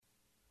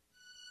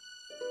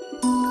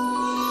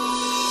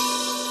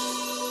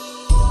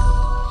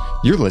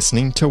You're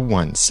listening to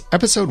Once,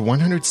 episode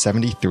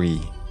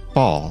 173,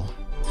 Fall.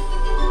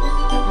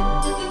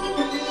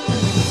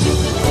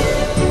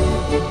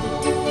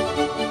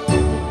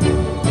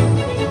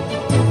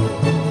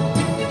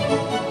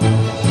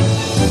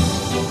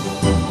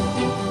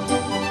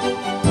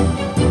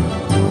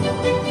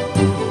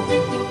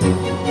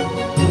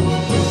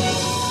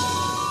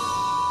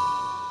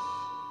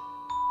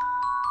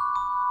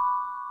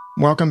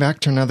 Welcome back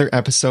to another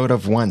episode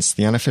of Once,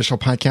 the unofficial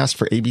podcast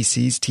for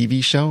ABC's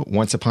TV show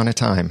Once Upon a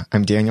Time.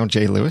 I'm Daniel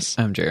J. Lewis.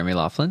 I'm Jeremy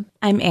Laughlin.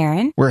 I'm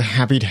Erin. We're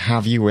happy to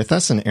have you with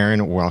us. And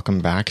Erin, welcome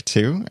back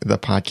to the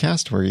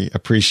podcast. We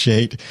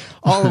appreciate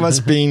all of us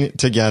being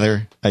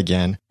together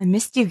again. I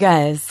missed you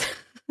guys.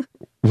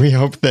 We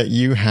hope that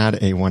you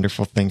had a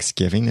wonderful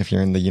Thanksgiving if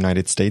you're in the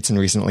United States and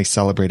recently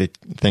celebrated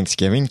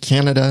Thanksgiving.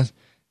 Canada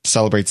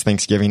celebrates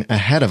Thanksgiving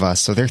ahead of us,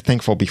 so they're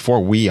thankful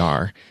before we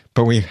are.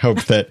 But we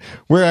hope that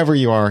wherever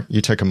you are, you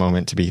took a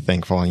moment to be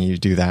thankful, and you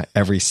do that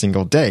every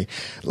single day.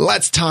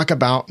 Let's talk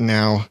about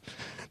now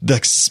the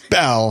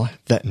spell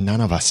that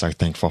none of us are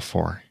thankful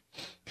for.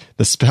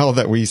 The spell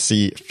that we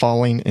see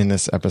falling in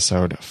this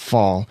episode,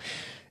 Fall.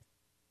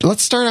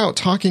 Let's start out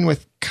talking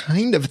with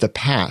kind of the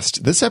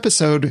past. This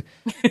episode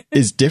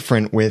is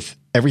different with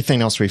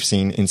everything else we've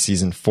seen in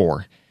season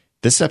 4.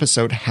 This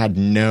episode had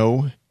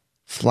no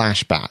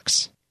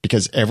flashbacks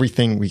because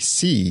everything we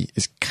see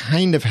is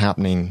kind of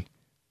happening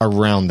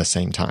around the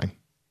same time.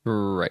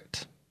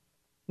 Right.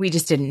 We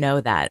just didn't know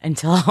that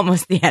until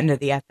almost the end of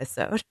the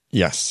episode.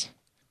 Yes.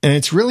 And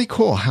it's really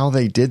cool how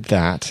they did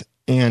that.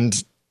 And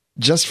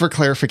just for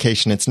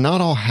clarification, it's not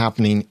all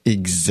happening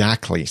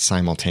exactly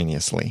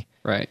simultaneously.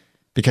 Right.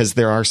 Because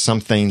there are some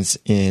things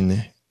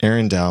in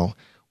Arendelle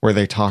where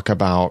they talk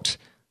about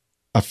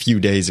a few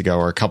days ago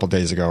or a couple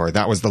days ago, or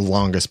that was the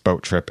longest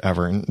boat trip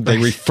ever. And they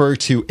refer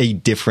to a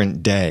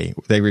different day.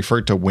 They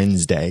refer to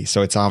Wednesday.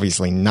 So it's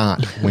obviously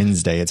not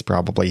Wednesday. It's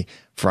probably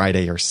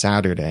Friday or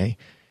Saturday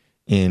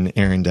in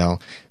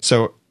Arendelle.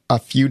 So a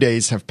few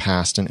days have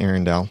passed in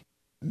Arendelle.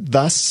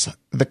 Thus,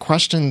 the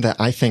question that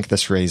I think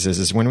this raises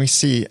is when we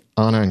see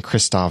Anna and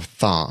Kristoff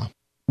thaw,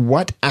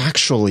 what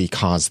actually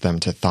caused them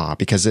to thaw?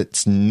 Because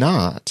it's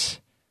not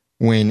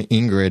when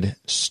Ingrid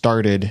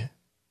started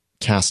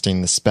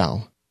casting the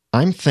spell.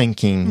 I'm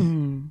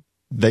thinking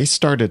they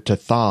started to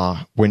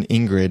thaw when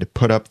Ingrid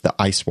put up the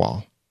ice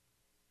wall.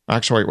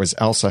 Actually, it was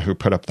Elsa who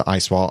put up the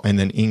ice wall, and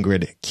then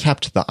Ingrid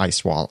kept the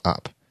ice wall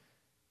up.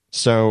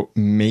 So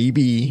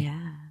maybe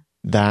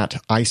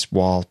that ice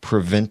wall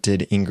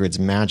prevented Ingrid's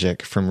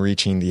magic from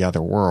reaching the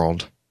other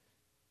world,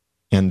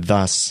 and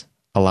thus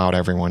allowed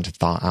everyone to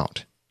thaw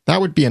out.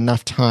 That would be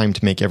enough time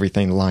to make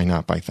everything line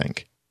up, I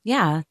think.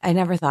 Yeah, I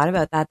never thought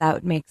about that.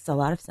 That makes a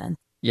lot of sense.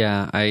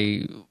 Yeah,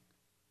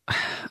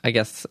 I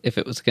guess if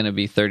it was going to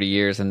be 30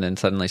 years and then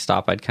suddenly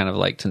stop, I'd kind of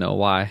like to know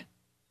why.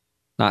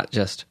 Not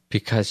just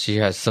because she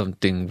has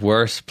something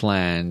worse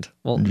planned.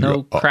 Well,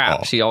 no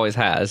crap, she always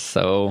has,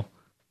 so...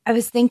 I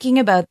was thinking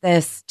about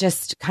this,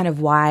 just kind of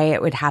why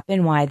it would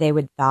happen, why they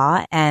would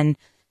thaw, and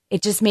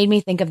it just made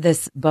me think of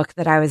this book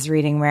that I was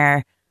reading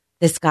where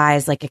this guy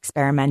is like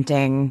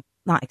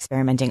not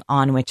experimenting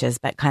on witches,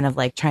 but kind of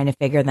like trying to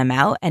figure them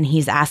out, and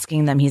he's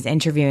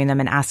interviewing them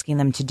and asking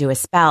them to do a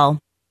spell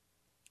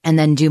and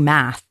then do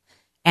math.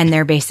 And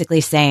they're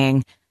basically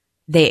saying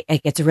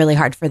it's really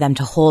hard for them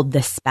to hold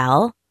this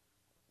spell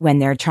when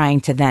they're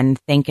trying to then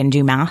think and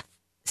do math.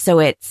 So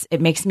it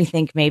makes me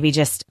think maybe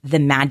just the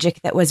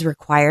magic that was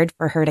required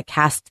for her to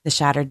cast the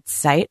Shattered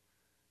Sight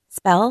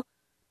spell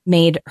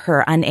made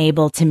her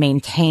unable to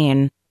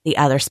maintain the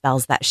other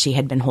spells that she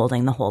had been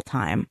holding the whole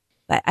time.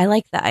 But I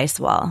like the ice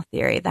wall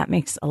theory. That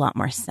makes a lot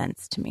more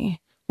sense to me.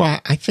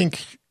 Well, I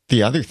think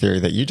the other theory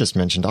that you just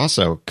mentioned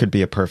also could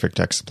be a perfect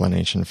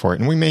explanation for it.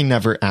 And we may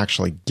never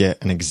actually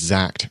get an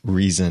exact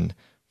reason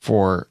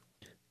for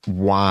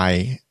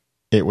why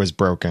it was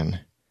broken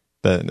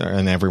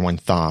and everyone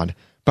thawed.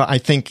 But I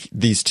think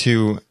these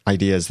two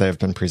ideas that have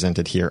been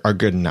presented here are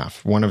good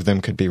enough. One of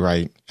them could be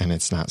right, and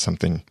it's not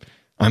something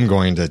I'm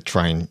going to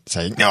try and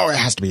say, no, it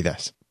has to be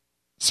this.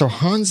 So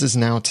Hans is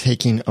now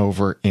taking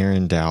over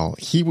Arendelle.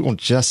 He will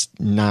just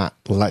not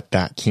let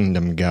that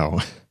kingdom go.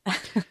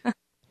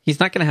 He's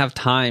not going to have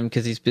time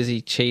because he's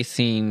busy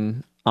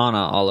chasing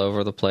Anna all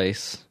over the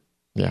place.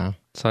 Yeah.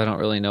 So I don't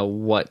really know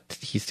what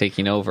he's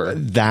taking over.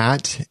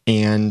 That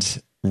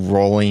and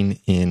rolling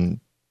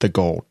in the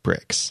gold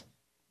bricks.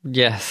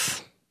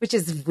 Yes. Which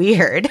is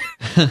weird.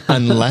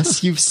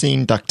 Unless you've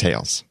seen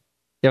DuckTales.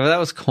 Yeah, but that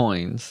was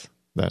coins.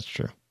 That's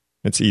true.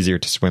 It's easier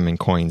to swim in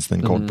coins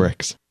than gold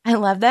bricks. I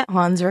love that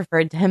Hans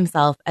referred to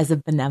himself as a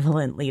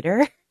benevolent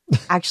leader.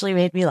 Actually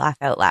made me laugh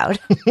out loud.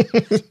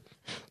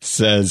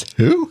 Says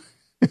who?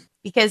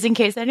 Because in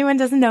case anyone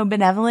doesn't know,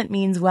 benevolent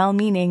means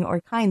well-meaning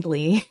or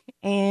kindly.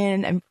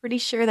 And I'm pretty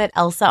sure that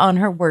Elsa on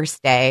her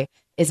worst day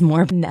is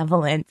more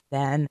benevolent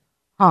than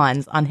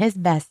Hans on his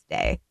best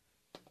day.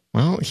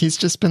 Well, he's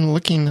just been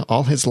looking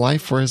all his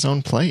life for his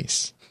own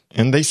place.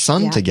 And they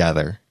sung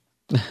together.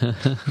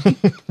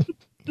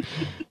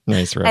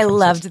 Nice reference. I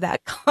loved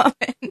that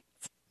comment.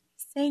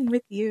 Sang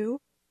with you.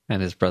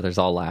 And his brothers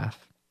all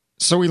laugh.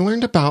 So we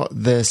learned about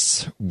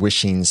this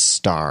wishing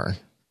star,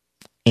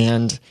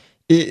 and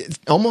it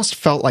almost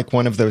felt like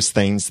one of those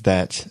things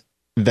that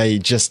they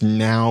just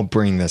now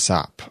bring this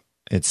up.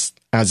 It's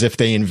as if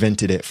they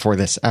invented it for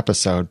this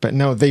episode, but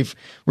no, they've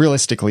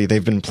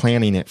been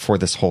planning it for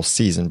this whole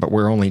season, but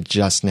we're only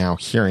just now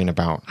hearing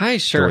about. I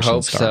sure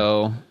hope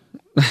so.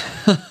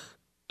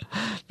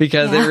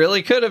 Because it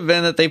really could have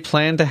been that they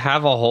planned to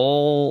have a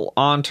whole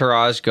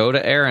entourage go to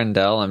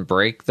Arendelle and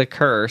break the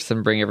curse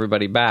and bring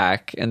everybody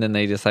back. And then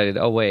they decided,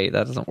 oh, wait,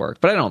 that doesn't work.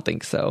 But I don't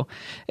think so.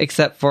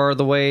 Except for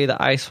the way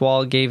the Ice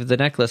Wall gave the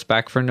necklace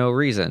back for no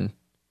reason.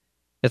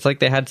 It's like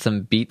they had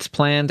some beats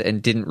planned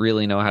and didn't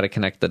really know how to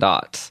connect the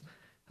dots.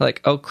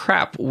 Like, oh,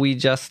 crap, we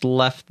just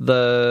left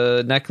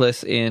the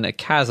necklace in a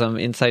chasm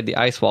inside the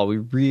Ice Wall. We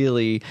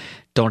really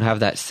don't have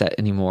that set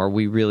anymore.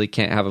 We really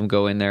can't have them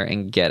go in there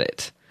and get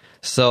it.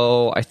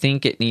 So I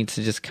think it needs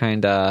to just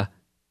kind of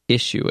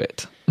issue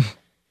it.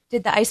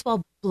 Did the ice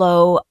wall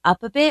blow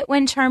up a bit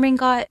when Charming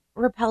got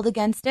repelled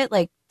against it?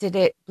 Like, did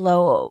it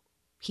blow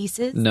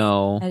pieces?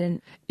 No.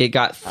 It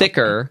got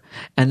thicker,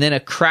 and then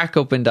a crack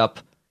opened up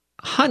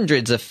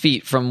hundreds of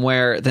feet from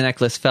where the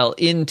necklace fell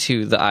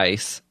into the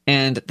ice,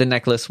 and the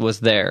necklace was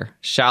there,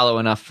 shallow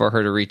enough for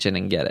her to reach in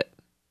and get it.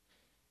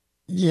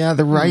 Yeah,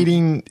 the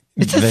writing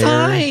It's a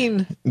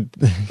sign!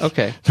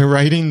 Okay. The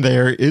writing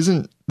there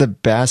isn't the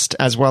best,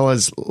 as well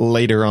as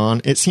later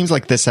on. It seems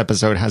like this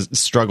episode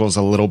struggles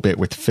a little bit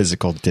with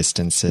physical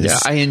distances. Yeah,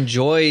 I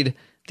enjoyed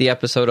the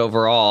episode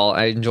overall.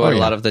 I enjoyed a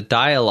lot of the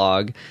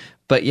dialogue.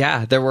 But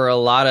yeah, there were a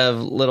lot of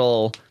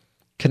little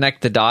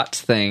connect the dots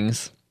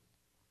things.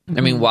 Mm-hmm.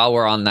 I mean, while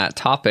we're on that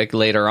topic,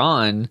 later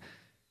on,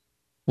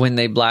 when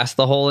they blast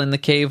the hole in the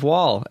cave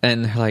wall,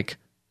 and they're like,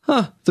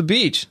 the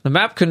beach. The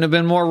map couldn't have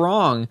been more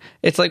wrong.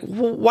 It's like,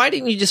 well, why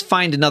didn't you just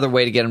find another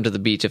way to get them to the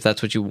beach if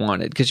that's what you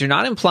wanted? Because you're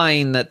not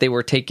implying that they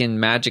were taken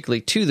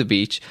magically to the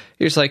beach.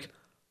 You're just like,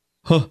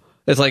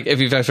 It's like if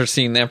you've ever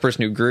seen The Emperor's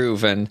New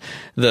Groove and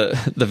the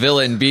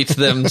villain beats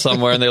them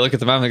somewhere and they look at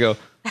the map and they go,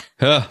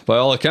 by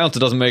all accounts, it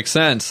doesn't make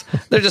sense.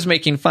 They're just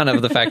making fun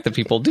of the fact that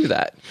people do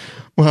that.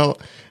 Well,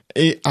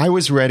 I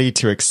was ready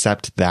to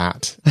accept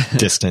that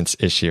distance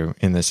issue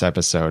in this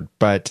episode.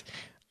 But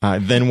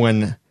then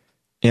when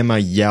Emma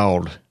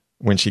yelled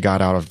when she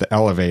got out of the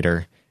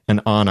elevator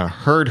and Anna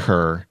heard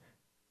her,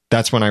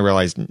 that's when I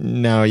realized,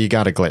 no, you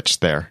got a glitch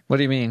there. What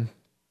do you mean?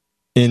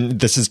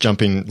 This is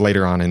jumping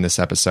later on in this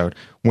episode.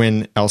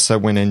 When Elsa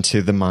went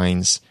into the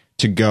mines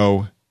to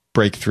go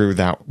break through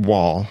that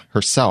wall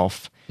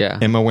herself,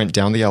 Emma went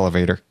down the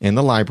elevator in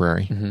the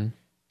library. Mm-hmm.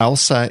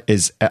 Elsa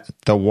is at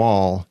the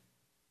wall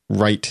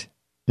right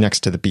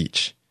next to the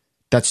beach.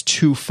 That's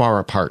too far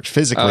apart.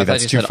 Physically,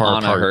 that's too far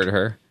Anna apart. heard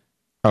her.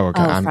 Oh,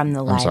 okay. From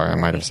the library. I'm sorry, I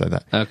might have said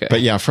that. Okay.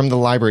 But yeah, from the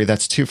library,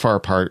 that's too far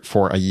apart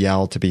for a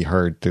yell to be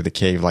heard through the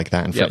cave like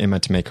that and for Emma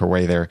to make her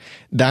way there.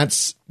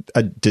 That's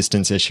a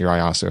distance issue I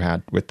also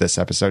had with this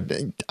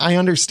episode. I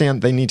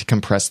understand they need to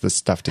compress this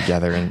stuff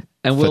together and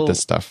fit this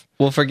stuff.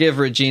 We'll forgive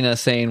Regina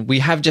saying, we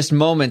have just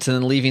moments, and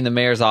then leaving the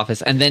mayor's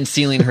office and then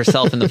sealing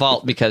herself in the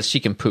vault because she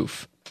can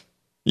poof.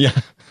 Yeah.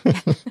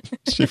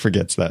 She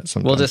forgets that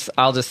sometimes.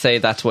 I'll just say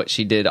that's what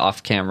she did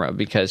off camera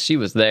because she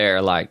was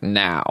there like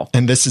now.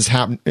 And this is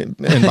happening.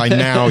 And by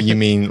now you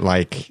mean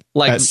like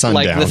at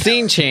sundown. Like the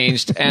scene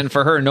changed, and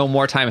for her, no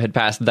more time had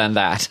passed than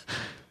that.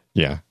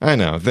 Yeah, I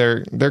know.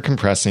 They're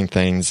compressing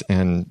things,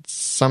 and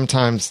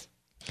sometimes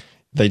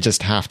they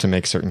just have to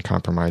make certain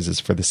compromises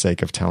for the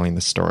sake of telling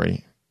the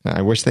story.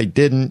 I wish they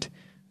didn't,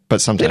 but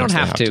sometimes they don't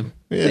have to.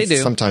 They do.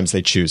 Sometimes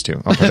they choose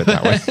to. I'll put it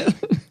that way.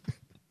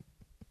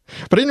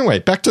 But anyway,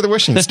 back to the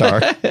wishing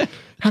star.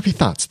 Happy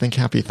thoughts. Think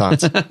happy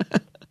thoughts.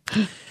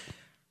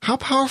 How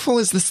powerful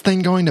is this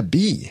thing going to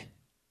be?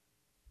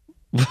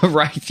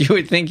 Right. You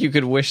would think you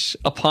could wish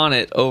upon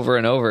it over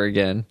and over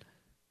again,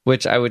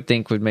 which I would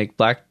think would make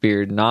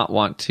Blackbeard not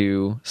want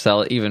to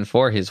sell it even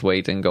for his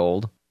weight in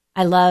gold.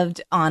 I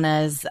loved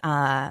Anna's,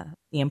 the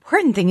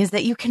important thing is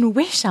that you can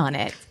wish on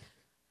it,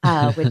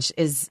 which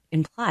is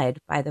implied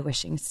by the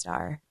wishing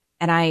star.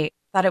 And I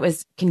thought it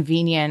was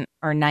convenient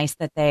or nice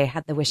that they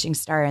had the wishing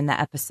star in the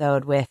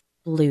episode with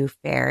Blue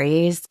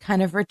Fairies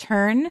kind of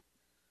return.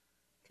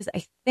 Because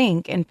I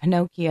think in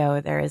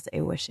Pinocchio there is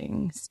a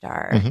wishing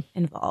star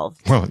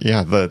involved. Well,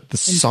 yeah, the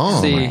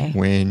song,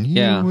 When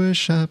You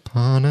Wish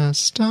Upon a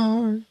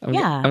Star.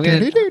 I'm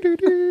going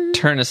to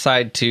turn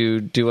aside to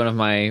do one of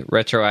my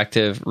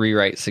retroactive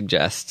rewrite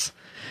suggests.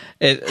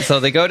 So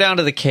they go down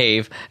to the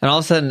cave, and all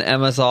of a sudden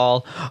Emma's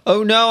all,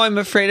 oh no, I'm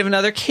afraid of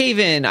another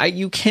cave-in.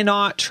 You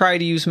cannot try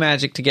to use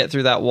magic to get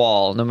through that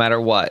wall, no matter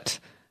what.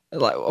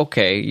 Like,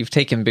 okay, you've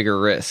taken bigger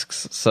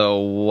risks, so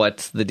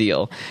what's the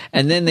deal?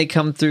 And then they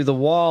come through the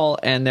wall,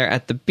 and they're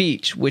at the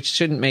beach, which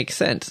shouldn't make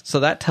sense.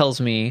 So that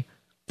tells me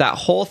that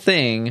whole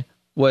thing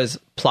was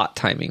plot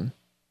timing.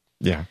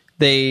 Yeah.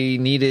 They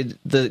needed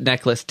the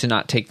necklace to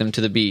not take them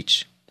to the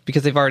beach,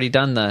 because they've already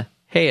done the,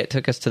 hey, it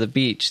took us to the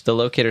beach. The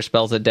locator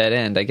spells a dead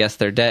end. I guess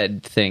they're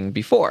dead thing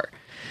before.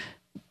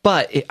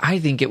 But I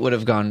think it would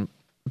have gone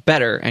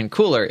better and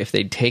cooler if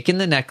they'd taken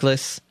the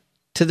necklace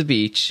to the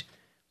beach,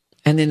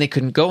 and then they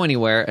couldn't go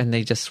anywhere, and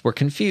they just were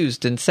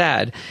confused and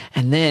sad.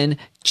 And then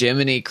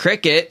Jiminy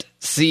Cricket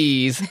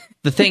sees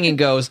the thing and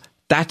goes,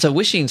 "That's a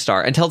wishing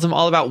star," and tells them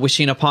all about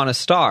wishing upon a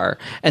star.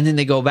 And then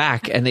they go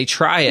back and they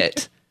try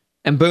it,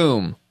 and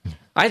boom.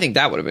 I think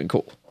that would have been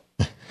cool.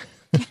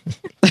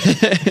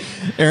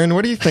 Aaron,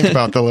 what do you think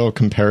about the little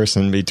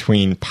comparison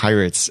between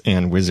pirates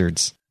and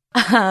wizards?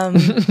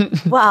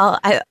 Well,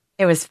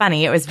 it was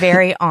funny. It was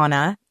very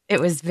Anna. It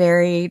was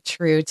very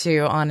true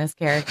to Anna's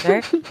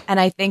character. And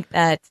I think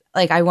that,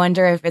 like, I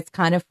wonder if it's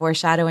kind of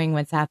foreshadowing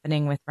what's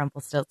happening with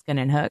Rumpelstiltskin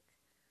and Hook.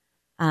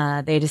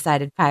 They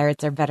decided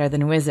pirates are better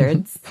than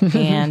wizards.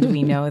 And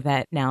we know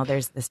that now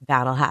there's this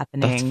battle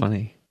happening. That's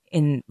funny.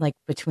 In, like,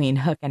 between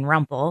Hook and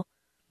Rumple.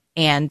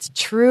 And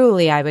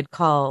truly, I would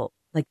call,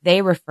 like,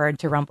 they referred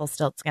to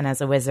Rumpelstiltskin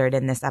as a wizard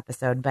in this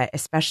episode, but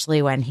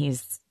especially when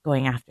he's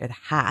going after the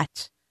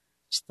hat,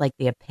 just like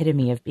the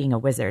epitome of being a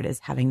wizard is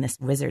having this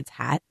wizard's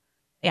hat.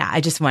 Yeah,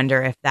 I just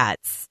wonder if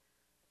that's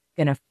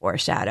going to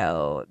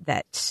foreshadow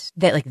that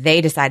like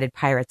they decided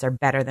pirates are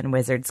better than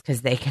wizards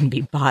because they can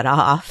be bought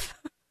off.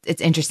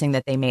 It's interesting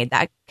that they made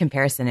that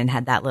comparison and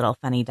had that little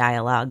funny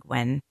dialogue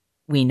when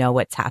we know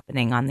what's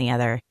happening on the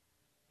other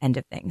end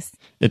of things.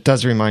 It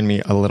does remind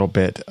me a little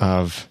bit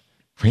of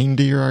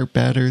reindeer are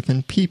better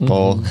than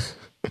people.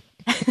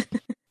 Mm-hmm.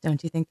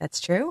 Don't you think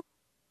that's true?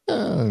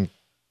 Nah.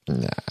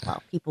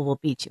 Well, people will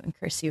beat you and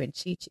curse you and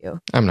cheat you.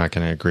 I'm not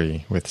going to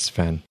agree with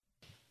Sven.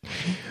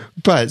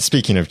 But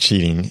speaking of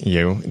cheating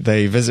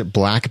they visit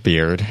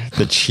Blackbeard,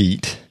 the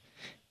cheat,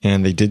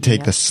 and they did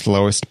take the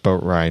slowest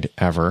boat ride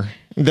ever.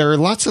 There are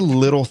lots of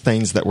little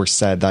things that were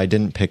said that I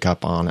didn't pick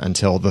up on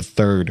until the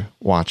third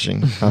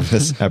watching of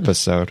this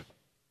episode.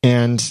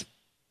 And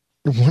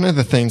one of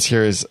the things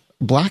here is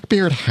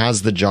Blackbeard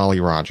has the Jolly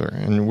Roger,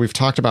 and we've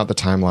talked about the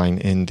timeline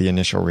in the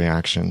initial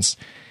reactions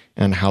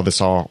and how this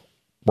all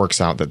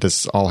works out, that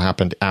this all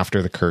happened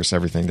after the curse,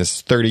 everything. This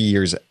is 30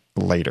 years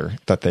later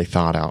that they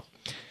thought out.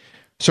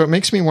 So it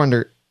makes me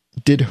wonder,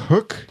 did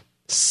Hook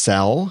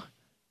sell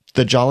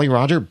the Jolly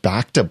Roger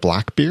back to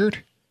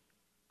Blackbeard?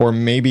 Or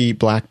maybe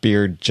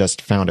Blackbeard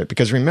just found it?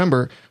 Because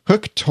remember,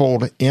 Hook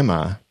told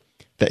Emma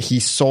that he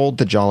sold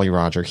the Jolly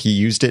Roger. He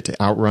used it to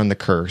outrun the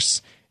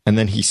curse, and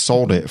then he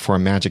sold it for a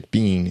magic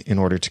bean in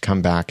order to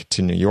come back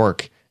to New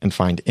York and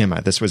find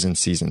Emma. This was in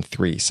season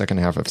 3, second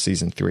half of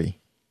season 3.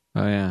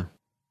 Oh, yeah.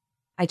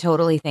 I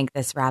totally think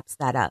this wraps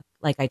that up.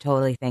 Like, I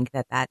totally think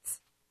that that's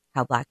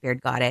how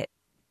Blackbeard got it,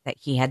 that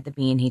he had the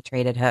bean, he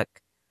traded Hook,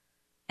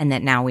 and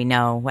that now we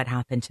know what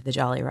happened to the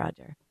Jolly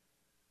Roger.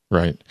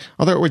 Right.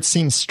 Although it would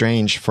seem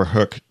strange for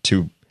Hook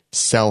to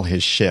sell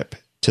his ship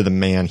to the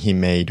man he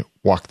made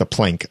walk the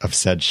plank of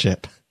said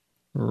ship.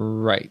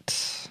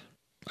 Right.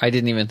 I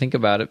didn't even think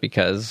about it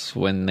because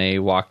when they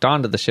walked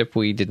onto the ship,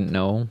 we didn't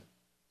know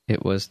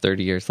it was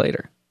 30 years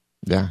later.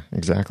 Yeah,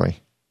 exactly.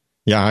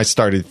 Yeah, I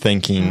started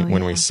thinking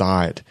when we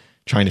saw it,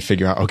 trying to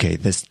figure out, okay,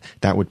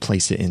 that would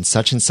place it in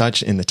such and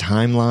such in the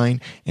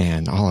timeline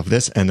and all of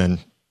this. And then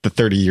the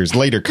 30 years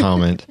later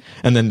comment.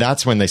 And then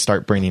that's when they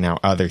start bringing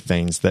out other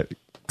things that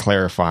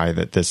clarify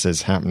that this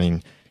is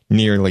happening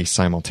nearly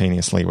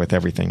simultaneously with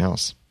everything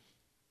else.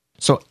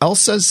 So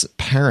Elsa's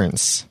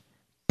parents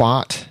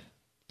bought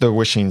the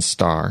wishing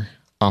star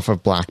off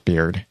of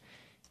Blackbeard.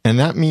 And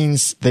that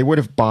means they would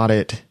have bought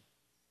it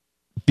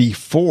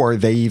before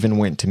they even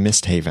went to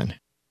Misthaven.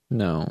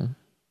 No.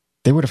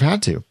 They would have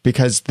had to,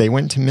 because they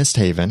went to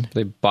Misthaven.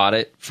 They bought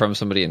it from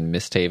somebody in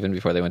Misthaven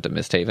before they went to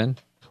Misthaven?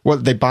 Well,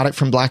 they bought it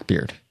from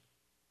Blackbeard.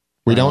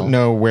 We don't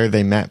know where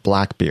they met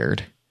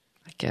Blackbeard.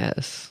 I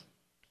guess.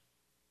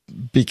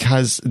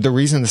 Because the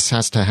reason this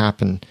has to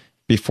happen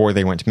before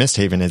they went to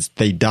Misthaven is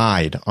they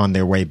died on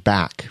their way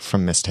back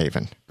from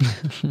Misthaven.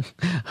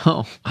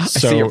 Oh, I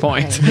see your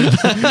point.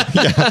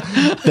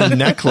 The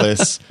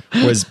necklace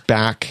was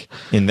back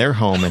in their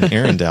home in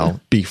Arendelle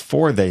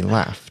before they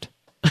left.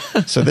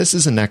 So this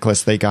is a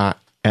necklace they got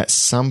at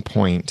some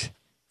point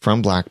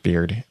from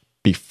Blackbeard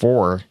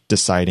before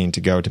deciding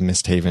to go to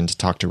Misthaven to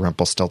talk to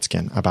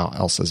Rumpelstiltskin about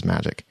Elsa's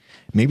magic.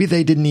 Maybe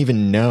they didn't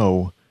even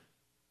know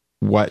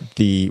what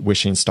the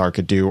wishing star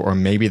could do, or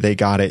maybe they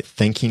got it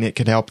thinking it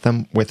could help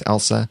them with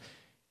Elsa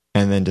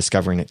and then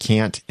discovering it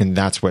can't. And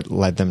that's what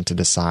led them to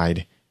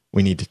decide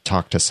we need to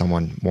talk to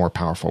someone more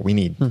powerful. We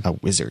need a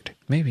wizard.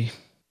 Maybe.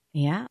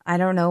 Yeah. I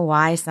don't know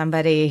why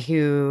somebody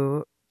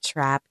who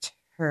trapped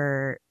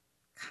her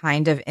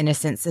kind of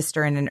innocent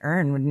sister in an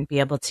urn wouldn't be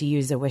able to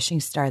use a wishing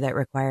star that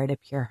required a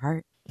pure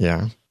heart.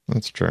 Yeah,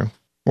 that's true.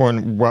 Well,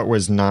 and what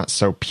was not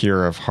so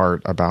pure of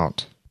heart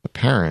about the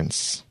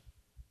parents?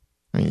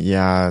 I mean,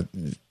 yeah,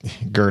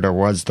 Gerda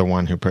was the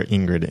one who put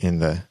Ingrid in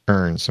the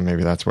urn, so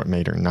maybe that's what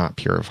made her not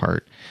pure of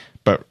heart.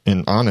 But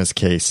in Anna's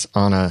case,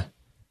 Anna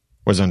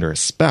was under a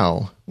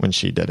spell when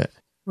she did it.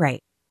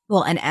 Right.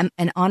 Well, and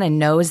Anna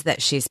knows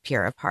that she's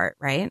pure of heart,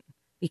 right?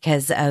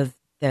 Because of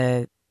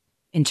the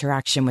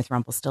interaction with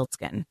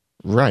Rumpelstiltskin.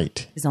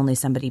 Right. Because only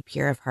somebody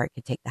pure of heart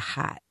could take the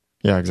hat.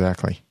 Yeah,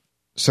 exactly.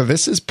 So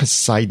this is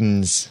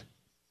Poseidon's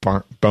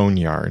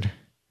boneyard.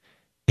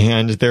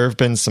 And there have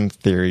been some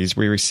theories.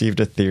 We received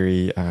a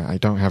theory. I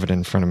don't have it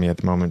in front of me at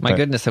the moment. My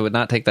goodness, I would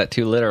not take that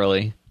too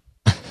literally.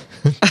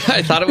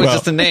 I thought it was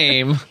just a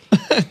name.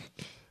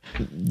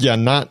 Yeah,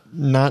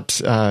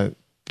 not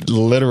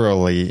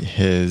literally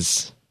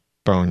his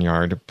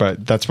boneyard,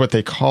 but that's what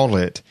they call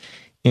it.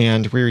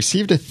 And we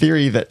received a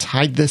theory that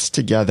tied this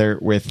together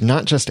with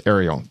not just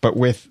Ariel, but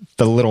with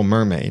The Little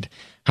Mermaid.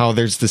 How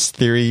there's this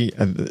theory,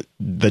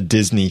 the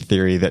Disney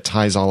theory, that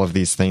ties all of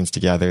these things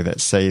together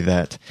that say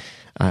that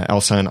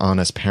Elsa and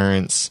Anna's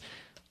parents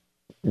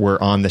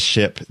were on the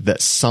ship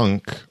that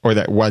sunk, or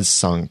that was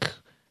sunk.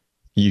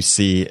 You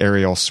see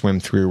Ariel swim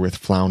through with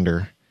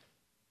Flounder,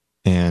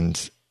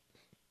 and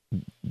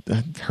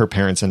her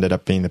parents ended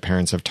up being the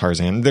parents of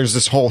Tarzan. There's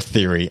this whole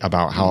theory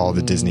about how all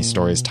the Disney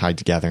stories tied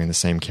together and the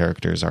same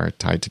characters are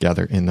tied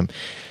together in them.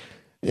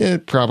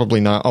 Probably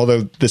not,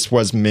 although this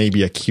was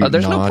maybe a cute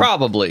there's nod. no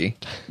probably.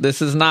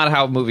 This is not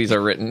how movies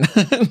are written.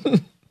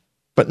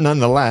 But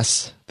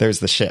nonetheless, there's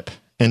the ship.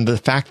 And the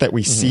fact that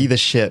we see the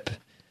ship,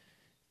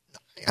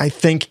 I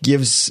think,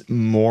 gives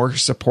more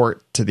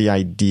support to the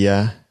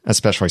idea,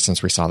 especially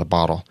since we saw the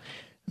bottle,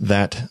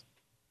 that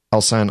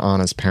Elsa and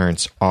Anna's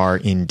parents are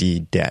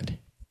indeed dead.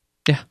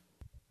 Yeah.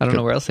 I don't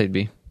know where else they'd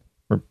be.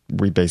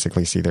 We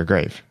basically see their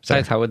grave.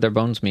 Besides, how would their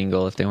bones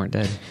mingle if they weren't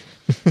dead?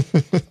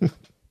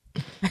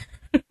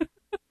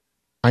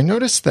 I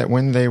noticed that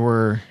when they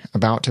were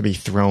about to be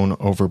thrown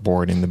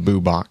overboard in the boo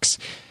box,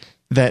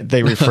 that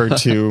they referred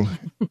to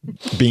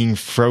being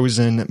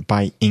frozen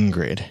by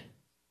Ingrid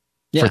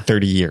for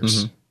 30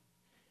 years.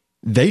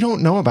 They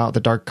don't know about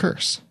the Dark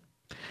Curse.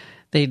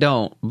 They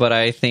don't, but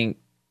I think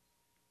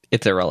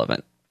it's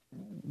irrelevant.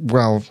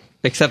 Well,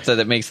 except that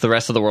it makes the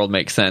rest of the world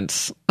make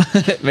sense.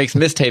 It makes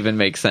Misthaven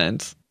make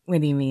sense. What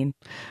do you mean?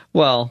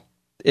 Well,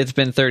 it's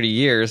been 30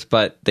 years,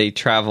 but they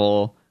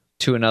travel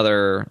to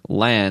another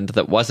land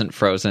that wasn't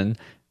frozen.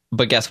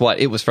 But guess what?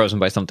 It was frozen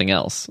by something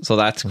else. So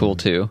that's cool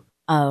too.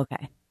 Oh,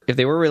 okay. If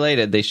they were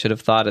related, they should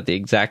have thought at the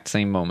exact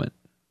same moment.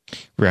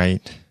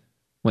 Right.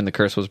 When the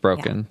curse was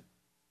broken.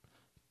 Yeah.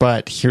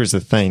 But here's the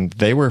thing.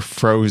 They were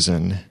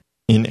frozen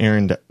in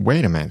Arendelle.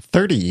 Wait a minute.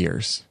 30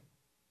 years.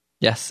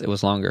 Yes, it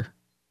was longer.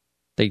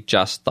 They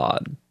just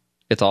thought.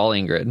 It's all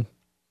Ingrid.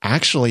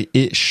 Actually,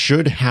 it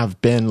should have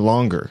been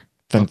longer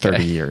than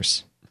 30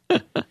 years.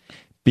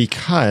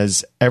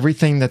 Because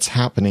everything that's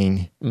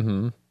happening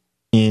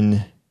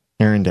in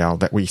Arendelle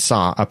that we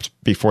saw up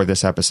before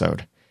this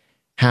episode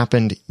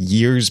happened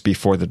years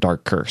before the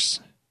Dark Curse.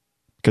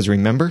 Because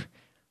remember,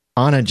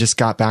 Anna just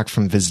got back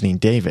from visiting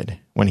David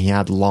when he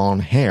had long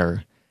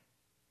hair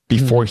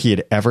before he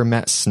had ever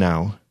met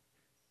Snow.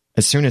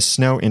 As soon as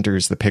Snow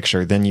enters the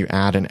picture, then you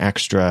add an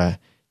extra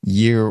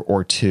year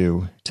or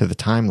two to the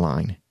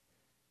timeline.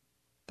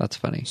 That's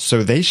funny.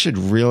 So they should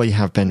really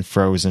have been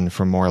frozen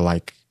for more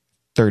like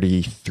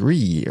 33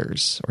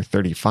 years or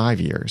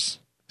 35 years.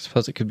 I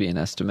suppose it could be an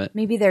estimate.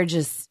 Maybe they're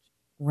just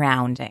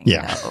rounding.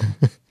 Yeah.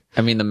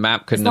 I mean, the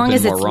map couldn't as long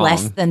have been as it's more wrong.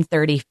 less than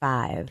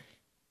 35.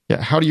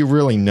 Yeah. How do you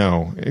really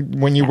know?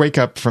 When you wake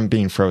up from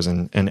being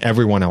frozen and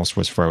everyone else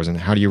was frozen,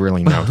 how do you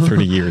really know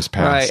 30 years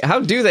passed? Right. How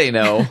do they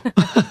know?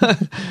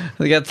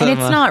 They got some, And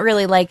it's not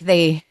really like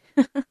they...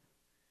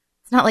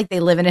 It's not like they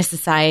live in a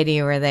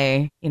society where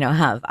they,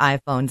 have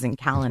iPhones and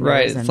calendars.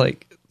 Right. It's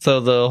like, so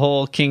the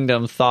whole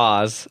kingdom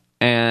thaws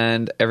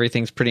and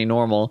everything's pretty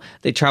normal.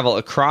 They travel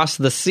across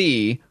the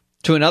sea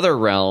to another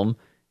realm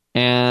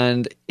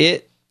and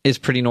it is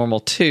pretty normal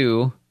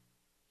too.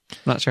 I'm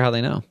not sure how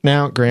they know.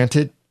 Now,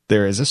 granted,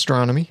 there is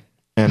astronomy,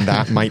 and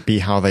that might be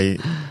how they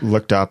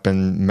looked up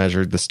and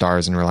measured the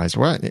stars and realized,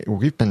 what?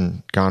 We've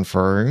been gone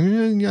for,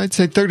 I'd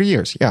say 30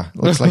 years. Yeah,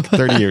 looks like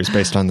 30 years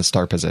based on the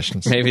star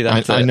positions. Maybe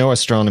that's I know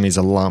astronomy is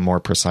a lot more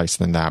precise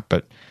than that,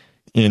 but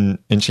in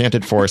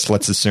Enchanted Forest,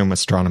 let's assume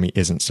astronomy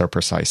isn't so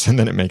precise, and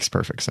then it makes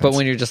perfect sense. But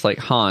when you're just like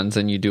Hans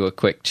and you do a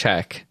quick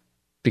check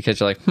because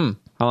you're like, how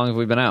long have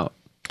we been out?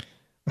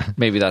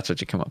 Maybe that's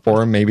what you come up with.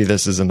 Or maybe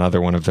this is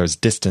another one of those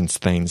distance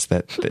things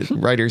that the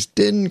writers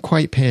didn't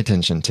quite pay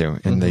attention to,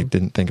 and they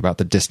didn't think about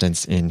the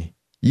distance in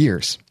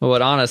years. Well,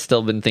 what Anna's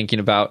still been thinking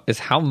about is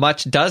how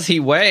much does he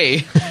weigh?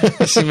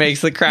 She makes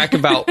the crack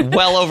about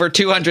well over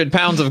 200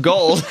 pounds of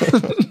gold.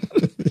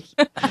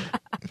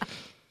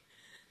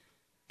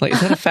 Like,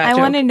 is that a fat joke?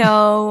 I want to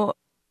know...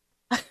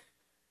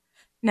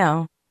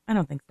 No, I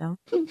don't think so.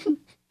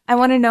 I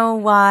want to know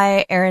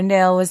why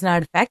Arendelle was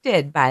not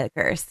affected by the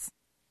curse.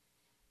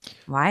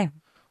 Why?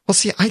 Well,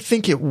 see, I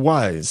think it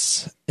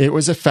was. It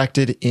was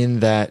affected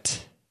in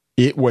that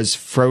it was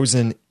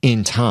frozen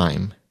in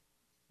time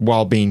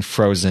while being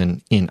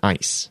frozen in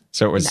ice.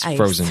 So it was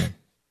frozen.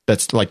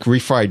 That's like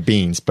refried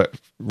beans, but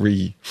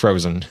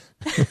re-frozen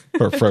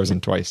or frozen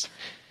twice.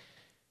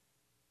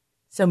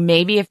 So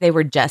maybe if they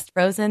were just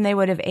frozen, they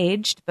would have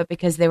aged, but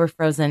because they were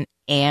frozen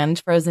and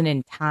frozen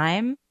in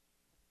time,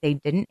 they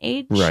didn't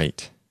age?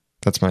 Right.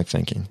 That's my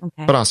thinking.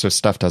 Okay. But also,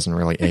 stuff doesn't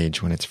really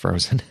age when it's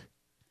frozen.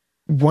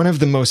 One of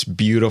the most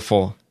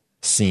beautiful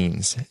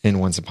scenes in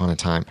Once Upon a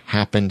Time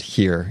happened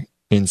here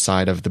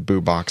inside of the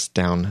boo box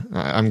down.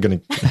 I'm going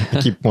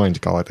to keep wanting to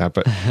call it that,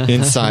 but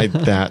inside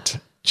that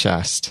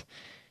chest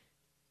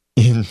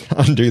in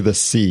Under the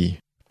Sea.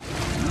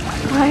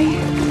 I,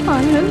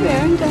 Anna of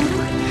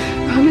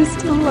Arendelle, promise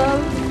to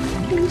love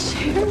and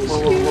cherish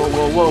Whoa, you. whoa,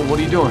 whoa, whoa, what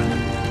are you doing?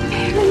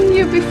 Marry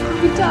you before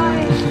we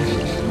die.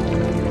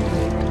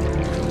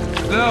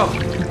 No,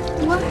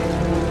 What?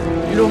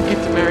 you don't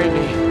get to marry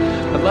me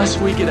unless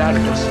we get out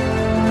of this.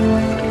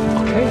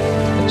 Okay?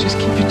 Just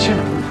keep your chin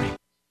up with me.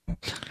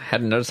 I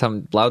hadn't noticed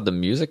how loud the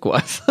music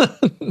was.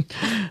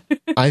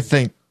 I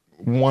think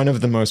one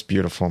of the most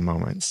beautiful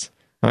moments.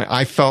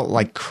 I felt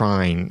like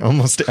crying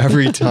almost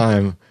every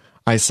time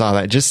I saw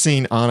that. Just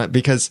seeing Anna,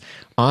 because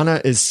Anna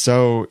is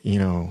so,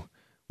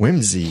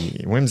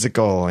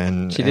 whimsical,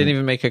 and She didn't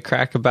even make a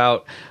crack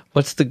about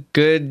what's the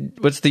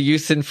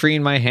use in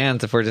freeing my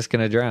hands if we're just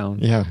going to drown.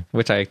 Yeah.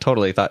 Which I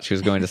totally thought she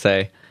was going to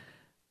say.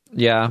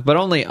 Yeah, but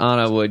only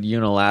Anna would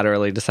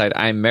unilaterally decide,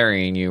 I'm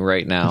marrying you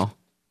right now.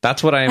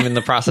 That's what I am in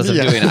the process of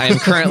doing. I am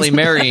currently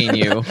marrying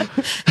you.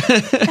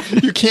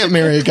 You can't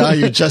marry a guy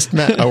you just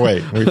met. Oh,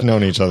 wait, we've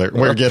known each other.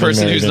 We're getting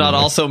person married who's not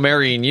anyway. also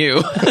marrying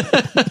you.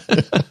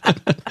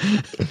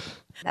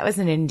 That was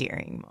an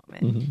endearing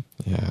moment.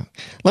 Yeah.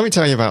 Let me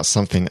tell you about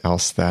something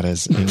else that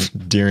is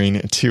endearing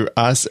to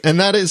us, and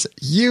that is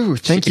you.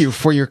 Thank you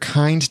for your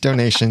kind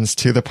donations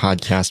to the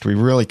podcast. We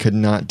really could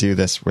not do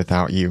this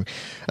without you.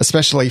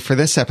 Especially for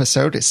this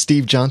episode,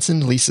 Steve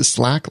Johnson, Lisa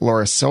Slack,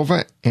 Laura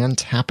Silva, and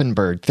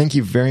Tappenbird. Thank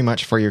you very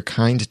much for your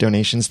kind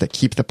donations that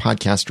keep the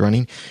podcast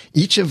running.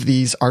 Each of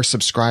these are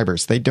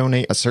subscribers. They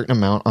donate a certain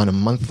amount on a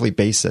monthly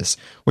basis,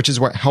 which is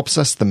what helps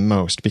us the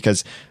most,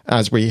 because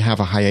as we have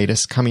a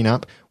hiatus coming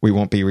up, we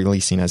won't be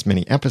releasing as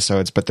many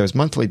episodes, but those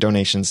monthly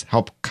donations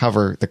help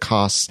cover the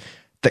costs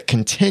that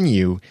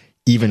continue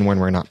even when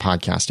we're not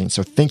podcasting.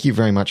 So thank you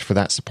very much for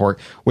that support.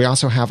 We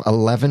also have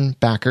 11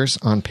 backers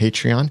on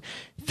Patreon.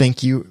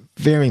 Thank you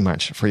very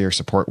much for your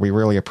support. We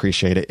really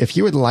appreciate it. If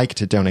you would like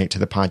to donate to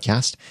the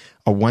podcast,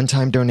 a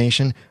one-time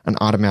donation, an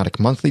automatic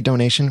monthly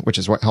donation, which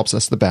is what helps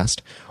us the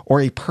best, or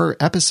a per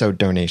episode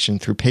donation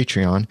through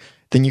Patreon,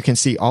 then you can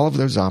see all of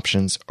those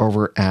options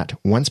over at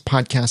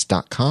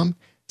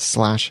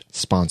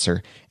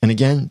oncepodcast.com/sponsor. And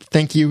again,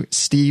 thank you,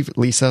 Steve,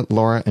 Lisa,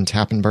 Laura, and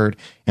Tappenbird,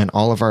 and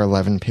all of our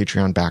 11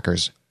 Patreon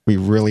backers. We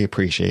really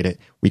appreciate it.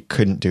 We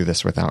couldn't do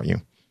this without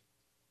you.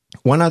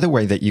 One other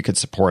way that you could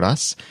support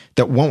us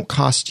that won't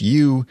cost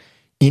you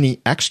any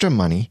extra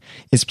money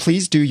is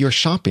please do your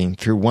shopping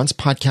through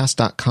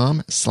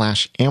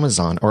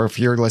oncepodcast.com/Amazon. Or if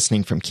you're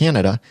listening from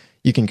Canada,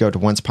 you can go to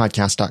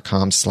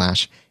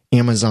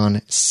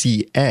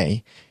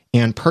oncepodcast.com/AmazonCA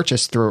and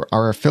purchase through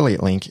our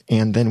affiliate link.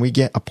 And then we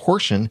get a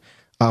portion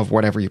of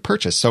whatever you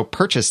purchase. So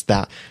purchase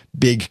that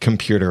big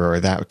computer or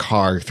that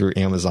car through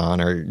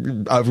Amazon, or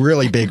a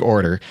really big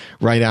order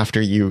right after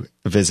you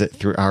visit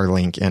through our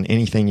link. And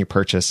anything you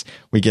purchase,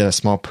 we get a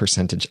small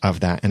percentage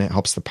of that, and it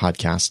helps the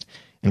podcast.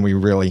 And we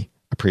really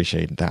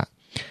appreciate that.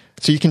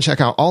 So you can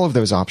check out all of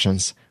those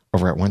options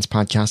over at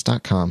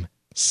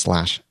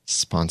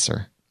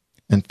oncepodcast.com/sponsor.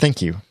 And thank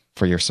you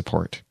for your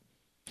support.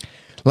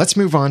 Let's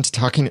move on to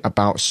talking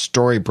about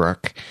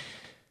Storybrooke.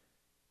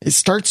 It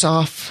starts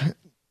off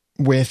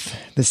with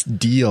this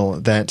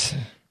deal that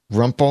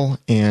Rumple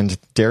and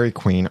Dairy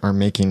Queen are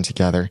making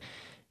together.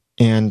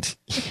 And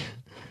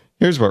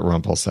here's what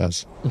Rumple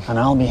says. And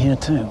I'll be here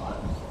too,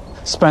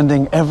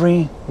 spending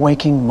every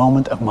waking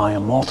moment of my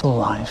immortal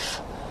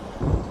life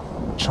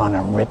trying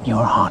to rip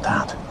your heart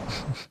out.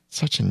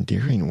 Such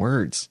endearing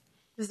words.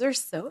 Those are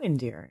so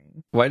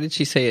endearing. Why did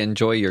she say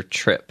enjoy your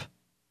trip?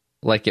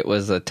 Like it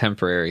was a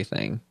temporary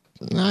thing.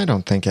 I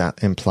don't think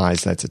that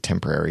implies that's a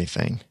temporary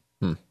thing.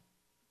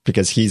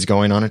 Because he's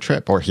going on a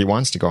trip, or he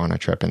wants to go on a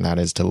trip, and that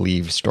is to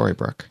leave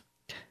Storybrooke.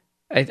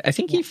 I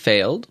think he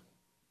failed.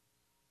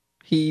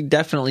 He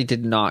definitely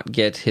did not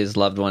get his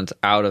loved ones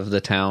out of the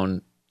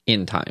town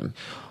in time.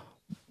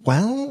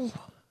 Well,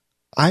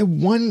 I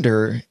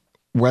wonder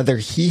whether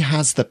he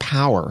has the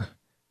power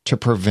to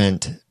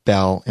prevent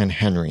Belle and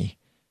Henry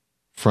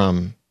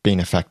from being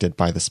affected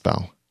by the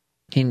spell.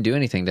 He didn't do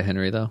anything to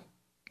Henry, though.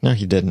 No,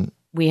 he didn't.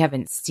 We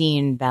haven't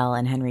seen Belle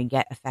and Henry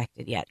get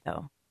affected yet,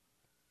 though.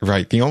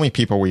 Right. The only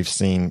people we've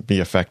seen be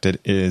affected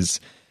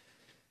is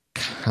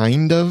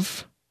kind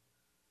of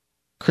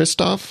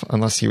Kristoff,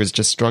 unless he was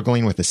just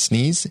struggling with a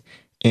sneeze.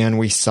 And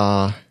we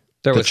saw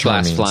there the was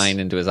glass Charmings flying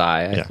into his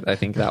eye. Yeah. I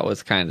think that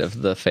was kind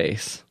of the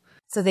face.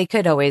 So they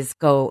could always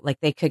go, like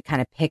they could kind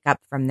of pick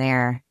up from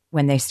there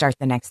when they start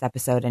the next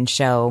episode and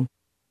show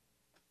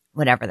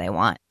whatever they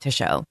want to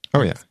show.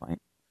 Oh, at yeah. this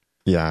point.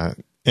 Yeah.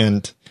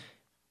 And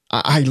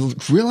I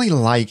really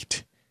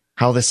liked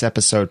how this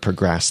episode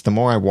progressed. The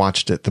more I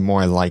watched it, the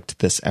more I liked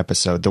this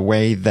episode. The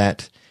way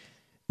that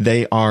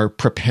they are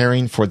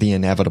preparing for the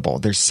inevitable.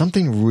 There's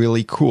something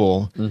really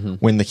cool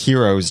when the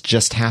heroes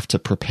just have to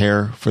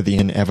prepare for the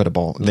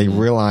inevitable. They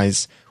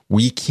realize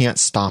we can't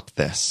stop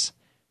this.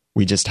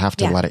 We just have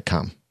to let it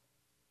come.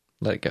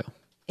 Let it go.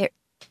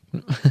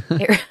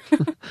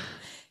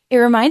 It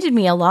reminded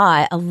me a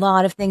lot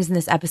of things in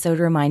this episode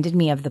reminded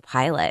me of the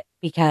pilot,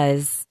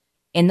 because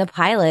in the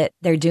pilot,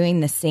 they're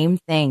doing the same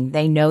thing.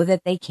 They know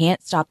that they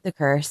can't stop the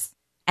curse.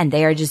 and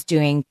they are just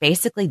doing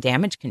basically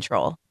damage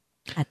control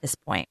at this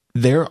point.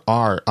 There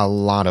are a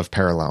lot of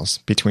parallels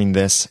between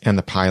this and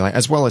the pilot,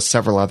 as well as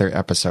several other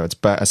episodes,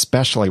 but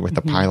especially with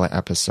the pilot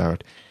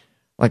episode.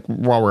 Like,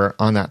 while we're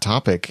on that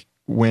topic,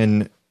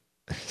 when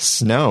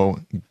Snow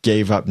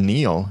gave up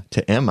Neil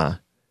to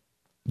Emma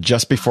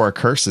just before a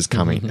curse is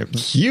coming,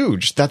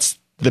 huge. That's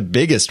the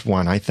biggest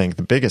one, I think.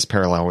 The biggest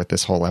parallel with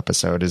this whole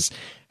episode is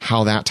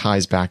how that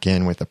ties back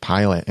in with the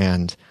pilot.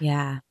 And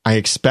Yeah. I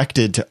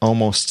expected to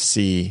almost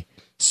see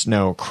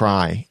Snow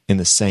cry in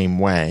the same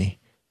way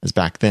as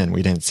back then.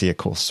 We didn't see a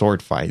cool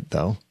sword fight,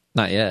 though.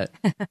 Not yet.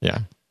 Yeah.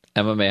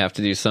 Emma may have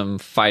to do some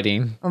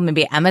fighting. Well,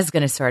 maybe Emma's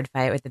going to sword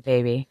fight with the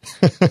baby.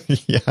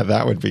 Yeah,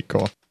 that would be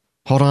cool.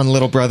 Hold on,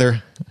 little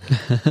brother.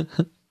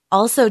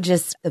 Also,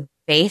 just the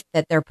faith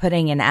that they're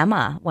putting in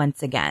Emma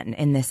once again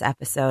in this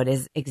episode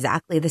is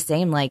exactly the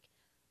same. Like,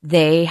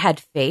 they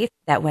had faith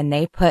that when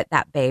they put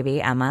that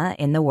baby Emma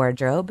in the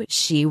wardrobe,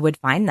 she would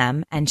find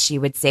them and she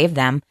would save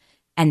them.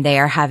 And they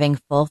are having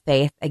full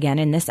faith again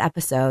in this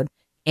episode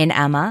in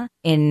Emma,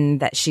 in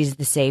that she's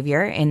the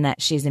savior, in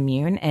that she's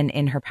immune, and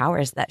in her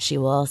powers that she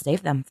will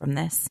save them from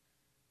this.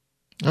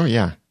 Oh,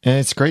 yeah. And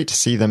it's great to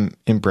see them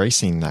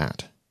embracing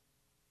that.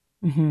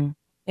 That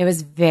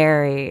was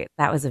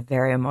a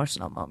very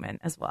emotional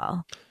moment as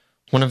well.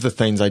 One of the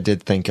things I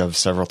did think of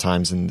several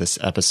times in this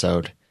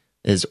episode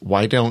is,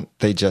 why don't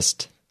they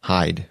just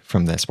hide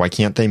from this? Why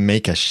can't they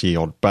make a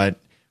shield? But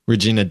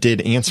Regina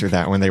did answer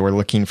that when they were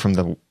looking from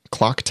the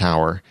clock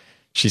tower.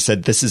 She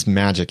said, this is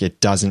magic. It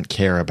doesn't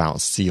care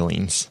about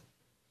ceilings.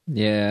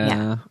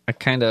 Yeah. I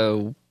kind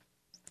of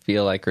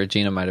feel like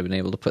Regina might have been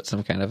able to put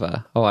some kind of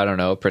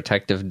a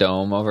protective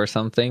dome over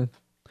something,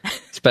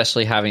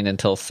 especially having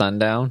until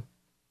sundown.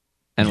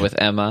 And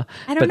with Emma.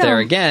 But there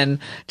again,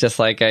 just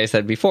like I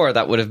said before,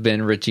 that would have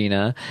been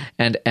Regina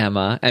and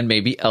Emma and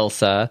maybe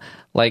Elsa,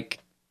 like,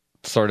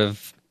 sort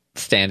of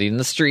standing in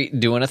the street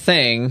doing a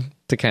thing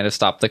to kind of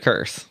stop the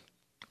curse.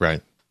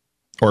 Right.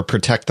 Or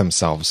protect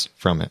themselves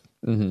from it.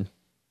 Mm-hmm.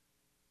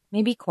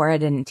 Maybe Cora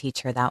didn't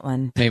teach her that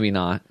one. Maybe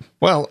not.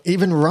 Well,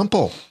 even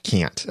Rumple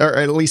can't. Or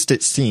at least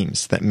it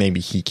seems that maybe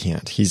he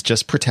can't. He's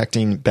just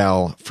protecting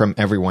Belle from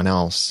everyone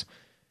else.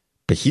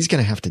 But he's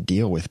going to have to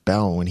deal with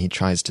Belle when he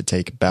tries to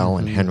take Belle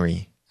and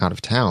Henry out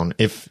of town,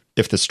 if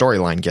the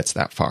storyline gets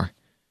that far.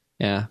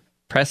 Yeah.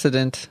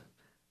 Precedent.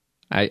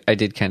 I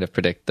did kind of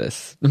predict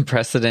this.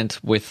 Precedent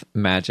with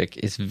magic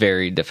is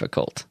very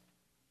difficult.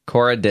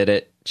 Cora did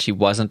it. She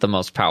wasn't the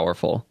most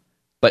powerful,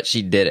 but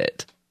she did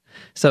it.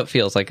 So it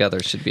feels like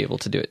others should be able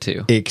to do it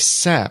too.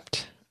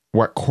 Except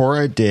what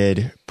Cora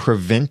did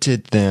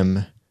prevented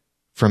them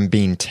from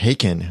being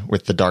taken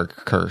with the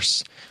dark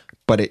curse,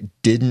 but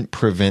it didn't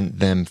prevent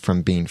them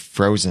from being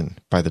frozen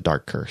by the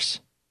dark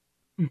curse.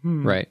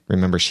 Right.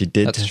 Remember, she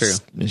did. That's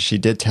true. She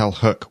did tell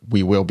Hook,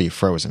 "We will be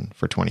frozen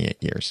for 28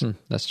 years."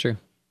 That's true.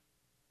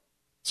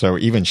 So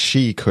even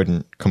she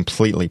couldn't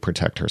completely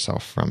protect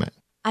herself from it.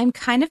 I'm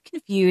kind of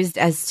confused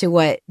as to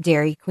what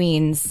Dairy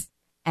Queen's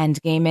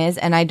endgame is,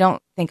 and I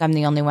don't think I'm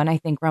the only one. I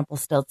think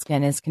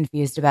Rumpelstiltskin is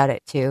confused about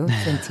it too,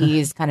 since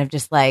he's kind of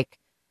just like,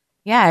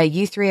 yeah,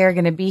 you three are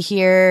going to be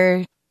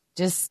here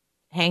just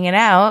hanging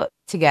out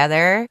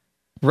together.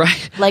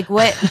 Right. Like,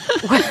 what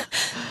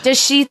does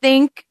she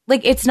think?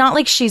 Like, it's not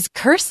like she's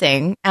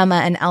cursing Emma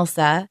and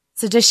Elsa.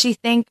 So does she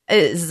think,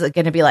 is it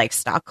going to be like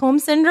Stockholm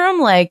syndrome?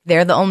 Like,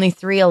 they're the only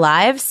three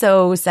alive,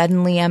 so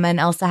suddenly Emma and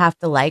Elsa have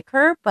to like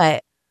her?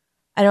 But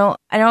I don't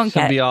She'll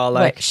get be all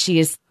like, what she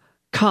is.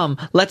 Come,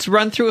 let's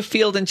run through a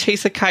field and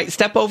chase a kite.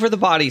 Step over the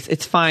bodies.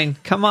 It's fine.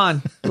 Come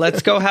on.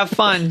 Let's go have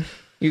fun,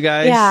 you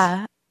guys.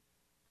 Yeah.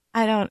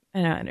 I don't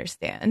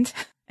understand.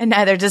 And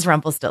neither does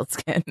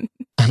Rumpelstiltskin.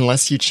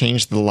 Unless you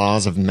change the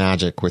laws of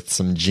magic with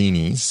some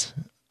genies,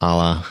 a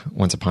la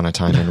Once Upon a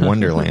Time in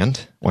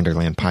Wonderland,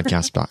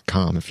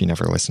 wonderlandpodcast.com, if you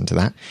never listened to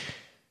that,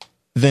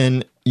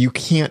 then you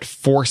can't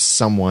force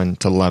someone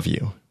to love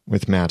you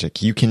with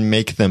magic. You can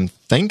make them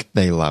think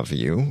they love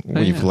you.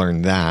 We've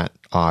learned that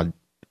odd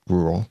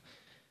rule.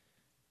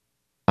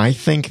 I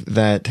think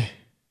that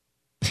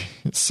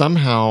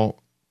somehow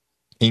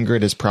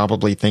Ingrid is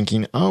probably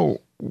thinking, oh,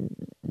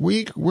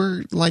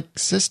 we're like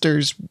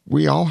sisters.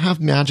 We all have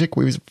magic.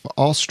 We've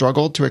all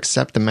struggled to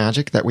accept the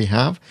magic that we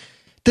have.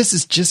 This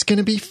is just going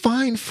to be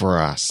fine for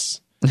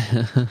us.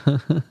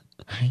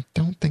 I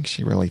don't think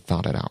she really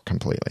thought it out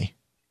completely,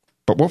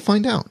 but we'll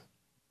find out.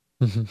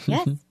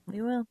 Yes,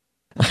 we will.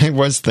 I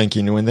was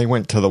thinking when they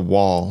went to the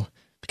wall,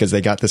 because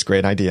they got this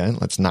great idea,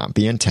 let's not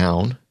be in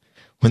town.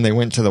 When they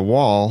went to the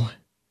wall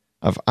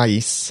of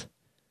ice,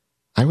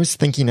 I was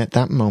thinking at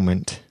that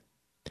moment,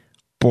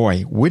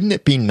 boy, wouldn't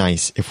it be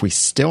nice if we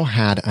still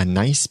had a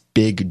nice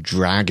big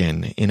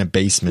dragon in a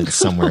basement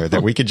somewhere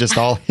that we could just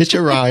all hitch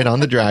a ride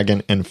on the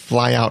dragon and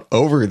fly out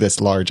over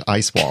this large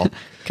ice wall?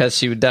 Because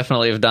she would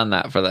definitely have done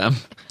that for them.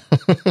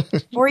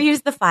 Or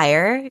use the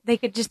fire. They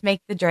could just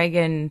make the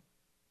dragon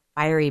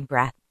fiery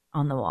breath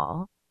on the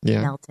wall.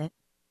 Yeah. Melt it.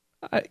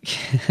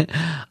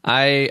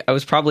 I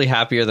was probably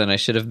happier than I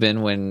should have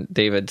been when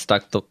David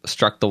struck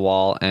the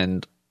wall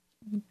and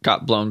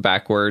got blown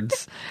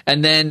backwards,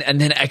 and then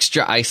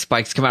extra ice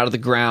spikes come out of the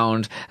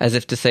ground as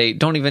if to say,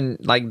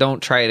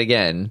 don't try it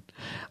again.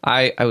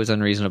 I was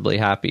unreasonably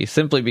happy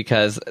simply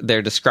because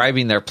they're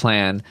describing their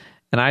plan,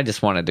 and I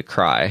just wanted to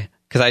cry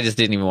because I just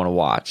didn't even want to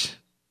watch.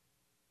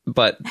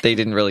 But they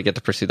didn't really get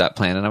to pursue that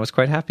plan, and I was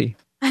quite happy.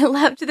 I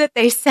loved that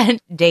they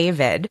sent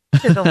David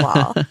to the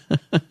wall.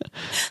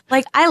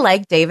 Like, I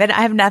like David.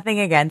 I have nothing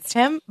against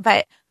him,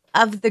 but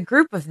of the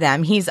group of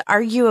them, he's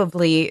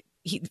arguably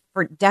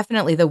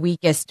definitely the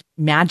weakest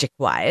magic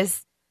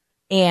wise.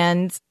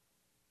 And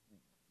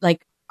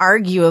like,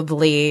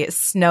 arguably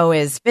Snow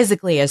is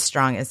physically as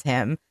strong as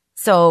him.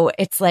 So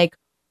it's like,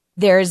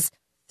 there's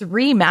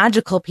 3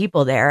 magical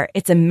people there.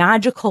 It's a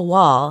magical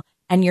wall,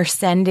 and you're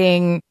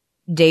sending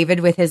David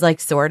with his like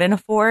sword and a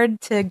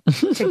sword to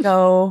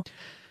go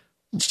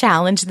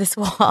challenge this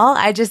wall.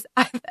 I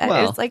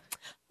was like,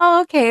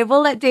 oh, okay,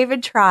 we'll let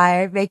David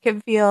try, make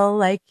him feel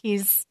like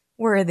he's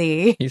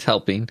worthy. He's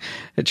helping.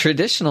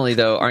 Traditionally,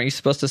 though, aren't you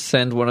supposed to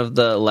send one of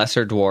the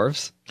lesser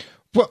dwarves?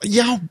 Well,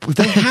 yeah,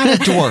 they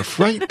had a dwarf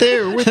right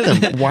there with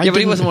them. Why but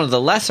he wasn't one of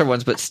the lesser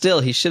ones, but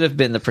still, he should have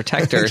been the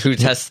protector who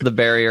tests the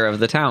barrier of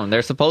the town.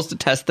 They're supposed to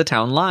test the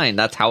town line.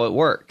 That's how it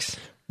works.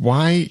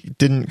 Why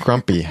didn't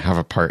Grumpy have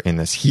a part in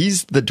this?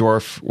 He's the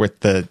dwarf with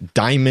the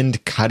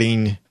diamond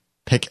cutting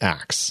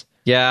pickaxe.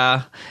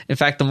 Yeah. In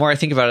fact, the more I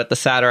think about it, the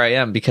sadder I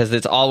am, because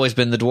it's always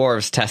been the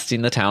dwarves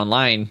testing the town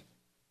line.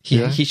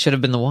 He should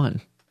have been the one.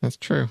 That's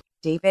true.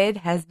 David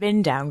has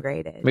been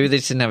downgraded. Maybe they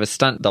just didn't have a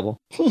stunt double.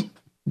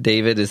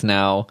 David is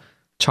now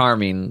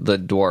charming the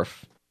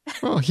dwarf.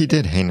 Well, he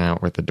did hang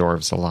out with the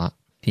dwarves a lot.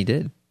 He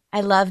did.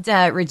 I loved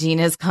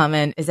Regina's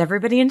comment. Is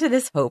everybody into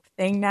this hope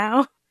thing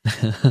now?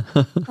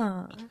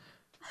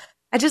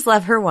 I just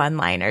love her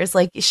one-liners.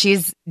 Like,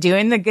 she's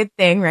doing the good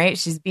thing, right?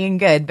 She's being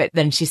good, but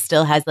then she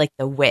still has like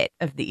the wit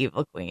of the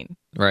evil queen.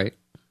 Right.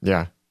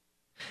 Yeah.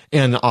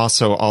 And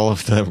also all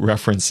of the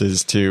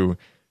references to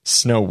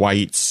Snow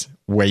White's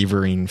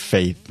wavering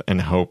faith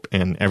and hope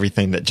and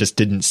everything that just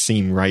didn't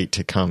seem right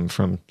to come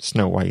from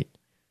Snow White.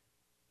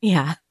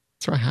 Yeah.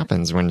 That's what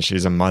happens when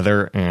she's a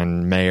mother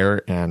and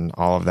mayor and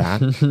all of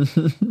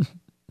that.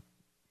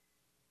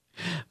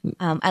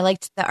 I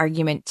liked the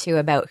argument too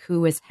about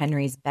who was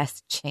Henry's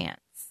best chance,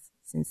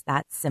 since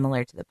that's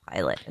similar to the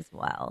pilot as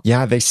well.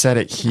 Yeah, they said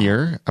it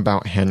here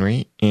about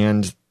Henry,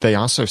 and they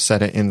also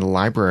said it in the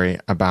library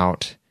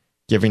about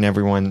giving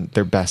everyone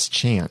their best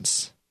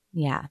chance.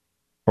 Yeah.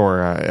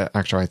 Or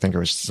actually, I think it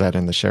was said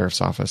in the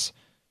sheriff's office.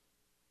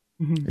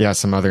 Mm-hmm. Yeah,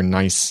 some other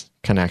nice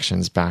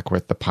connections back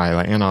with the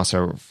pilot and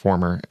also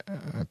former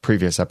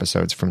previous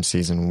episodes from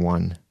season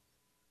 1.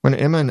 When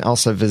Emma and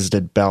Elsa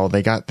visited Belle,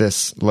 they got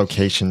this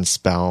location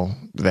spell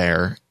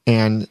there.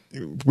 And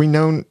we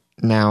know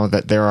now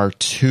that there are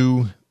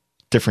 2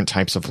 different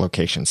types of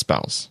location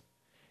spells.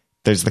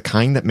 There's the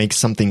kind that makes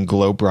something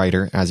glow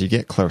brighter as you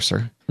get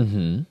closer.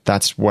 Mm-hmm.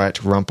 That's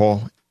what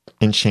Rumple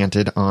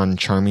enchanted on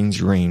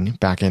Charming's ring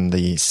back in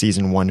the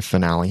season 1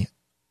 finale,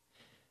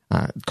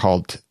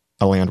 called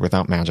A Land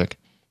Without Magic.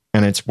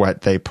 And it's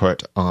what they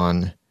put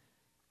on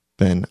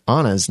then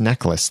Anna's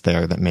necklace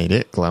there that made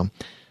it glow.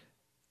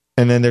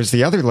 And then there's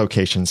the other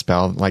location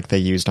spell, like they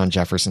used on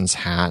Jefferson's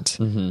hat,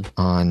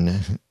 on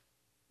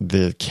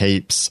the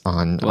capes,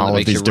 on all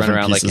of these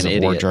different pieces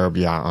of wardrobe.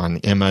 Yeah, on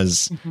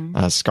Emma's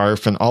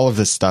scarf and all of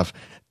this stuff,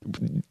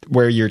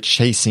 where you're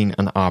chasing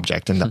an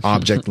object and the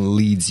object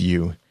leads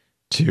you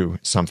to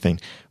something.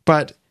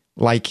 But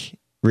like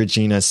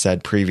Regina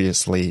said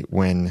previously,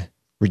 when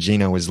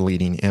Regina was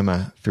leading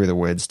Emma through the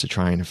woods to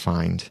try and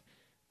find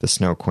the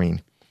Snow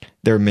Queen,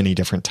 there are many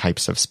different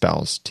types of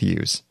spells to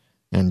use.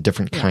 And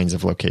different kinds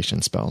of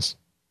location spells.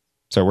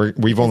 So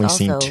we've only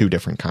seen 2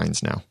 different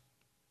kinds now.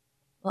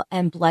 Well,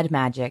 and blood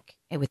magic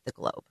with the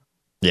globe.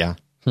 Yeah.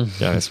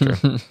 Yeah, that's true.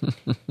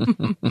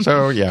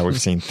 So, yeah, we've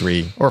seen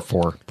 3 or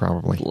 4,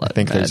 probably. Blood I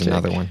think magic. There's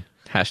another one.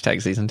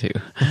 Hashtag season 2.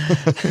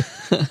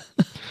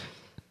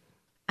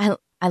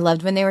 I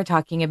loved when they were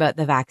talking about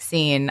the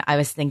vaccine. I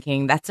was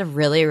thinking, that's a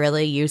really,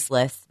 really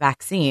useless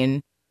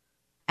vaccine.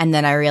 And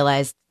then I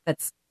realized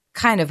that's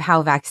kind of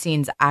how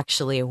vaccines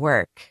actually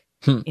work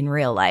in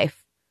real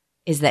life,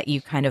 is that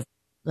you kind of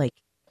like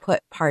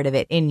put part of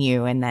it in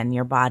you and then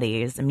your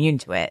body is immune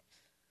to it.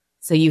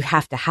 So you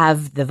have to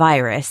have the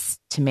virus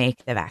to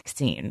make the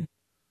vaccine.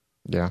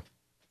 Yeah.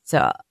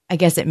 So I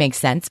guess it makes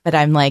sense. But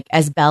I'm like,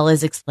 as Belle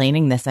is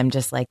explaining this, I'm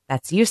just like,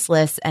 that's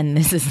useless. And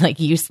this is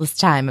like useless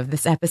time of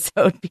this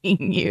episode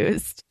being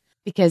used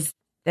because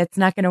that's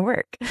not going to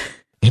work.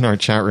 In our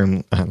chat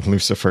room,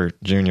 Lucifer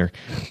Jr.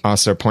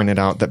 also pointed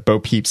out that Bo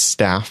Peep's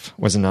staff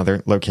was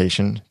another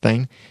location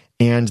thing.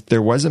 And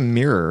there was a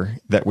mirror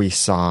that we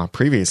saw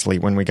previously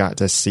when we got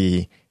to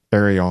see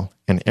Ariel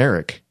and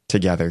Eric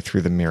together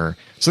through the mirror.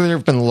 So there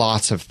have been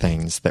lots of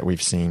things that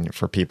we've seen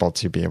for people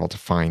to be able to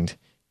find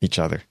each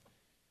other.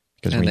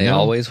 And they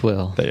always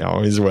will. They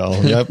always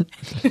will, yep.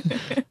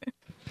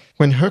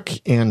 When Hook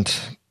and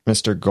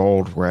Mr.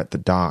 Gold were at the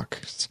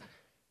docks,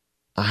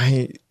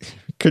 I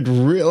could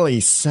really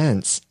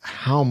sense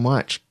how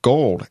much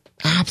Gold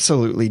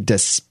absolutely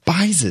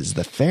despises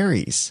the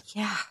fairies.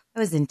 Yeah, it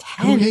was Who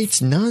intense.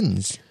 hates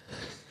nuns?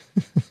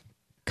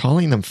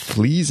 Calling them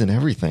fleas and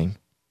everything.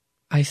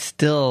 I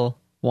still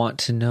want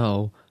to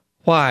know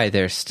why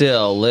they're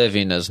still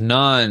living as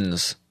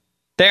nuns.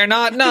 They're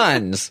not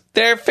nuns.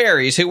 They're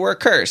fairies who were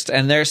cursed,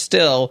 and they're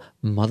still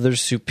Mother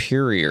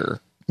Superior.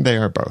 They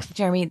are both.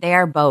 Jeremy, they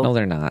are both. No,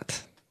 they're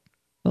not.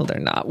 No, they're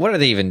not. What are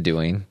they even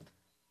doing?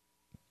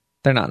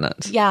 They're not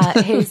nuns. Yeah,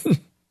 his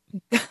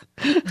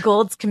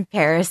Gold's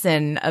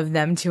comparison of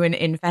them to an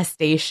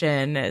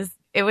infestation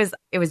it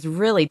was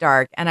really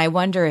dark, and I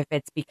wonder if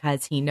it's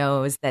because he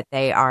knows that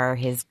they are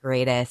his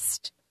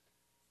greatest,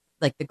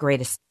 like the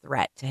greatest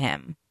threat to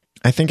him.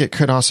 I think it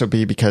could also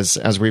be because,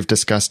 as we've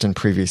discussed in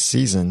previous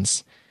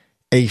seasons,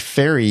 a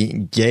fairy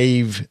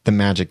gave the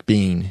magic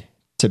bean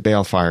to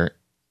Balefire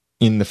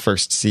in the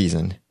first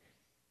season,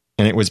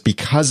 and it was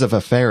because of a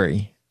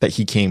fairy that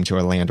he came to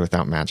a land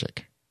without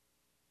magic.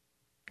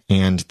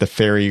 And the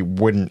fairy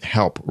wouldn't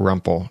help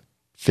Rumple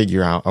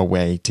figure out a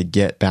way to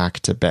get back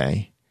to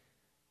Bay.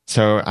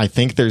 So I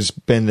think there's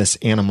been this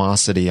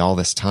animosity all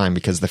this time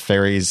because the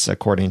fairies,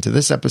 according to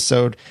this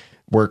episode,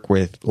 work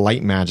with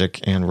light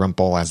magic, and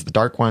Rumple, as the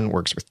dark one,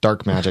 works with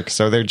dark magic.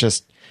 So they're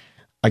just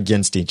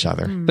against each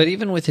other. But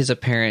even with his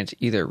apparent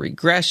either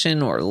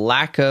regression or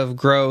lack of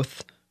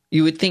growth,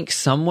 you would think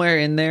somewhere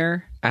in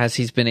there, as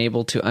he's been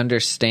able to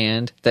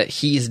understand that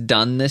he's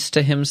done this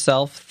to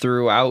himself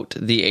throughout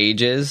the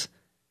ages,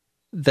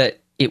 that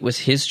it was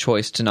his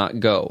choice to not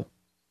go.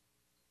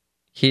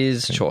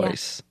 His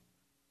choice.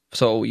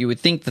 So you would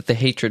think that the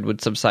hatred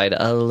would subside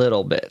a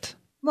little bit.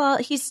 Well,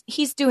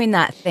 he's doing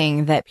that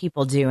thing that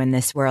people do in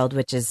this world,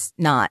 which is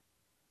not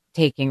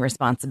taking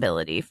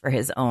responsibility for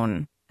his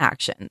own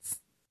actions.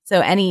 So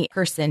any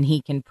person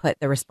he can put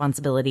the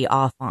responsibility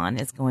off on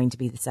is going to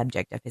be the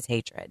subject of his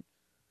hatred.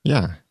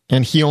 Yeah.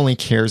 And he only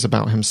cares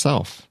about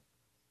himself.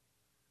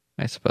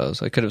 I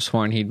suppose. I could have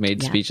sworn he'd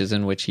made speeches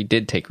in which he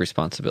did take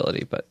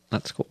responsibility, but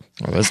that's cool.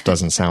 Well, this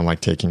doesn't sound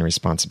like taking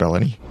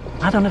responsibility.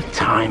 I don't have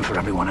time for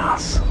everyone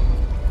else.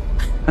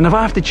 And if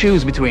I have to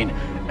choose between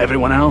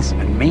everyone else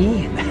and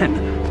me,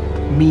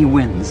 then me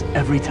wins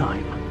every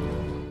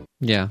time.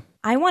 Yeah.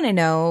 I want to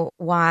know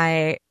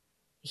why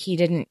he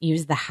didn't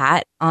use the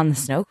hat on the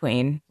Snow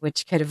Queen,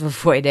 which could have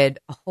avoided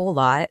a whole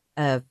lot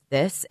of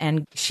this.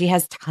 And she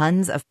has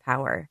tons of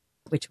power,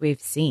 which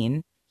we've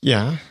seen.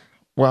 Yeah.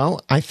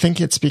 Well, I think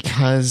it's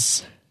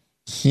because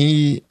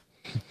he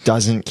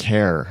doesn't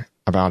care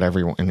about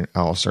everyone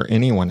else or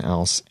anyone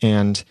else.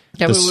 And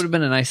yeah, but it would have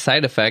been a nice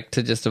side effect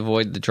to just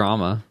avoid the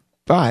drama.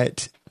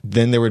 But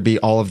then there would be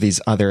all of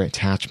these other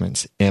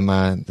attachments.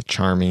 Emma, the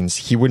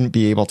Charmings. He wouldn't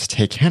be able to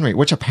take Henry,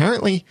 which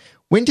apparently,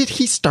 when did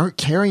he start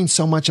caring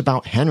so much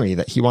about Henry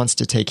that he wants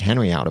to take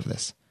Henry out of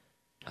this?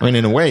 I mean,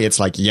 in a way, it's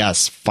like,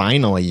 yes,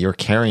 finally you're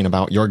caring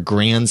about your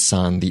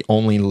grandson, the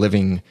only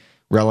living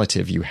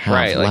relative you have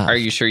right, like, left. are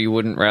you sure you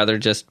wouldn't rather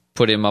just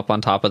put him up on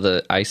top of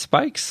the ice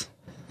spikes?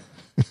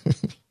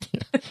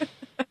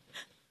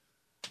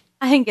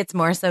 I think it's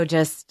more so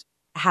just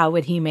how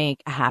would he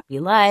make a happy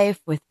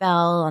life with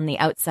Belle on the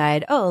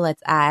outside? Oh,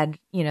 let's add,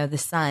 a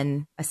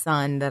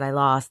son that I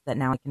lost that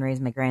now I can raise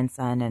my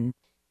grandson. And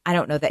I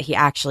don't know that he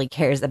actually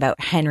cares about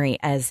Henry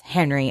as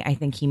Henry. I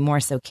think he more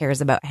so cares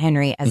about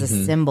Henry as a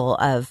symbol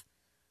of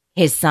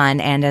his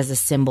son and as a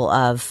symbol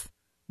of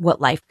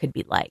what life could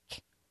be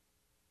like.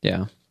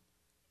 Yeah.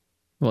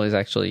 Well, he's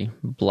actually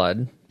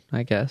blood,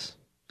 I guess.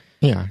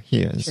 Yeah,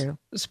 he is. True.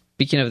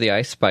 Speaking of the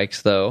ice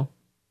spikes, though,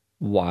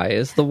 why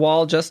is the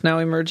wall just now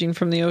emerging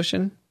from the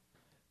ocean?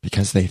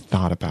 Because they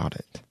thought about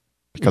it.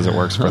 Because it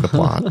works for the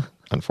plot,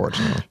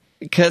 unfortunately.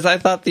 Because I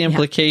thought the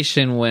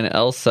implication when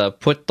Elsa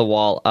put the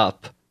wall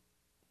up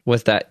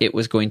was that it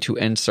was going to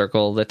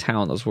encircle the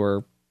town. Those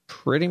were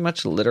pretty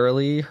much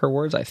literally her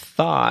words, I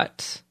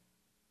thought.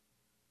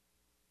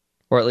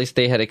 Or at least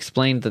they had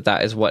explained that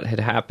that is what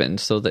had happened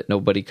so that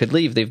nobody could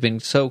leave. They've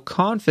been so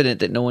confident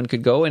that no one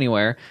could go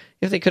anywhere.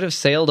 If they could have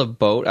sailed a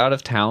boat out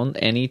of town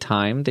any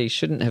time, they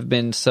shouldn't have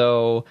been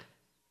so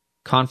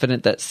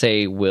confident that,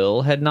 say,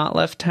 Will had not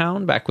left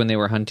town back when they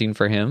were hunting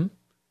for him.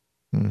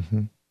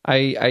 Mm-hmm.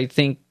 I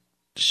think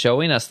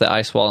showing us the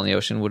ice wall in the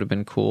ocean would have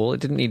been cool. It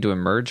didn't need to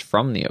emerge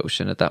from the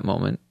ocean at that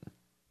moment.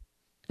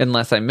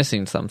 Unless I'm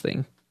missing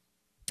something.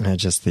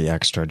 Just the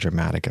extra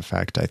dramatic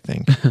effect, I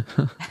think.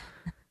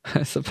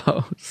 I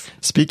suppose.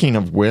 Speaking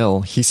of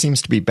Will, he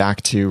seems to be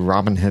back to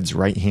Robin Hood's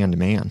right-hand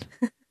man.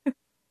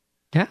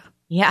 Yeah.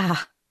 Yeah.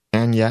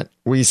 And yet,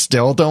 we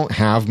still don't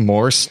have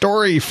more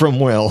story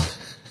from Will.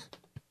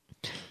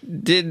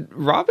 Did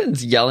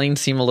Robin's yelling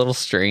seem a little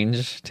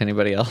strange to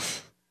anybody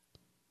else?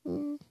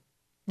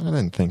 I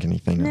didn't think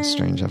anything was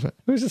strange of it.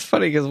 It was just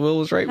funny because Will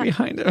was right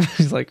behind him.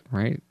 He's like,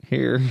 right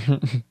here.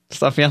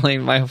 Stop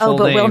yelling my full name. Oh,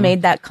 but Will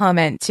made that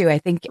comment too. I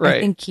think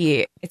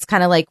it's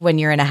kind of like when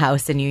you're in a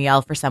house and you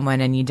yell for someone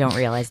and you don't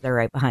realize they're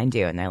right behind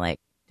you and they're like,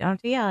 don't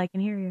yell, I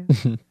can hear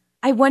you.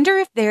 I wonder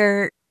if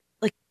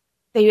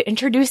they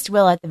introduced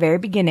Will at the very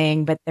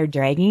beginning, but they're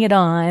dragging it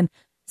on.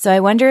 So I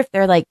wonder if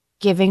they're like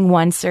giving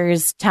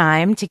oncers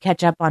time to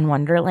catch up on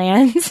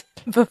Wonderland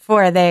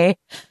before they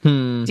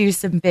do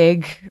some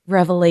big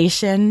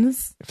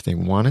revelations. If they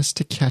want us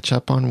to catch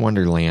up on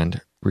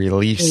Wonderland,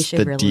 release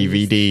the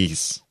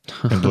DVDs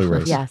and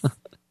Blu-rays. Yes.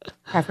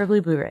 Preferably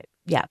Blu-ray.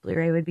 Yeah,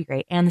 Blu-ray would be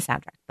great. And the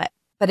soundtrack.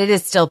 But it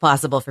is still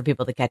possible for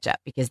people to catch up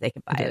because they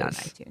can buy it on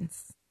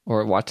iTunes.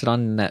 Or watch it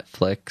on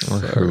Netflix.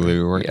 Or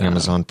Hulu or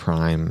Amazon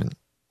Prime and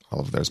all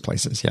of those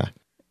places, yeah.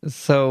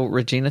 So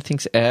Regina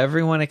thinks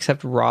everyone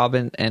except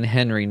Robin and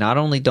Henry not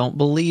only don't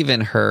believe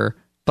in her,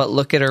 but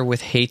look at her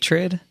with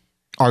hatred.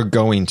 Are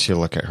going to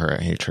look at her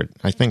at hatred.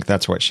 I think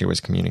that's what she was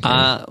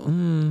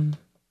communicating.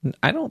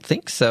 I don't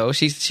think so.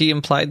 She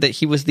implied that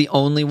he was the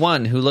only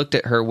one who looked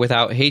at her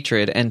without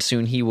hatred, and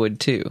soon he would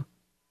too.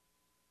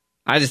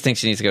 I just think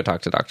she needs to go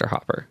talk to Dr.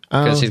 Hopper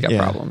because she's got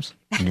problems.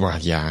 Well,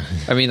 yeah.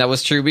 I mean, that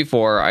was true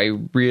before. I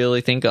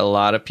really think a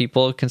lot of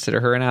people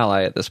consider her an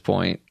ally at this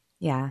point.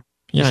 Yeah.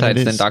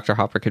 Besides, then Dr.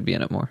 Hopper could be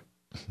in it more.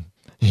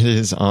 It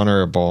is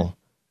honorable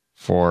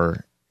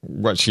for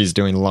what she's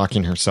doing,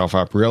 locking herself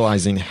up,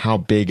 realizing how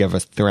big of a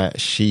threat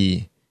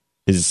she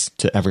is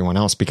to everyone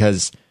else,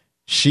 because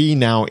she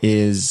now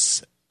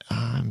is,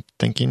 I'm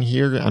thinking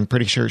here, I'm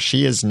pretty sure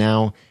she is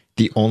now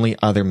the only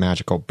other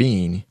magical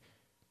being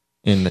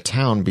in the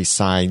town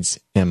besides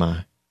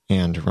Emma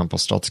and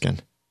Rumpelstiltskin.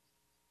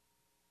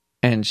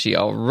 And she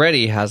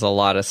already has a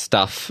lot of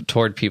stuff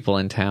toward people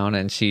in town,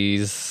 and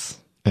she's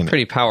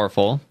pretty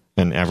powerful.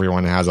 And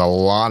everyone has a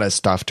lot of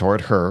stuff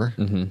toward her.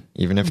 Mm-hmm.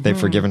 Even if they've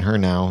forgiven her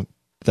now,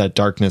 that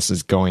darkness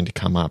is going to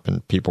come up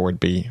and people would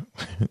be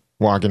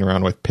walking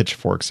around with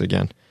pitchforks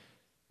again.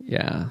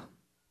 Yeah.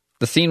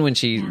 The scene when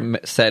she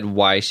said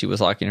why she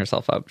was locking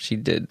herself up, she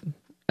did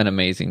an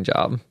amazing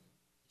job.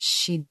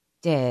 She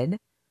did.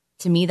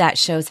 To me, that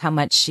shows how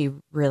much she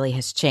really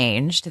has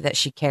changed, that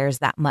she cares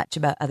that much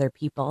about other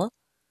people.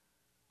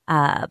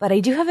 But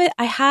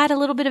I had a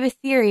little bit of a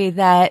theory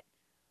that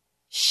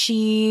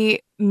she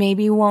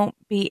maybe won't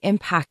be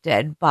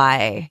impacted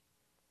by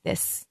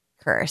this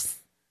curse.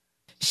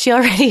 She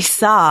already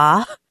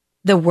saw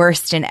the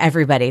worst in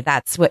everybody.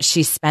 That's what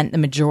she spent the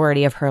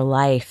majority of her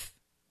life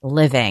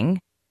living.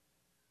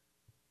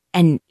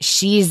 And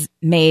she's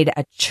made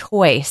a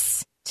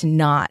choice to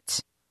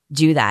not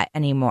do that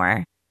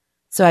anymore.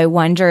 So I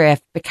wonder if,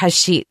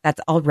 because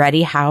that's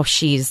already how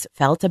she's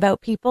felt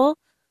about people,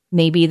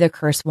 maybe the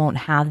curse won't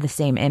have the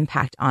same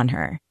impact on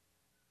her.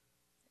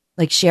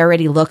 Like, she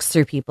already looks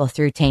through people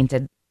through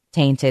tainted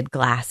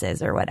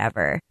glasses or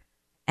whatever.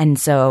 And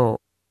so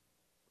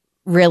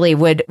really,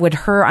 would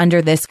her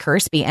under this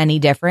curse be any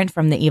different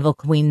from the evil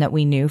queen that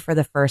we knew for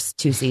the first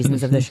 2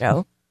 seasons of the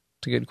show?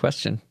 It's a good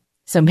question.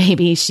 So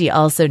maybe she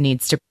also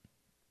needs to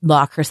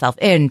lock herself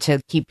in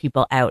to keep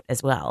people out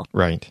as well.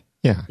 Right.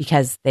 Yeah.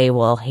 Because they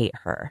will hate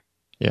her.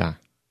 Yeah.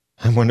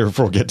 I wonder if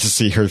we'll get to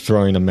see her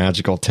throwing a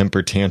magical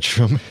temper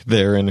tantrum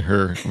there in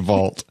her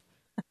vault.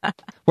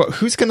 Well,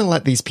 who's going to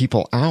let these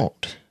people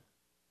out?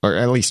 Or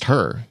at least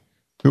her.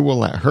 Who will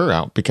let her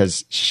out?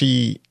 Because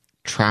she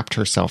trapped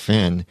herself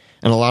in.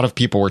 And a lot of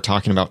people were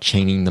talking about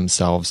chaining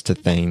themselves to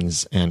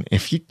things. And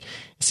it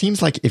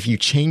seems like if you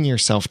chain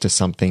yourself to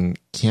something,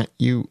 can't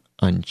you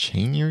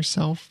unchain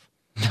yourself?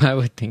 I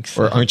would think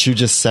so. Or aren't you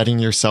just setting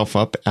yourself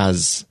up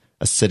as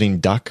a sitting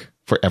duck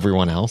for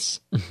everyone else?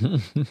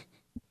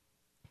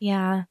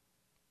 Yeah.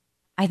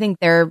 I think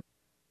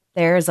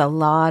there's a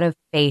lot of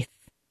faith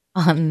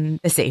on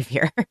the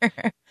Savior.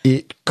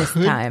 It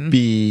could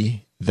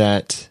be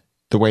that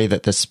the way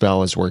that this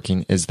spell is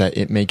working is that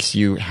it makes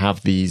you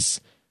have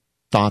these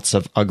thoughts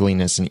of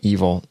ugliness and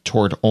evil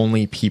toward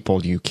only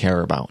people you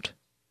care about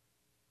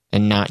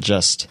and not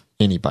just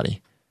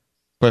anybody.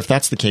 But if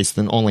that's the case,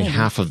 then only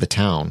half of the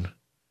town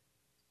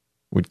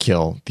would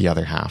kill the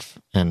other half,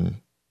 and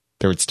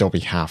there would still be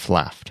half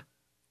left.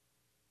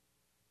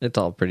 It's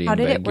all pretty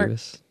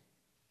ambiguous.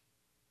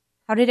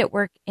 How did it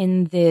work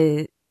in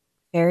the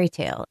fairy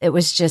tale? It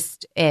was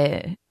just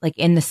like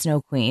in the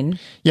Snow Queen.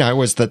 Yeah, it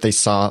was that they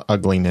saw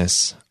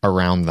ugliness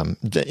around them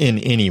in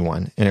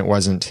anyone, and it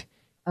wasn't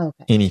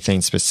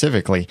anything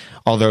specifically.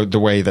 Although the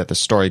way that the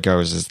story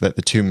goes is that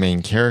the 2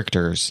 main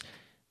characters,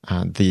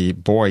 the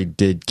boy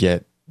did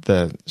get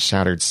the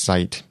shattered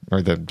sight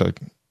or the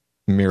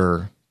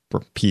mirror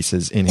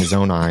pieces in his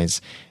own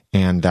eyes.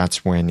 And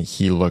that's when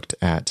he looked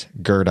at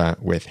Gerda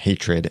with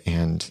hatred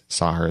and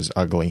saw her as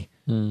ugly.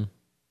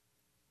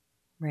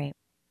 Right.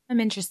 I'm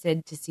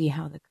interested to see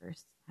how the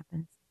curse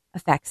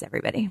affects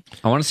everybody.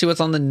 I want to see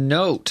what's on the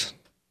note.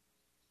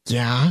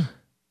 Yeah.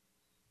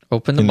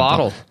 Open the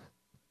bottle.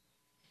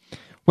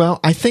 Well,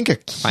 I think a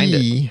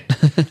key...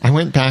 I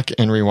went back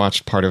and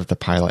rewatched part of the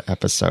pilot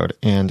episode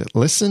and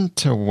listened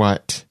to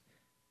what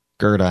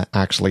Gerda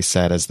actually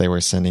said as they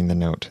were sending the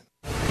note.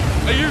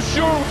 Are you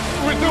sure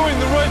we're doing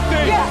the right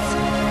thing? Yes!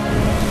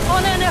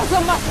 Anna and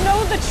Elsa must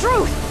know the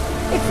truth!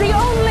 It's the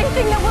only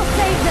thing that will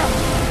save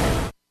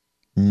them!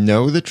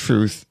 Know the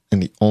truth,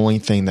 and the only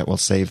thing that will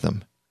save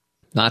them.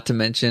 Not to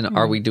mention,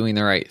 are we doing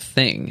the right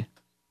thing?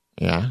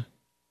 Yeah.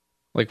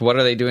 Like, what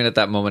are they doing at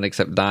that moment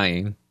except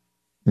dying?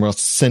 Well,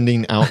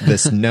 sending out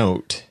this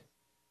note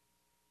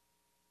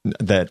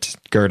that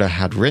Gerda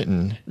had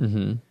written.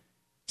 Mm-hmm.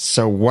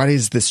 So what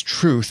is this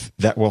truth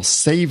that will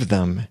save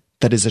them?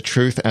 That is a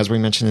truth, as we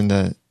mentioned in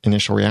the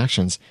initial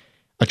reactions,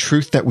 a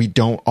truth that we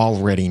don't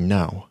already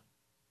know.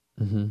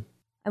 Mm-hmm.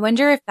 I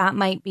wonder if that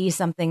might be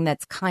something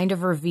that's kind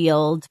of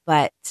revealed,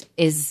 but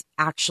is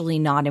actually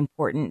not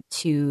important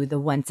to the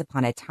Once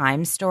Upon a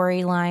Time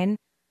storyline.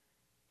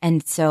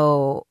 And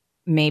so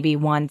maybe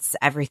once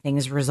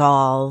everything's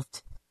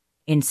resolved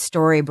in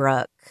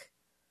Storybrooke,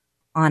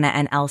 Anna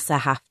and Elsa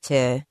have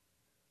to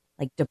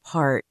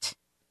depart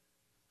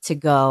to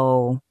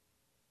go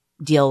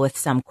deal with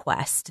some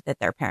quest that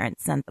their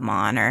parents sent them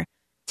on, or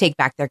take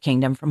back their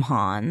kingdom from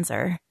Hans,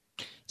 or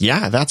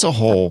yeah, that's a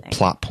whole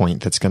plot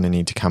point that's going to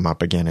need to come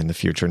up again in the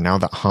future. Now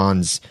that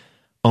Hans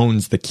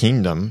owns the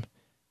kingdom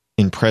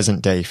in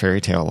present day fairy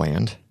tale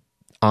land,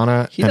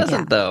 Anna he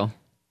doesn't though.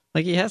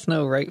 He has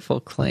no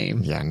rightful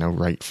claim. Yeah, no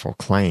rightful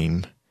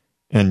claim.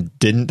 And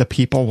didn't the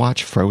people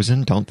watch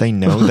Frozen? Don't they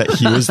know that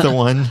he was the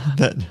one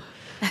that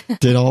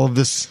did all of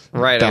this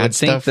right, bad I would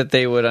stuff? think that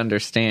they would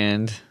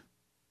understand.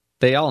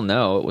 They all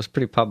know it was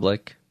pretty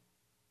public.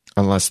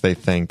 Unless they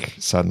think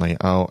suddenly,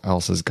 oh,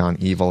 Elsa's gone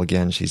evil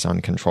again. She's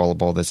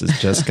uncontrollable. This is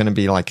just going to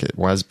be like it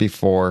was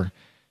before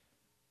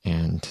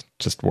and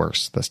just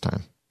worse this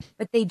time.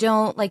 But they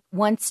don't,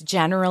 Once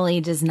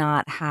generally does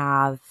not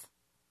have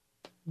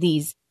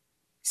these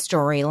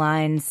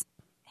storylines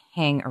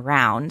hang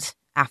around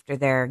after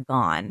they're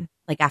gone,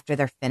 after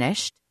they're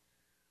finished.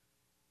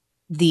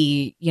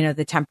 The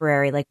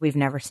temporary, we've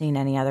never seen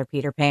any other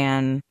Peter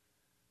Pan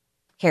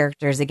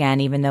characters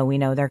again, even though we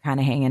know they're kind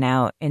of hanging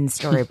out in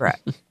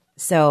Storybrooke.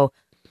 So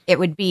that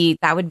would be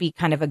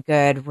kind of a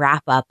good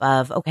wrap up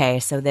of, okay,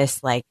 so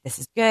this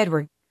is good.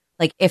 We're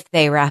if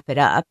they wrap it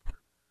up,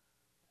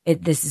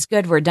 this is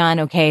good. We're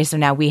done. Okay. So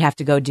now we have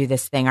to go do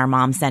this thing our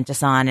mom sent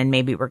us on. And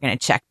maybe we're going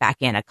to check back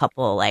in a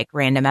couple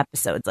random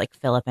episodes, like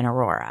Philip and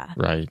Aurora.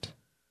 Right.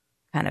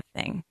 Kind of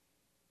thing.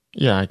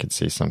 Yeah, I could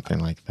see something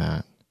like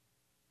that.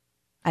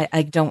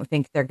 I don't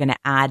think they're going to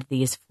add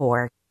these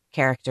 4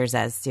 characters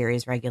as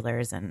series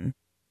regulars and,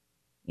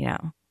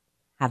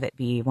 have it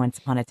be Once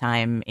Upon a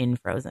Time in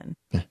Frozen.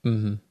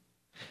 Mm-hmm.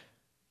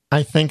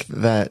 I think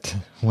that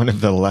one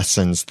of the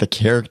lessons the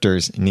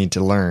characters need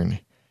to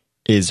learn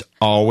is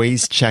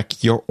always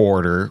check your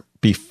order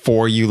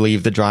before you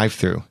leave the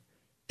drive-thru.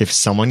 If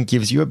someone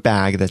gives you a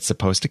bag that's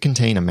supposed to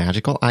contain a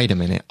magical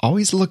item in it,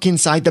 always look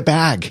inside the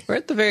bag. Or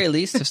at the very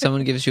least, if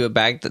someone gives you a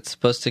bag that's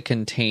supposed to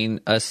contain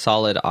a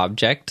solid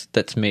object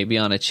that's maybe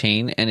on a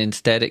chain, and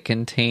instead it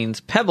contains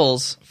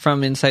pebbles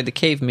from inside the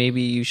cave,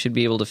 maybe you should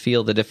be able to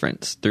feel the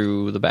difference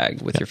through the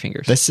bag with your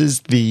fingers. This is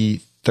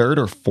the 3rd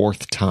or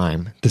 4th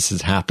time this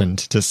has happened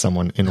to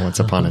someone in Once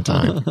Upon a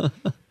Time.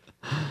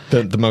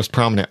 The most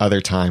prominent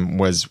other time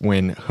was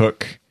when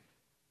Hook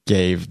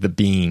gave the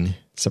bean,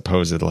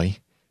 supposedly,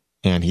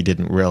 and he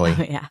didn't really.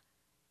 Oh,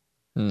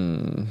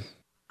 yeah.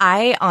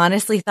 I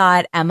honestly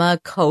thought Emma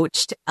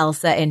coached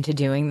Elsa into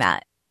doing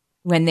that.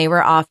 When they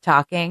were off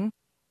talking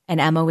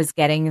and Emma was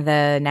getting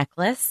the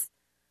necklace,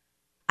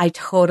 I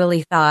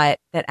totally thought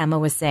that Emma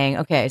was saying,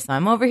 okay, so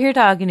I'm over here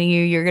talking to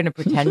you. You're going to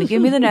pretend to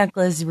give me the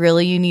necklace.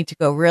 Really, you need to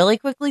go really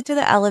quickly to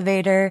the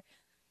elevator.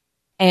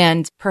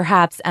 And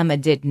perhaps Emma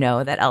did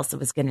know that Elsa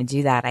was going to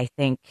do that. I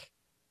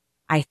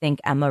think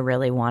Emma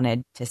really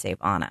wanted to save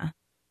Anna.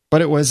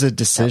 But it was a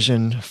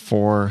decision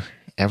for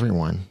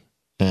everyone,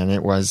 and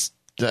it was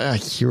a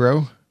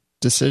hero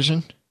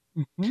decision.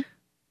 Mm-hmm.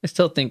 I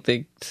still think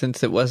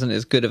since it wasn't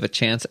as good of a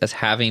chance as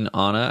having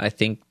Anna, I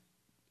think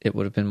it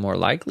would have been more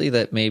likely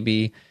that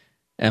maybe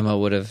Emma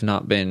would have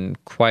not been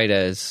quite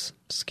as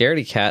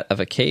scaredy cat of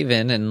a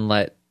cave-in and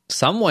let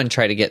someone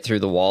try to get through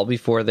the wall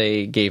before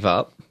they gave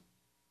up.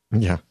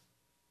 Yeah.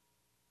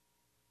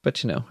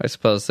 But, I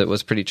suppose it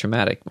was pretty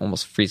traumatic,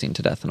 almost freezing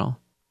to death and all.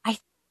 I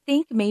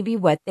think maybe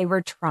what they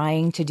were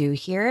trying to do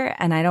here,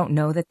 and I don't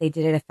know that they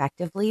did it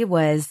effectively,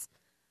 was,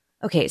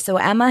 okay, so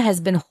Emma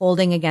has been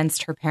holding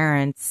against her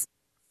parents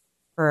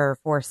for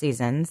 4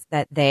 seasons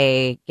that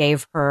they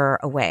gave her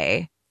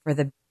away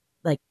for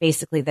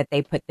basically that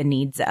they put the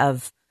needs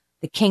of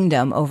the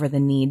kingdom over the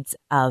needs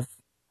of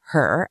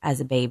her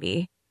as a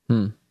baby.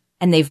 And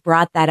they've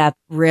brought that up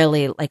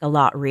really a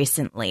lot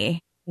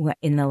recently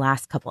in the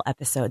last couple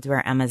episodes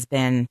where Emma's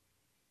been,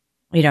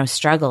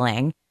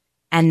 struggling.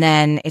 And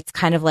then it's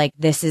kind of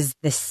this is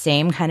the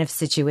same kind of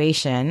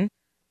situation.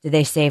 Do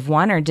they save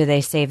one or do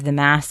they save the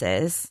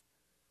masses?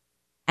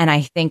 And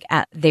I think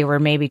they were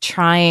maybe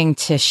trying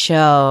to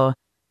show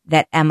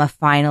that Emma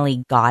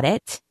finally got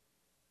it.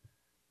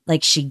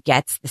 She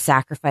gets the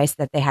sacrifice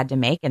that they had to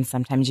make. And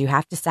sometimes you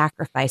have to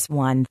sacrifice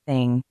one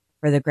thing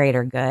for the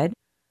greater good.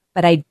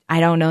 But I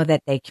don't know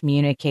that they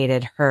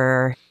communicated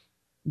her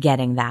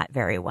getting that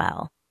very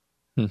well.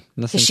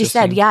 Because she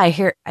said, yeah, I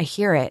hear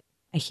it.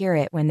 I hear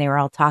it when they were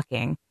all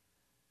talking.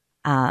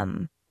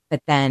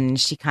 But then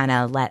she kind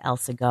of let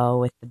Elsa go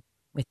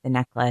with the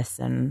necklace,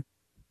 and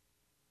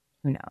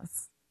who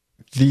knows.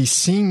 The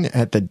scene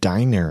at the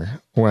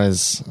diner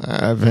was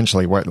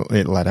eventually what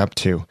it led up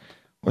to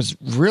was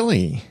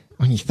really,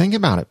 when you think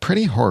about it,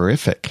 pretty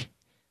horrific.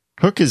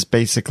 Hook is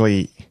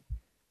basically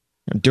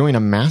doing a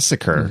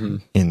massacre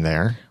in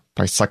there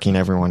by sucking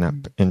everyone up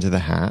into the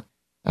hat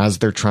as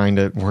they're trying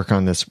to work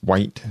on this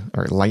white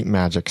or light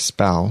magic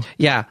spell.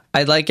 Yeah,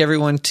 I'd like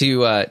everyone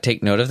to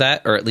take note of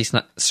that, or at least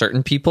not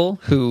certain people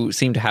who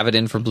seem to have it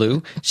in for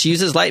Blue. She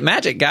uses light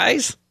magic,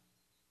 guys.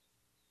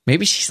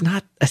 Maybe she's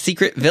not a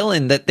secret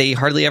villain that they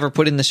hardly ever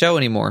put in the show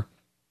anymore.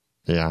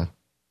 Yeah.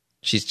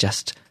 She's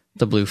just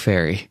the Blue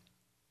Fairy.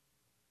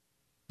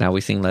 Now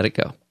we sing Let It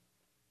Go.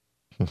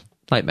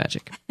 Light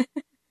magic.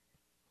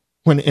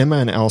 When Emma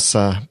and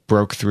Elsa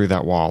broke through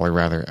that wall, or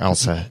rather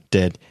Elsa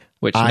did,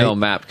 Which no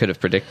map could have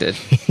predicted.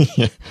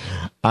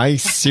 I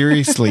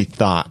seriously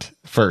thought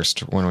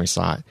first when we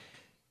saw it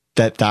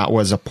that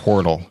was a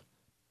portal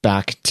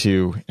back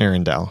to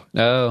Arendelle.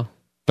 Oh.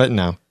 But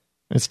no,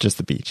 it's just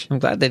the beach. I'm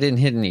glad they didn't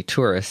hit any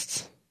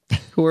tourists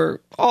who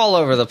were all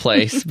over the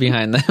place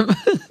behind them.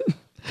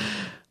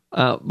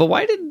 But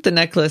why did the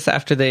necklace,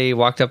 after they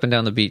walked up and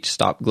down the beach,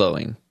 stop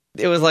glowing?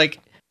 It was like,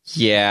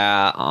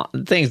 yeah,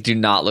 things do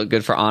not look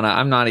good for Anna.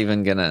 I'm not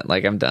even gonna,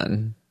 I'm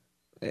done.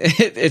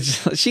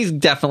 She's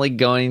definitely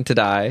going to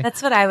die.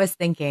 That's what I was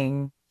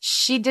thinking.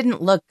 She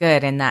didn't look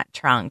good in that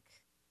trunk.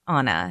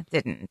 Anna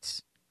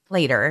didn't.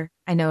 Later,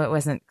 I know it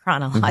wasn't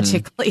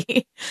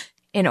chronologically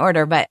in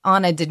order, but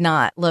Anna did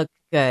not look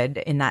good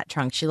in that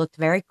trunk. She looked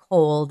very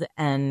cold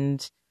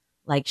and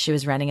like she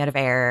was running out of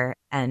air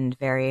and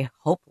very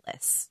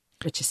hopeless,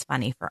 which is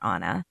funny for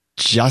Anna.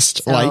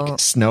 Just like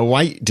Snow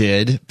White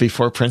did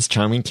before Prince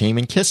Charming came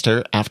and kissed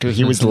her after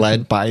he was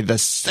led by the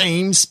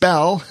same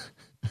spell.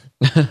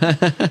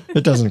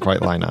 It doesn't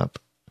quite line up.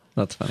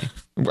 That's funny.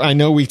 I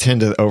know we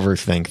tend to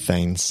overthink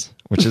things,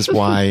 which is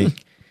why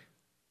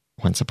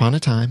once upon a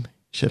time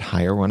should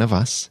hire one of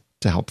us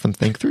to help them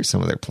think through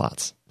some of their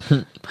plots.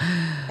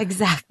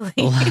 Exactly.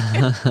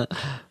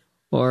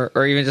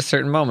 or even just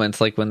certain moments,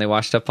 like when they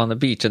washed up on the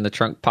beach and the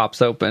trunk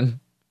pops open.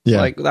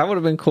 Yeah. Like that would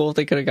have been cool if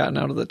they could have gotten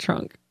out of the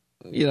trunk,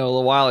 a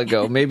little while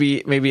ago.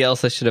 Maybe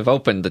Elsa should have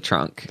opened the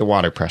trunk. The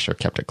water pressure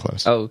kept it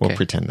closed. Oh, okay. We'll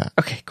pretend that.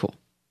 Okay, cool.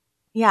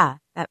 Yeah,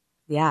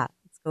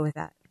 let's go with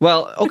that.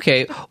 Well,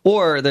 okay.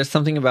 Or there's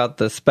something about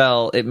the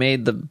spell. It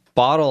made the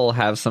bottle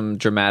have some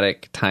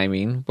dramatic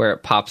timing where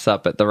it pops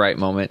up at the right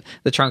moment.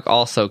 The trunk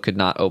also could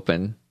not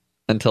open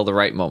until the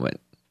right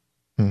moment.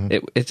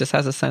 Mm-hmm. It just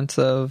has a sense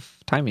of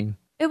timing.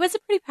 It was a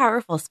pretty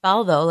powerful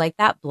spell, though. Like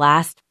that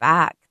blast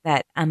back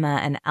that Emma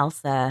and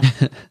Elsa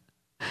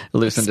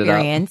loosened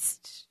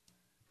experienced. It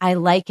up. I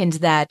likened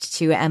that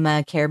to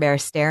Emma Care Bear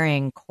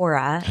staring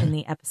Cora in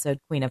the episode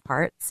Queen of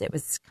Hearts. It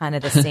was kind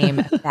of the same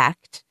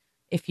effect,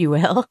 if you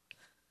will.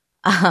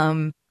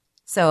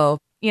 So,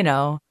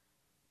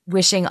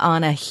 wishing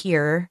Anna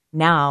here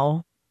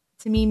now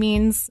to me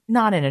means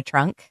not in a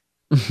trunk.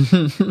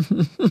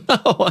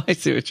 Oh, I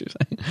see what you're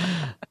saying.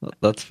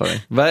 That's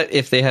funny. But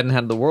if they hadn't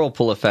had the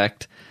whirlpool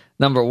effect,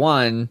 number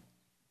one,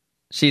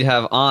 she'd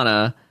have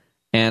Anna,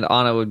 and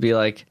Anna would be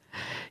like,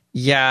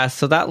 yeah,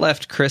 so that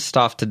left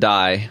Kristoff to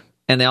die.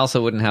 And they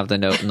also wouldn't have the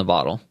note in the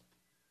bottle.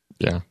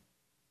 Yeah.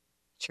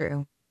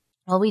 True.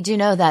 Well, we do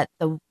know that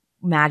the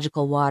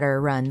magical water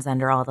runs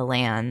under all the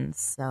lands,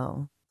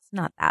 so it's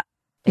not that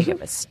big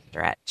of a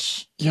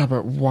stretch. Yeah,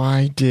 but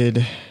why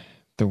did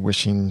the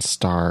wishing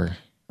star,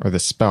 or the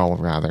spell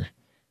rather,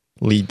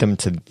 lead them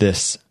to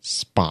this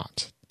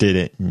spot? Did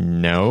it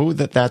know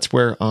that that's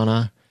where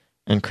Anna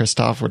and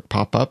Kristoff would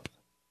pop up?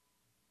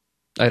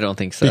 I don't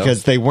think so.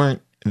 Because they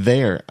weren't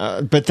there.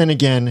 But then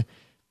again,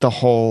 the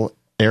whole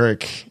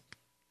Eric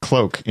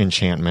cloak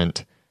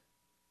enchantment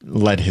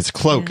led his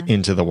cloak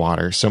into the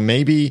water. So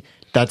maybe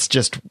that's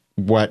just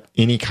what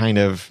any kind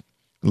of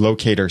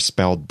locator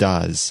spell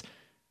does,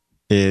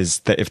 is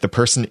that if the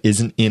person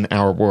isn't in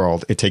our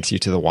world, it takes you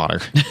to the water.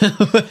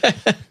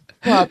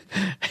 Well,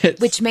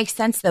 which makes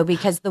sense, though,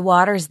 because the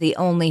water is the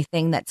only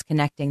thing that's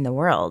connecting the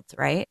worlds,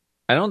 right?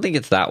 I don't think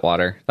it's that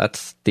water.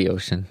 That's the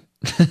ocean.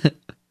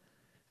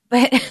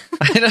 But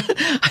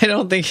I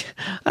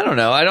don't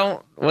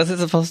know. Was it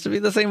supposed to be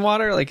the same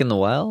water, like in the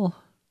well?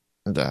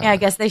 Yeah, I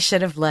guess they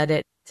should have led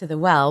it to the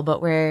well,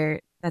 but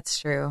that's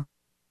true.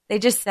 They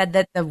just said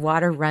that the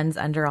water runs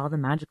under all the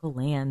magical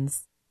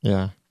lands.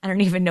 Yeah. I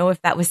don't even know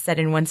if that was said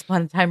in Once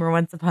Upon a Time or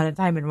Once Upon a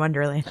Time in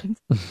Wonderland.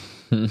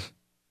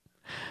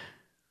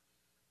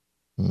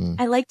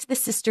 I liked the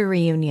sister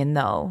reunion,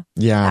 though.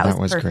 Yeah, that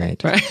was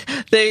great.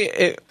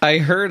 Right? I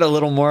heard a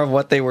little more of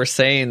what they were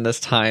saying this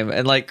time,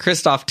 and like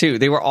Kristoff too.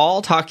 They were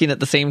all talking at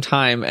the same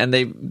time, and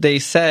they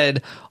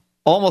said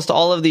almost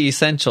all of the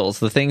essentials,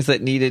 the things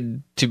that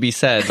needed to be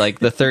said, like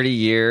the 30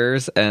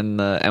 years and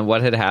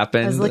what had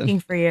happened. I was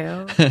looking for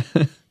you.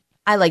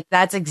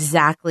 That's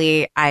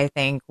exactly, I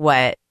think,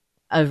 what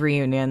a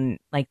reunion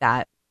like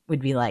that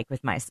would be like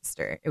with my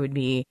sister. It would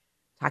be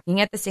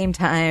talking at the same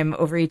time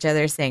over each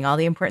other, saying all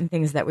the important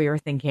things that we were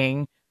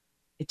thinking.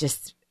 It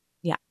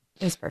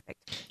was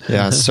perfect.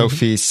 Yeah,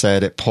 Sophie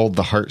said it pulled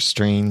the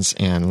heartstrings,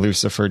 and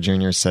Lucifer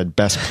Jr. said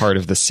best part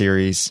of the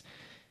series.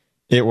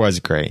 It was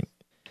great.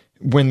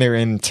 When they're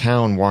in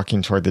town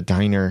walking toward the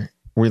diner,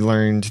 we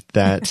learned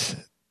that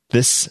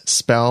this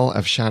spell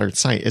of Shattered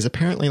Sight is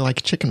apparently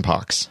like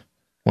chickenpox.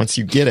 Once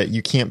you get it,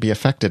 you can't be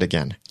affected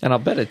again. And I'll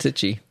bet it's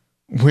itchy.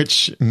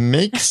 Which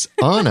makes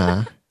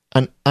Anna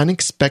an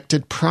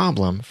unexpected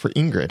problem for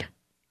Ingrid.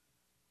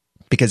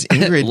 Because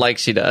Ingrid... Like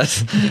she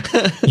does.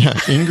 Yeah,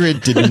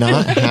 Ingrid did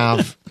not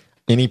have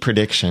any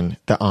prediction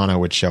that Anna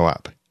would show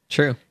up.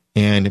 True.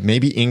 And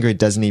maybe Ingrid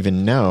doesn't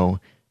even know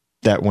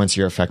that once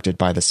you're affected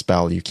by the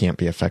spell, you can't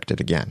be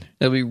affected again.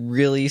 It'll be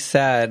really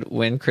sad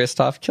when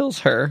Kristoff kills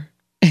her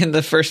in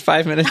the first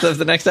 5 minutes of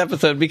the next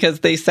episode because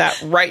they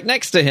sat right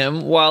next to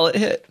him while it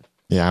hit.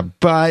 Yeah,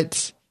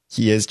 but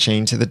he is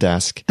chained to the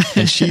desk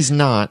and she's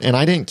not. And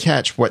I didn't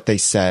catch what they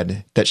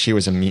said that she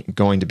was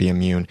going to be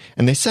immune.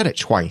 And they said it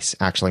twice,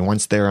 actually,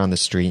 once there on the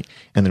street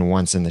and then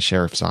once in the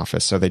sheriff's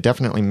office. So they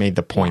definitely made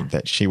the point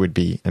that she would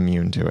be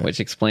immune to it.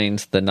 Which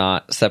explains the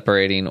not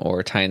separating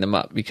or tying them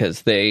up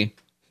because they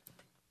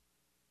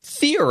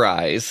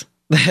theorize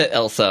that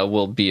Elsa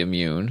will be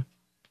immune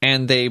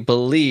and they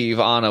believe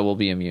Anna will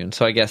be immune.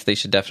 So I guess they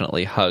should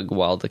definitely hug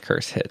while the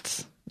curse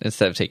hits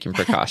instead of taking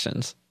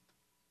precautions.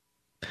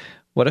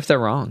 What if they're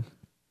wrong?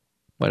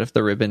 What if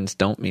the ribbons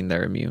don't mean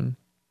they're immune?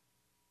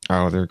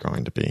 Oh, they're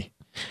going to be.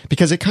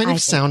 Because it kind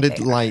of sounded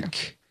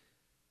like,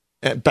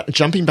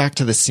 jumping back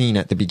to the scene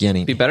at the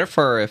beginning. It'd be better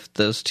for her if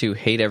those two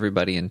hate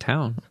everybody in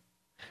town.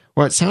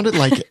 Well, it sounded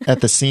like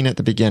at the scene at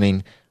the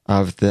beginning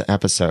of the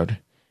episode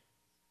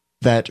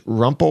that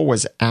Rumpel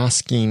was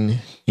asking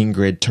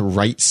Ingrid to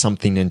write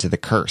something into the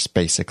curse,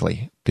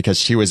 basically, because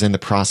she was in the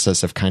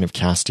process of kind of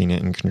casting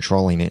it and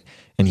controlling it.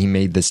 And he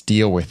made this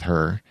deal with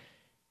her.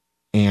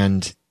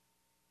 And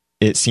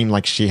it seemed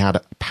like she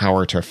had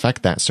power to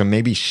affect that. So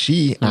maybe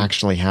she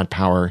actually had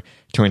power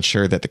to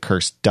ensure that the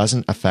curse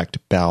doesn't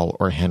affect Belle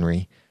or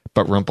Henry,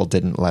 but Rumpel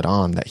didn't let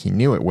on that he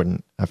knew it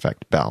wouldn't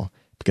affect Belle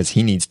because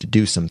he needs to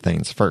do some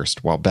things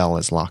first while Belle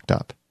is locked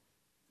up.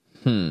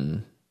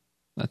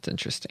 That's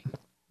interesting.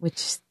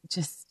 Which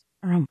just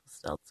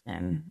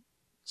Rumpelstiltskin.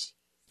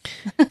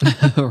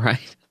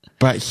 Right.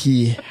 But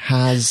he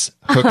has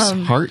Hook's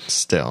heart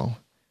still.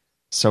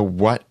 So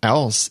what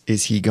else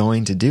is he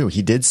going to do?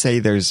 He did say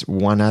there's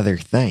one other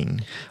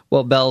thing.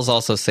 Well, Belle's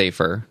also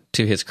safer,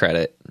 to his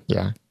credit.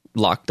 Yeah.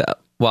 Locked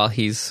up while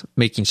he's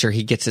making sure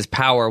he gets his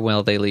power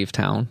while they leave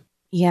town.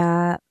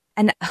 Yeah.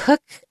 And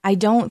Hook, I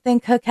don't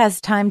think Hook has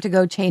time to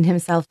go chain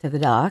himself to the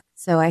dock.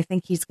 So I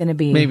think he's going to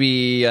be...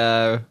 Maybe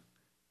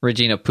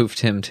Regina poofed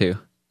him too.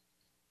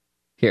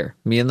 Here,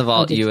 me in the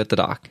vault, you at the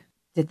dock.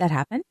 Did that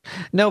happen?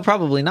 No,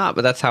 probably not,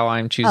 but that's how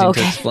I'm choosing to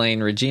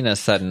explain Regina's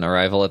sudden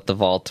arrival at the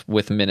vault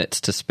with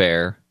minutes to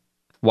spare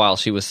while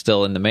she was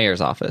still in the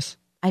mayor's office.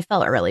 I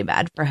felt really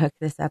bad for Hook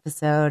this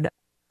episode.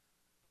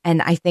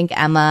 And I think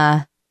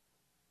Emma...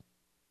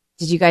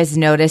 Did you guys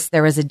notice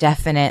there was a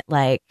definite,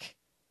 like,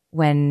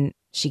 when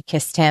she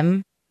kissed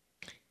him,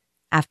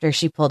 after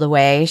she pulled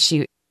away,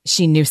 she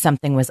knew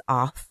something was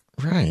off.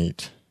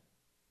 Right.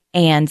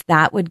 And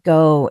that would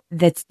go,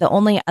 that's the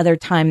only other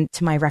time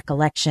to my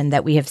recollection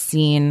that we have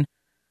seen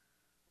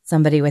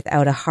somebody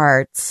without a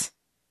heart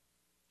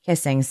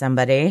kissing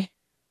somebody.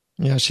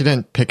 Yeah, she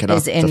didn't pick it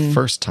up the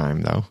first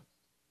time, though.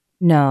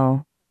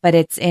 No, but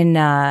it's in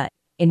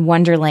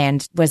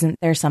Wonderland. Wasn't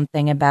there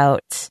something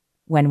about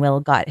when Will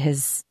got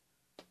his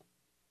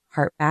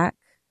heart back?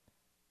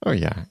 Oh,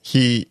 yeah.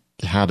 He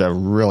had a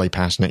really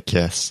passionate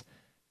kiss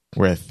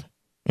with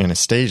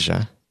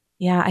Anastasia.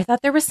 Yeah, I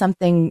thought there was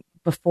something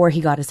before he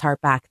got his heart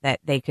back that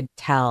they could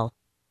tell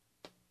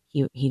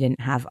he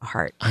didn't have a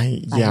heart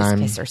by his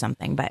kiss or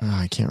something. But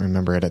I can't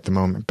remember it at the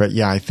moment. But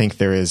yeah, I think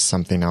there is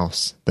something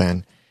else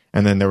then.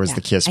 And then there was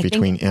the kiss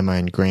between Emma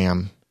and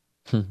Graham.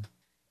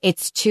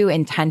 It's too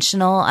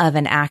intentional of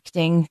an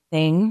acting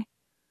thing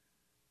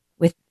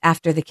with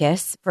after the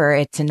kiss for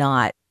it to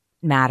not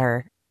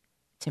matter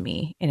to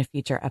me in a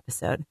future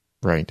episode.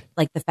 Right.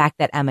 Like the fact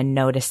that Emma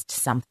noticed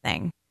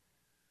something.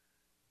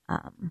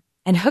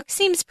 And Hook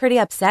seems pretty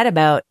upset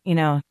about,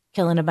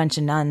 killing a bunch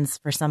of nuns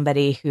for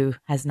somebody who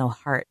has no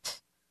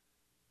heart.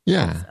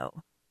 Yeah.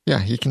 So, yeah,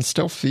 he can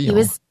still feel.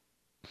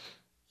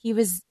 He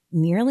was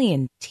nearly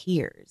in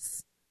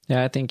tears.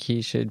 Yeah, I think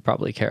he should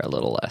probably care a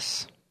little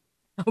less.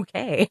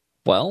 Okay.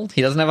 Well,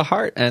 he doesn't have a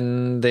heart,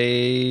 and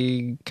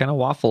they kind of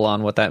waffle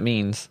on what that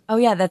means. Oh,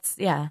 yeah, that's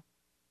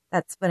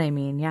what I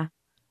mean, yeah.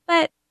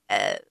 But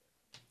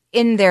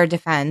in their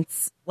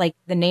defense, like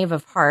the Knave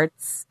of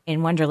Hearts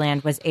in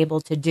Wonderland was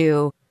able to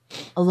do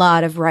a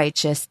lot of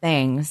righteous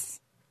things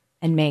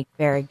and make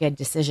very good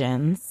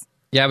decisions.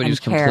 Yeah, but he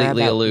was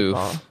completely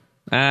aloof.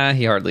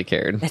 He hardly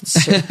cared.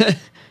 That's true.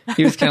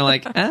 He was kind of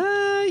like,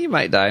 you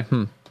might die.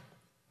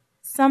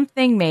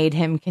 Something made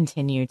him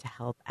continue to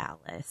help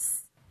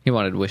Alice. He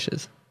wanted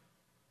wishes.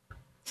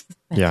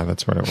 Yeah,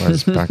 that's what it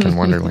was back in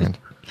Wonderland.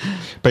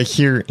 But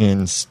here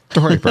in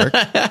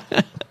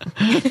Storybrooke...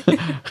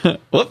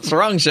 Whoops,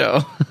 wrong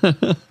show.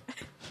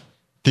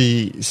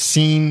 The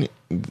scene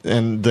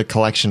and the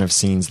collection of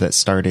scenes that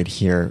started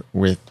here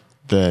with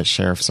the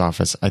sheriff's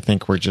office, I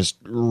think were just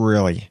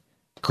really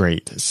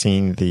great.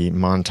 Seeing the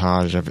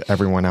montage of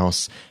everyone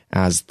else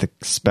as the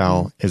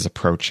spell is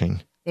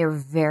approaching They were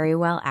very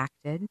well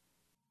acted,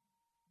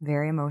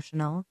 very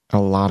emotional. A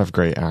lot of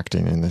great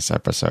acting in this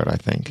episode, I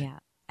think. Yeah.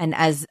 And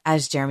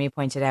as Jeremy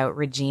pointed out,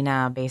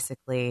 Regina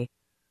basically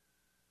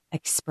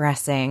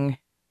expressing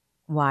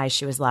why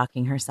she was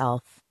locking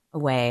herself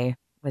away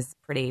was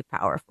pretty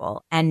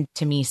powerful. And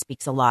to me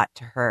speaks a lot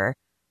to her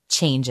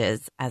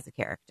changes as a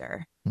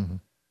character. Mm-hmm.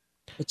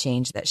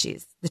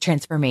 The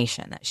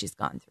transformation that she's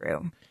gone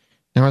through.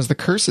 Now, as the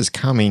curse is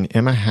coming,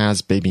 Emma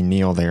has baby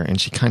Neil there,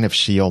 and she kind of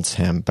shields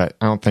him, but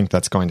I don't think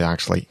that's going to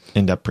actually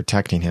end up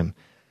protecting him.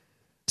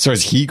 So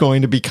is he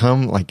going to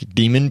become like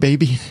demon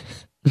baby?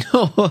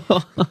 No.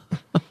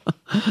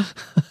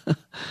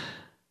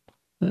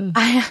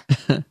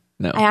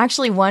 I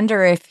actually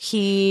wonder if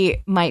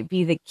he might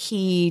be the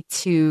key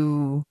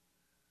to...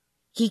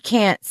 He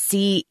can't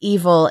see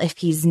evil if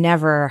he's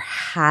never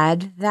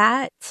had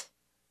that.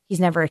 He's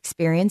never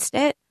experienced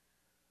it.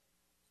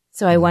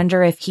 So I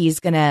wonder if he's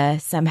going to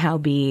somehow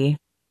be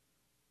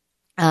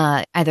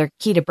either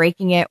key to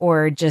breaking it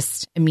or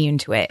just immune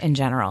to it in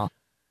general.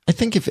 I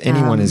think if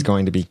anyone is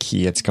going to be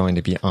key, it's going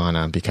to be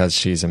Anna, because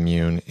she's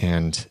immune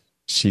and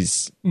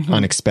she's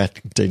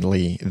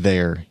unexpectedly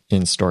there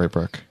in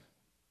Storybrooke.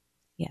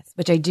 Yes,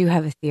 which I do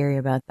have a theory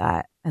about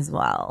that as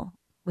well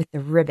with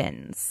the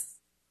ribbons.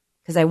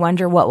 Because I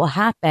wonder what will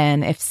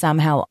happen if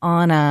somehow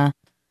Anna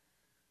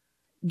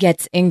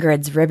gets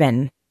Ingrid's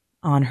ribbon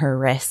on her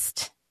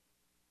wrist.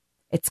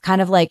 It's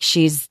kind of like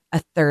she's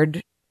a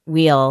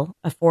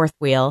fourth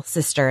wheel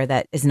sister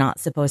that is not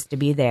supposed to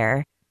be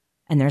there.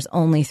 And there's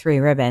only 3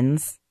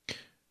 ribbons.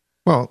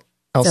 Well,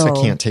 Elsa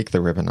can't take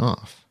the ribbon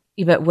off.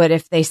 But what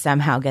if they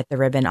somehow get the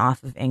ribbon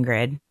off of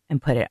Ingrid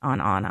and put it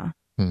on Anna?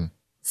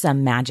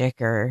 Some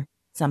magic or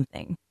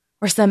something.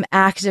 Or some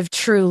act of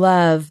true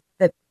love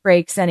that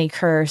breaks any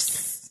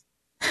curse.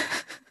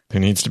 There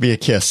needs to be a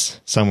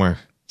kiss somewhere.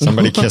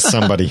 Somebody kiss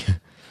somebody.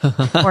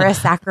 Or a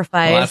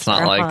sacrifice. Well, that's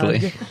not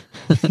likely.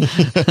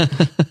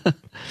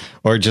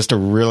 Or just a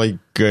really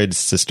good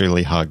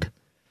sisterly hug.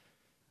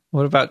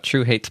 What about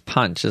True Hate's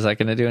punch? Is that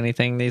going to do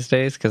anything these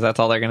days? Because that's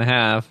all they're going to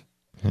have.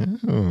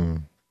 Oh.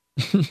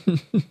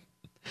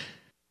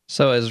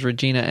 So as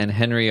Regina and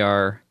Henry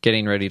are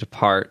getting ready to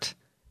part,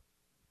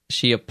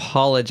 she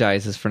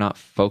apologizes for not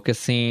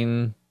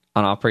focusing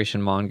on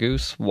Operation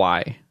Mongoose.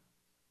 Why?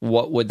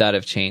 What would that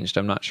have changed?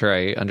 I'm not sure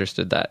I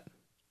understood that.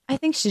 I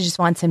think she just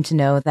wants him to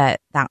know that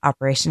that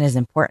operation is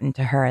important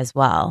to her as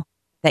well.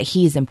 That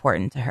he's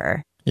important to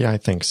her. Yeah, I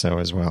think so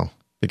as well.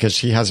 Because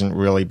she hasn't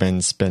really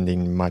been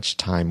spending much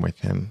time with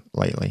him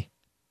lately.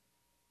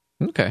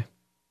 Okay.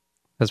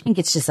 I think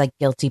it's just like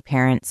guilty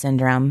parent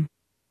syndrome.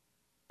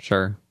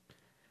 Sure.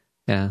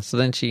 Yeah, so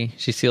then she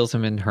seals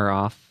him in her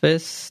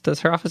office. Does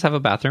her office have a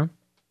bathroom?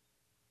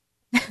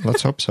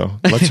 Let's hope so.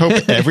 Let's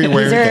hope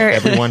everywhere that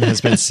everyone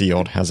has been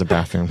sealed has a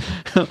bathroom.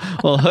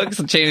 Well,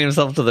 Hook's chaining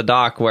himself to the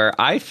dock, where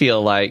I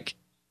feel like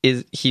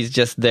he's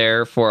just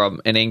there for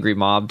an angry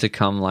mob to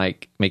come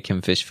like make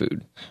him fish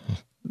food.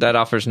 That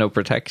offers no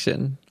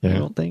protection, I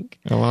don't think.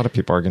 A lot of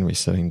people are going to be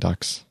sitting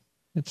ducks.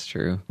 It's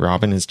true.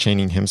 Robin is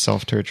chaining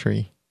himself to a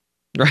tree.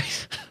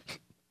 Right.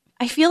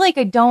 I feel like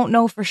I don't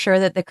know for sure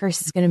that the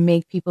curse is going to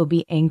make people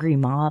be angry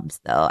mobs,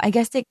 though. I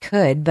guess it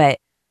could, but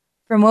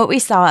from what we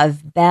saw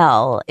of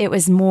Belle, it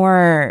was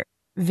more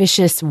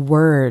vicious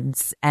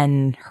words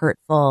and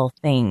hurtful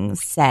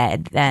things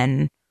said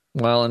than...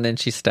 Well, and then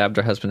she stabbed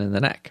her husband in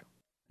the neck.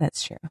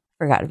 That's true.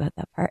 Forgot about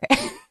that part.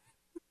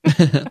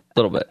 A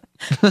little bit.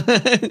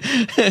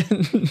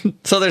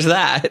 So there's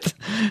that.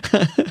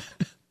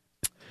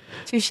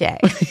 Touche.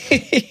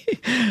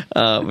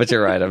 But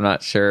you're right. I'm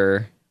not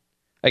sure.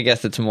 I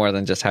guess it's more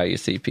than just how you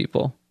see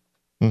people.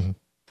 Mm-hmm.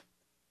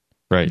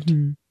 Right.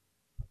 Mm-hmm.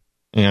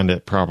 And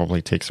it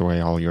probably takes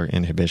away all your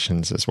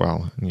inhibitions as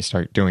well. And you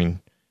start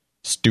doing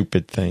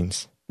stupid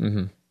things.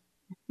 Mm-hmm.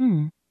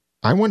 Mm-hmm.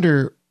 I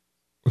wonder,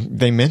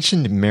 they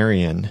mentioned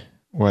Marion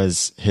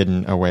was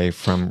hidden away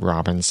from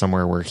Robin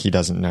somewhere where he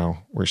doesn't know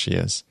where she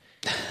is.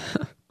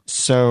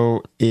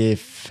 So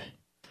if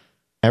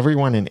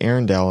everyone in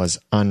Arendelle is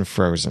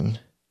unfrozen,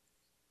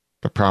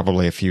 but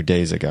probably a few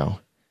days ago,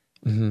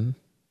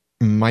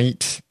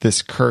 might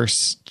this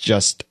curse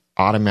just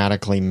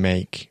automatically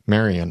make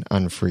Marion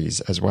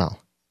unfreeze as well?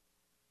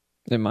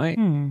 It might.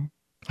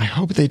 I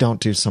hope they don't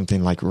do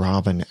something like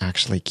Robin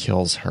actually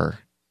kills her.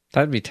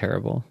 That'd be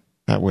terrible.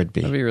 That would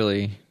be.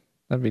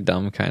 That'd be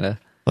dumb, kind of.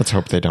 Let's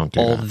hope they don't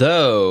do that.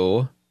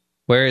 Although,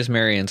 where is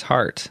Marion's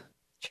heart?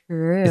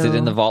 True. Is it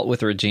in the vault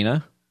with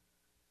Regina?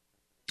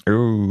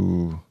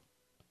 Ooh.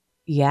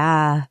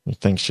 Yeah. You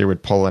think she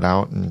would pull it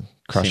out and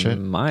crush it?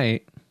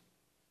 Might.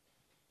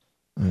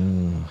 I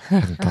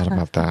hadn't thought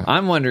about that.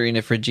 I'm wondering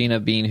if Regina,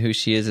 being who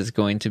she is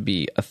going to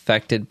be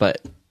affected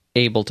but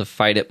able to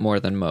fight it more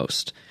than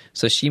most.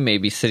 So she may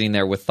be sitting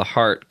there with the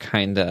heart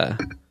kind of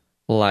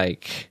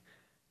like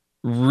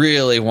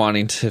really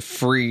wanting to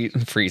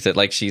freeze it,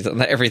 like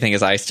everything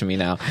is ice to me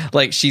now.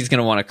 Like she's going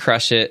to want to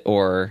crush it,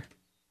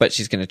 but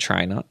she's going to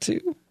try not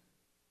to.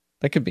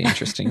 That could be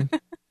interesting.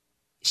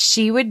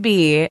 She would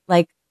be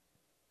like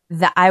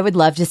I would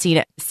love to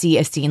see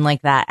a scene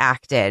like that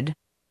acted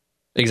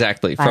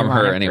Exactly. by From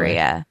her Lana anyway.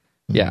 Parrilla.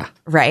 Yeah.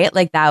 Right?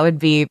 Like that would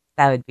be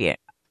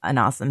an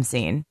awesome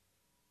scene.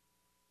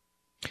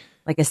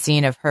 Like a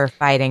scene of her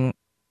fighting,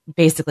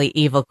 basically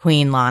evil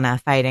Queen Lana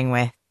fighting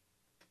with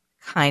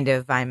kind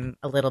of I'm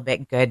a little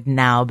bit good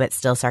now, but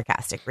still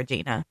sarcastic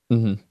Regina.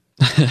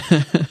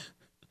 Mm-hmm.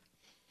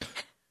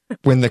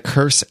 When the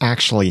curse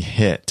actually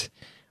hit,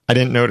 I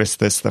didn't notice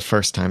this the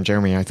first time.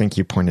 Jeremy, I think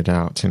you pointed it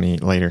out to me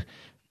later,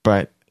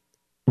 but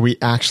we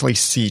actually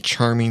see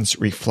Charming's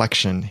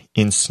reflection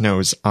in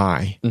Snow's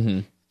eye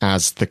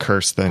as the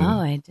curse then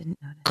I didn't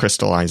notice.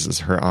 crystallizes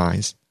her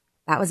eyes.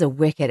 That was a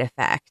wicked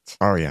effect.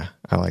 Oh yeah,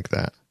 I like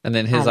that. And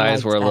then his I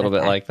eyes liked were a that little bit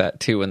effect. like that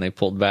too when they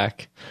pulled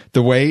back.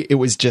 The way it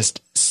was just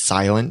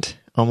silent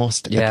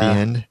almost at the Yeah.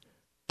 end,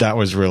 that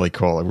was really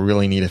cool. A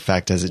really neat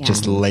effect as it Yeah.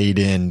 just laid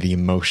in the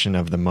emotion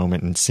of the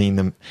moment and seeing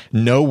them.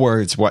 No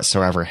words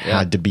whatsoever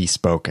had to be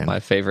spoken. My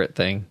favorite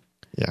thing.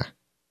 Yeah.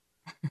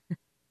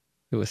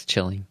 It was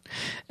chilling.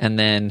 And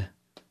then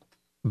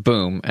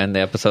boom, and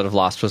the episode of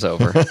Lost was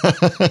over.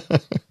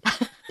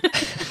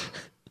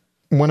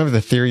 One of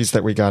the theories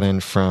that we got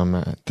in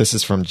from, this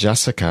is from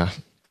Jessica,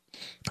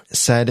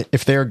 said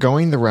if they are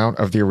going the route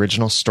of the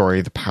original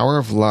story, the power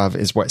of love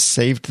is what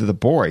saved the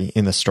boy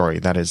in the story.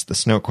 That is the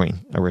Snow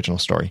Queen original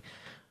story.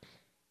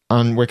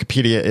 On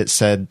Wikipedia, it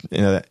said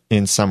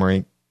in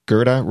summary,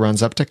 Gerda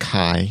runs up to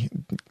Kai.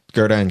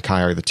 Gerda and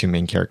Kai are the two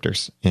main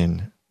characters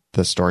in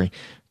the story.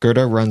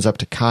 Gerda runs up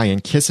to Kai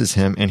and kisses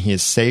him, and he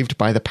is saved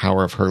by the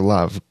power of her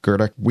love.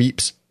 Gerda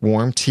weeps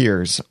warm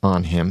tears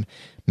on him,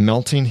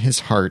 melting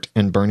his heart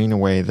and burning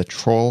away the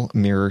troll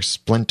mirror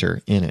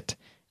splinter in it.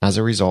 As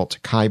a result,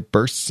 Kai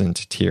bursts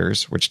into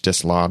tears, which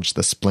dislodge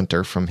the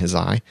splinter from his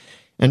eye,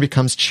 and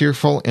becomes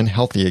cheerful and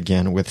healthy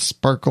again with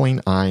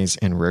sparkling eyes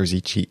and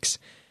rosy cheeks.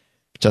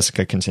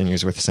 Jessica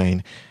continues with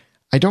saying,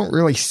 I don't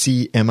really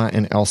see Emma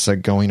and Elsa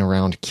going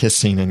around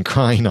kissing and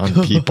crying on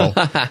people,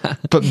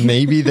 but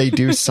maybe they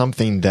do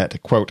something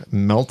that, quote,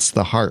 melts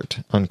the heart,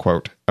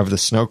 unquote, of the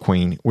Snow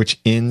Queen, which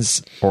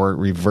ends or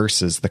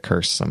reverses the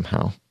curse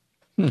somehow.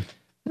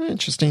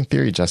 Interesting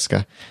theory,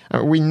 Jessica.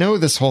 We know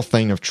this whole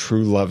thing of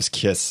true love's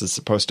kiss is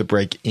supposed to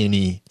break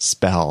any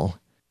spell.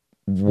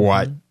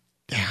 What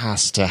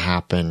has to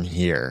happen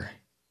here?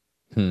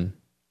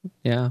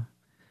 Yeah.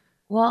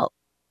 Well,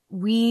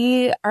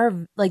 we are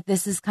like,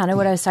 this is kind of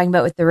what I was talking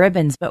about with the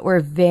ribbons, but we're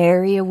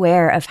very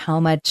aware of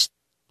how much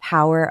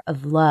power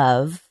of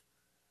love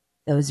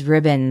those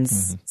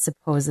ribbons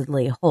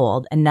supposedly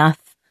hold,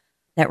 enough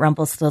that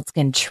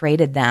Rumpelstiltskin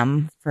traded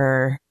them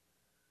for,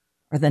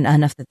 or then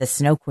enough that the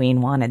Snow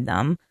Queen wanted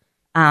them.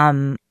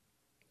 And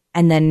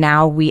then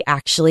now we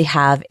actually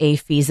have a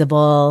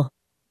feasible,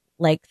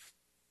 like,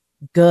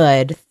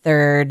 good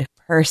third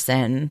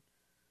person.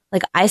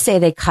 Like, I say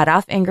they cut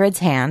off Ingrid's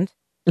hand,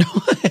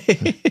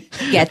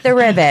 get the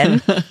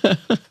ribbon.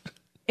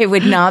 It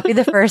would not be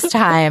the first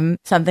time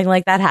something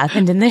like that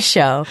happened in this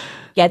show.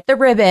 Get the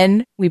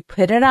ribbon, we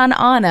put it on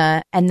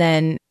Anna, and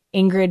then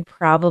Ingrid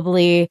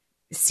probably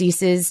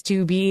ceases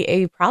to be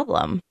a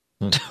problem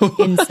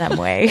in some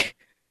way.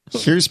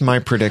 Here's my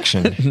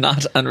prediction.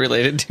 Not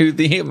unrelated to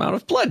the amount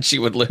of blood she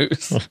would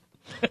lose.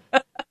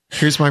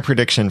 Here's my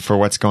prediction for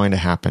what's going to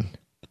happen.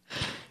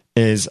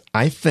 Is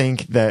I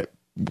think that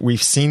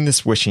we've seen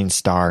this wishing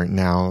star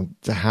now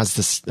that has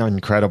this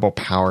incredible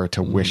power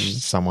to wish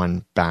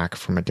someone back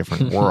from a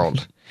different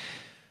world.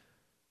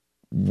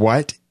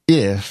 What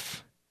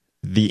if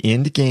the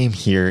end game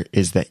here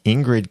is that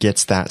Ingrid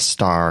gets that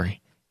star,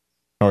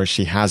 or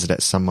she has it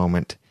at some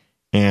moment,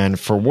 and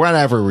for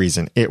whatever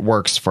reason, it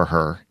works for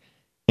her.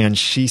 And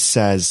she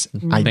says,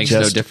 Makes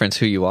no difference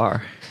who you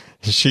are.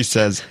 She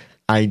says,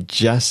 I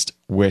just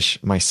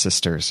wish my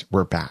sisters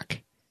were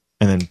back.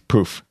 And then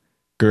poof,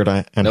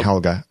 Gerda and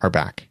Helga are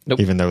back,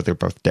 even though they're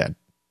both dead.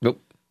 Nope.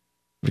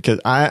 Because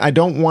I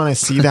don't want to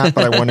see that,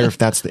 but I wonder if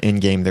that's the end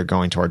game they're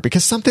going toward.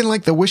 Because something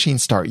like the wishing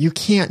star, you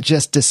can't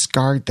just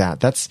discard that.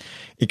 That's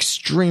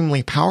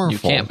extremely powerful.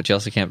 You can't, but you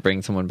also can't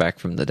bring someone back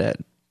from the dead.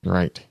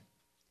 Right.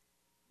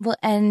 Well,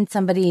 and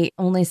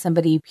only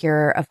somebody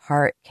pure of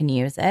heart can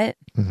use it.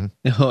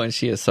 Oh, and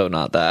she is so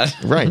not that.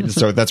 Right.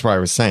 So that's why I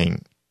was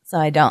saying. So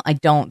I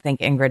don't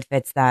think Ingrid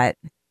fits that.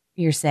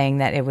 You're saying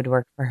that it would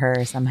work for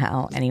her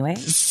somehow anyway?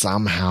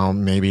 Somehow,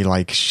 maybe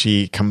like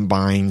she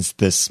combines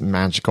this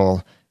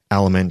magical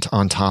element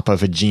on top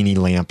of a genie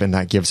lamp and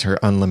that gives her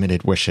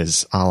unlimited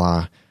wishes, a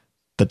la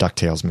the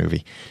DuckTales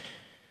movie.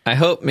 I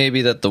hope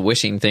maybe that the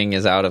wishing thing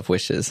is out of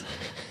wishes.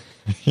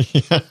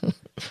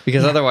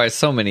 Because otherwise,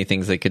 so many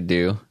things they could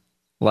do.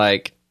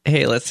 Like,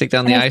 hey, let's take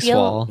down the ice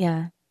wall.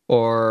 Yeah.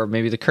 Or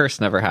maybe the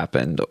curse never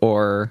happened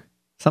or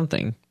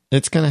something.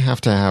 It's going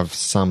to have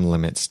some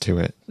limits to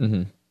it.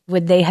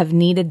 Would they have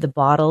needed the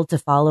bottle to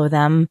follow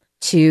them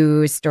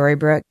to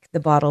Storybrooke, the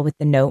bottle with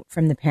the note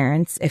from the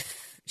parents,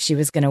 if she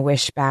was going to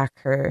wish back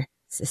her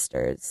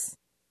sisters?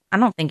 I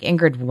don't think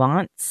Ingrid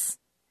wants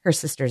her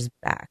sisters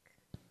back.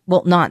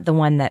 Well, not the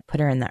one that put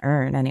her in the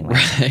urn anyway.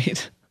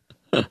 Right.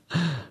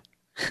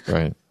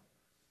 Right.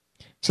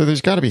 So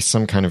there's got to be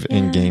some kind of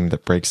end game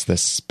that breaks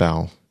this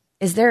spell.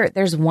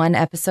 There's one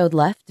episode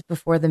left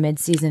before the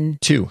mid-season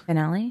 2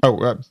 finale?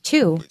 Oh,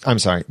 2. I'm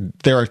sorry.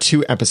 There are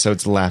 2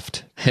 episodes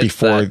left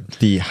before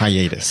the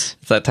hiatus.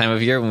 It's that time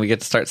of year when we get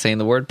to start saying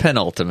the word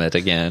penultimate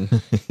again.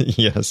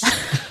 Yes.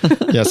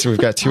 Yes, we've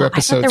got 2 I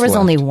episodes thought there was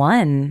left. only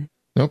one.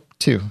 Nope,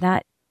 2.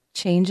 That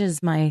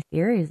changes my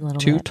theories a little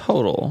 2 bit.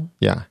 total.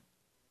 Yeah.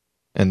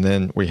 And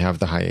then we have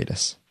the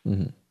hiatus.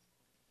 The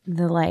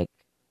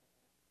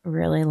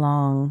really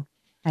long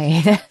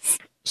hiatus.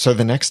 So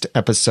the next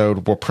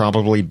episode will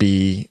probably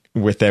be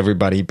with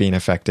everybody being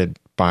affected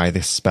by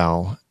the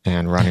spell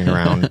and running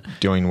around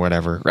doing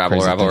whatever.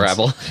 Rabble, crazy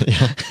rabble, things. rabble.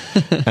 Yeah.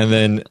 And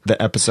then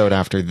the episode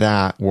after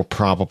that will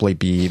probably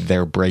be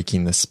they're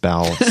breaking the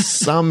spell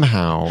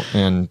somehow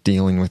and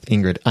dealing with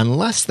Ingrid,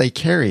 unless they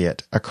carry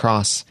it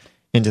across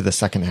into the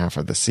second half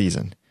of the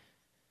season.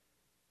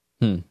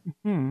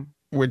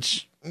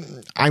 Which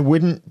I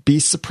wouldn't be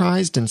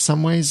surprised in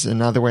some ways.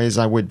 In other ways,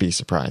 I would be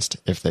surprised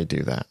if they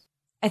do that.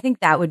 I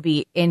think that would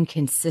be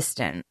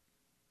inconsistent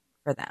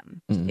for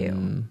them to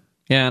do.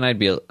 Yeah, and I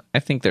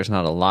think there's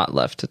not a lot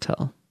left to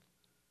tell.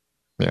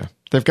 Yeah.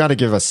 They've got to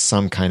give us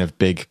some kind of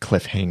big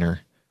cliffhanger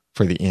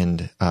for the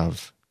end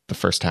of the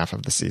first half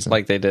of the season.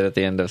 Like they did at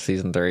the end of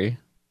season 3.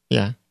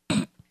 Yeah.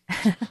 I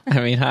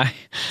mean,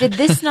 Did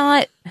this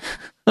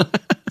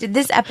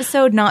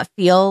episode not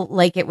feel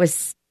like it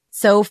was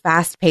so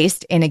fast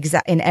paced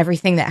in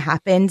everything that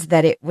happened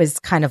that it was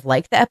kind of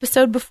like the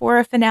episode before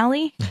a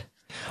finale?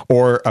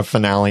 Or a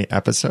finale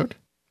episode.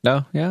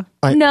 No, yeah.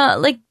 No,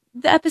 like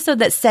the episode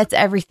that sets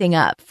everything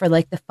up for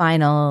like the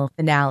final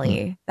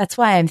finale. That's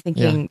why I'm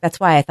thinking, that's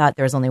why I thought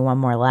there was only one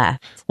more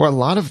left. Well, a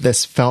lot of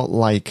this felt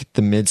like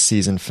the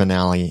mid-season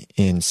finale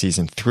in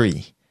season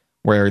 3,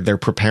 where they're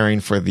preparing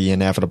for the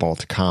inevitable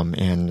to come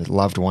and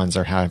loved ones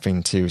are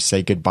having to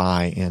say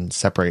goodbye and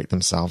separate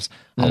themselves.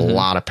 A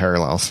lot of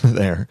parallels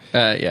there.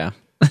 Yeah.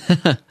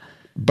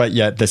 But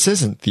yet this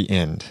isn't the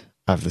end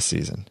of the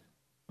season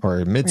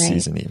or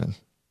mid-season even.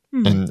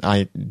 And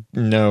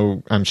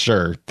I'm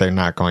sure they're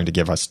not going to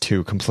give us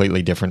 2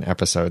 completely different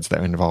episodes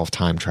that involve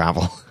time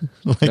travel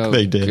like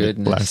they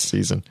did last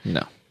season.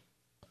 No.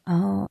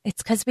 Oh,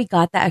 it's because we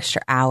got the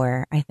extra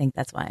hour. I think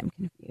that's why I'm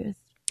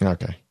confused.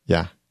 Okay.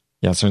 Yeah.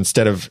 Yeah. So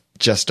instead of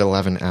just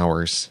 11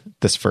 hours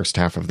this first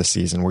half of the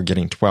season, we're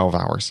getting 12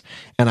 hours.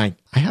 And I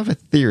have a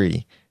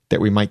theory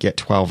that we might get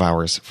 12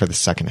 hours for the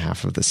second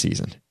half of the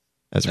season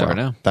as well.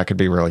 Never know. That could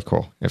be really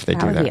cool if they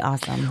do that. That would be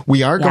awesome.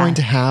 We are going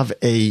to have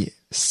a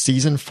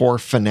season 4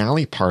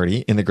 finale party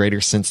in the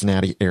greater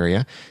Cincinnati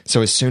area.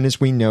 So as soon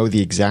as we know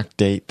the exact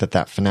date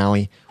that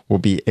finale will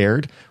be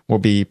aired, we'll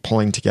be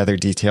pulling together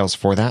details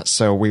for that.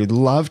 So we'd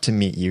love to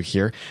meet you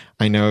here.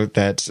 I know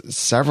that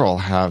several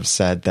have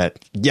said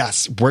that,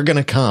 yes, we're going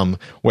to come.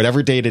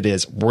 Whatever date it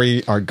is,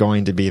 we are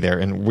going to be there.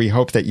 And we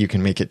hope that you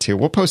can make it too.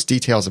 We'll post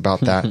details about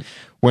that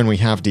when we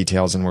have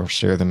details, and we'll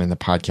share them in the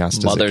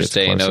podcast. Mother's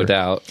Day, no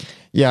doubt.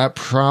 Yeah, it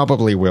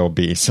probably will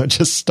be. So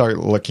just start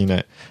looking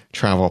at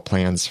travel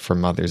plans for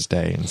Mother's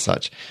Day and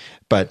such.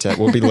 But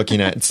we'll be looking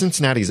at,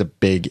 Cincinnati's a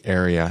big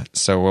area,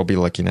 so we'll be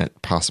looking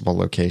at possible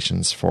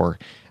locations for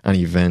an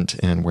event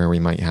and where we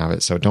might have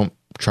it. So don't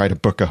try to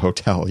book a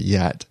hotel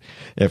yet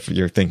if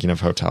you're thinking of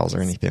hotels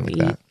or anything like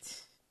that.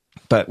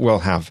 But we'll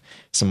have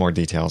some more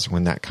details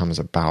when that comes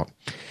about.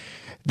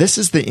 This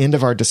is the end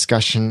of our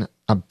discussion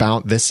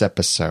about this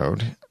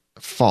episode,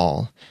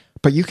 Fall.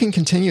 But you can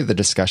continue the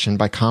discussion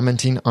by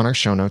commenting on our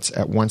show notes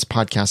at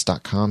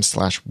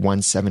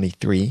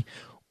oncepodcast.com/173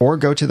 or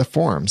go to the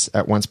forums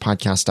at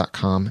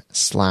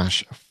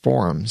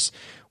oncepodcast.com/forums.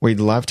 We'd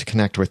love to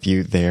connect with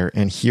you there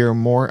and hear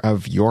more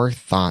of your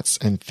thoughts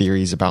and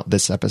theories about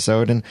this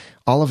episode and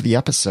all of the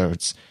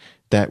episodes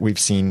that we've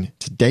seen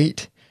to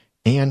date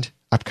and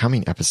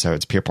upcoming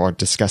episodes. People are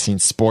discussing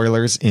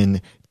spoilers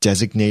in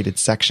designated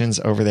sections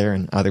over there,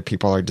 and other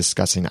people are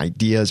discussing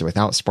ideas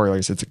without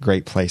spoilers. It's a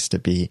great place to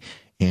be.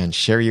 And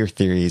share your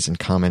theories and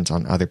comment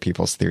on other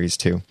people's theories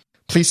too.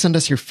 Please send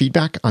us your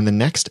feedback on the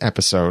next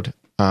episode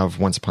of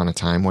Once Upon a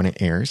Time when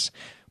it airs.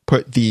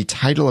 Put the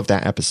title of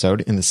that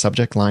episode in the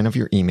subject line of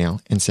your email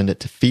and send it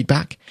to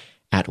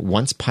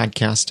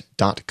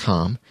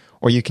feedback@oncepodcast.com.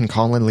 Or you can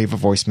call and leave a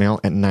voicemail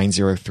at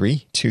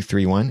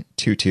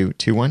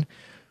 903-231-2221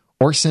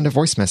 or send a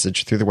voice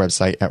message through the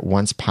website at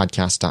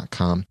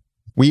oncepodcast.com.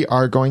 We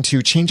are going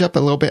to change up a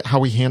little bit how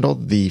we handle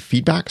the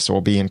feedback, so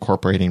we'll be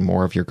incorporating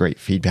more of your great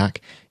feedback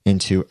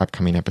into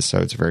upcoming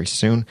episodes very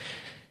soon,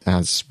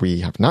 as we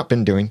have not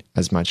been doing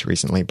as much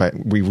recently, but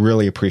we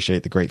really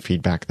appreciate the great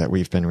feedback that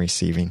we've been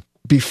receiving.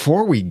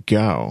 Before we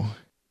go,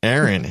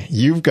 Erin,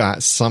 you've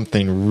got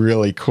something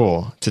really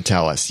cool to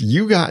tell us.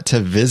 You got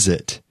to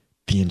visit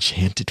the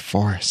Enchanted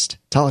Forest.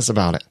 Tell us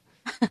about it.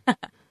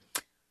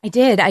 I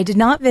did. I did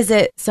not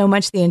visit so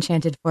much the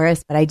Enchanted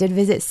Forest, but I did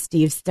visit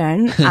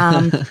Steveston.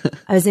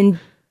 I was in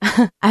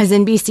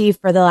BC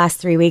for the last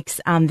 3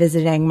 weeks,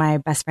 visiting. My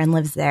best friend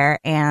lives there,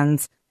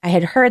 and I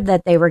had heard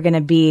that they were going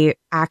to be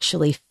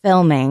actually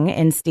filming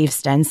in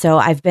Steveston. So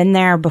I've been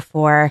there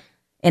before.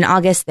 In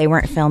August, they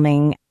weren't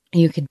filming.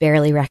 You could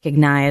barely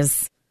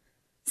recognize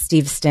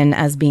Steveston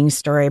as being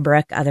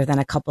Storybrooke, other than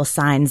a couple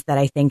signs that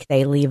I think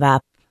they leave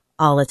up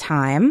all the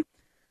time.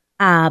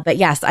 But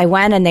yes, I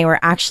went and they were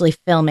actually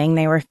filming.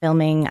 They were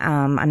filming,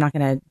 I'm not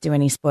going to do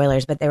any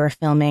spoilers, but they were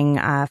filming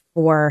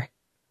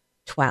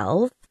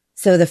 4/12.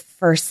 So the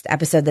first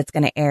episode that's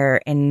going to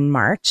air in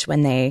March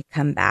when they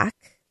come back.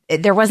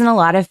 There wasn't a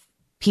lot of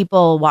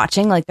people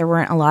watching, like there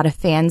weren't a lot of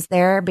fans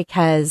there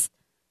because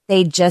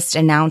they just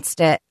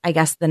announced it, I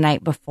guess, the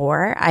night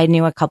before. I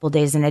knew a couple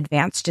days in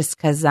advance just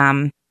because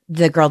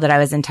the girl that I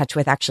was in touch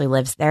with actually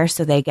lives there.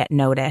 So they get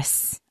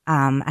notice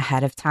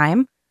ahead of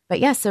time. But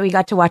yeah, so we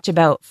got to watch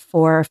about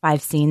 4 or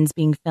 5 scenes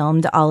being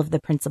filmed. All of the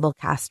principal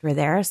cast were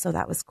there. So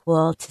that was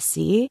cool to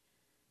see.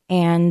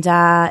 And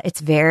it's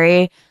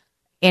very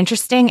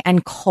interesting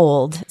and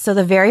cold. So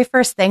the very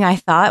first thing I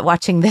thought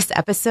watching this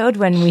episode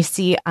when we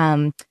see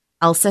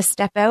Elsa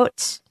step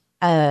out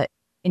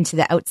into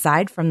the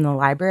outside from the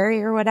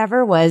library or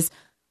whatever was,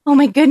 oh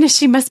my goodness,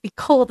 she must be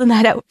cold in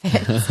that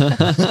outfit.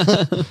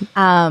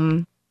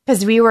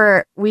 Because we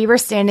were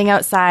standing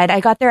outside.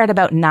 I got there at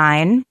about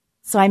 9.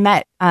 So I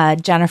met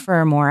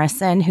Jennifer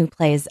Morrison, who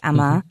plays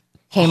Emma,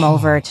 came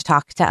over to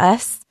talk to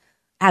us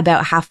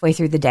about halfway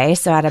through the day.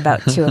 So at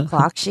about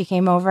 2:00, she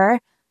came over.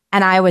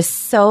 And I was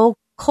so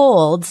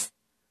cold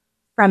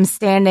from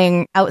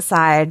standing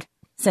outside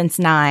since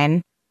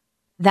 9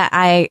 that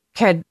I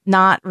could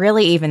not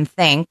really even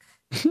think.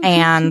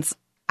 And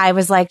I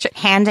was like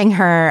handing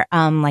her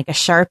like a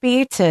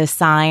Sharpie to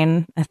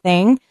sign a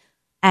thing.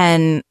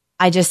 And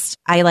I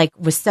like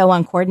was so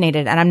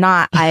uncoordinated, and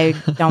I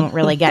don't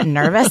really get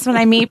nervous when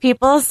I meet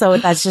people. So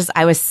that's just,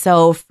 I was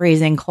so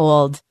freezing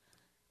cold,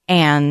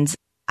 and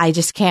I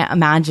just can't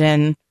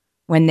imagine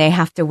when they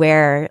have to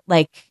wear,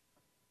 like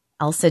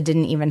Elsa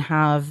didn't even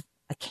have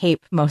a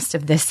cape most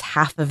of this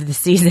half of the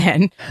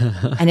season.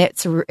 And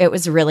it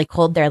was really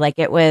cold there. Like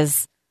it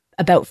was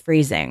about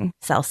freezing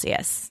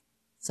Celsius.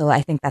 So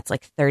I think that's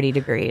like 30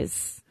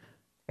 degrees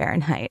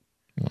Fahrenheit.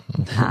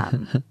 Yeah,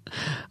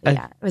 it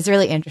was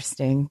really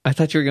interesting. I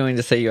thought you were going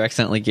to say you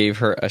accidentally gave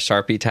her a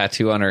Sharpie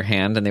tattoo on her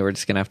hand and they were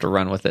just going to have to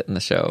run with it in the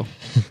show.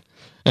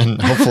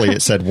 And hopefully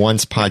it said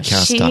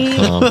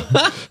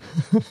oncepodcast.com.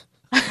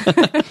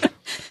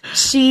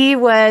 She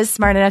was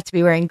smart enough to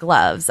be wearing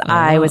gloves.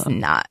 I was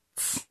not.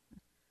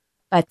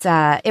 But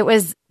it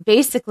was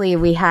basically,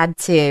 we had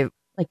to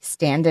like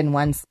stand in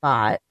one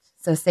spot.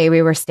 So say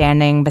we were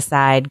standing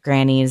beside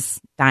Granny's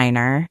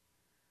diner,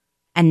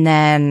 and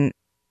then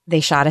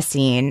they shot a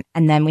scene,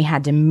 and then we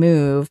had to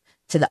move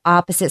to the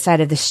opposite side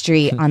of the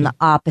street on the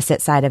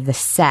opposite side of the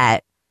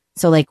set.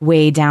 So like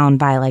way down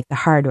by like the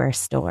hardware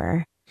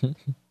store.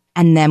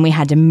 And then we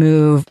had to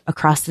move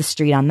across the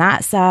street on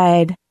that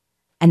side.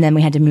 And then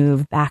we had to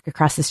move back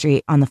across the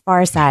street on the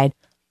far side,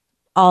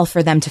 all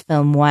for them to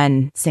film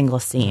one single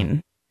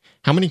scene.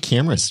 How many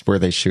cameras were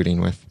they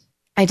shooting with?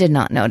 I did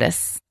not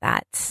notice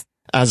that.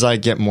 As I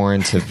get more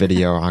into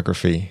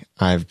videography,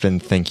 I've been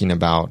thinking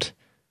about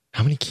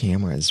how many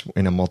cameras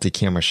in a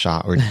multi-camera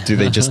shot, or do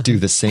they just do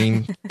the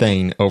same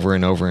thing over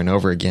and over and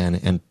over again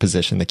and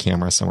position the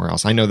camera somewhere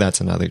else? I know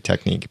that's another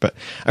technique, but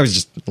I was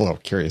just a little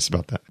curious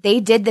about that. They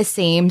did the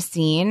same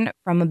scene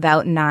from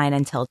about 9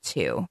 until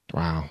 2.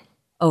 Wow.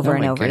 Over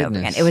and over and over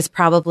again. It was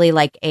probably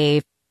like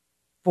a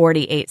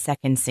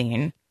 48-second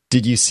scene.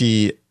 Did you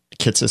see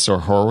Kitsis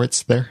or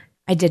Horowitz there?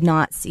 I did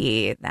not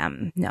see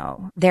them,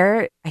 no.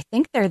 I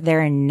think they're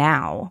there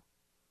now.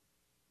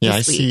 Yeah,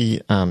 I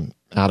see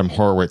Adam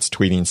Horowitz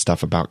tweeting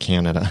stuff about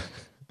Canada.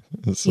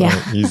 So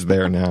yeah. He's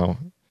there now.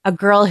 A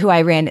girl who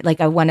I ran, like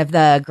one of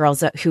the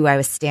girls who I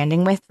was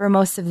standing with for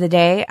most of the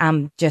day,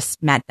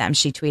 just met them.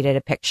 She tweeted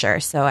a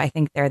picture. So I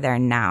think they're there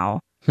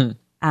now.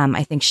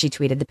 I think she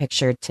tweeted the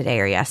picture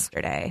today or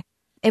yesterday.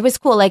 It was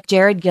cool. Like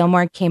Jared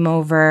Gilmore came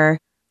over.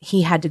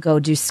 He had to go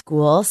do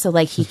school. So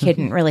like he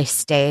couldn't really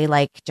stay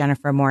like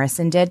Jennifer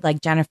Morrison did.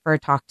 Like Jennifer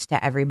talked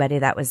to everybody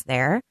that was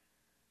there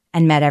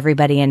and met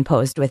everybody and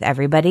posed with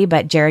everybody.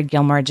 But Jared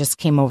Gilmore just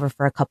came over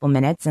for a couple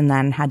minutes and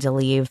then had to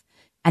leave.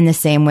 And the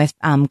same with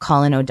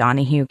Colin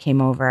O'Donoghue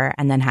came over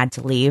and then had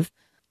to leave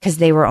because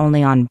they were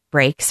only on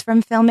breaks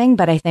from filming.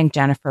 But I think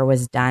Jennifer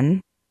was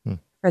done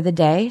for the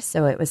day.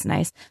 So it was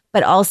nice.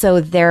 But also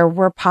there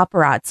were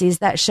paparazzis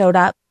that showed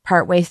up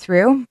partway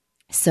through.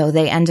 So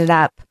they ended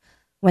up,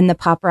 when the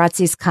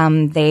paparazzis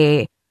come,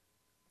 they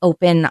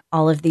open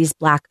all of these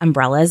black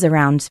umbrellas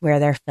around where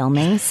they're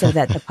filming so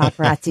that the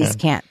paparazzis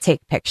can't take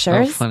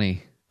pictures. Oh,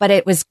 funny. But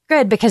it was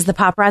good because the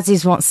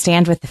paparazzis won't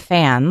stand with the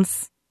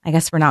fans. I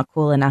guess we're not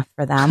cool enough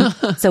for them.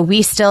 So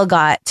we still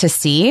got to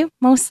see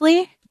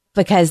mostly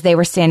because they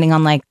were standing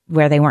on like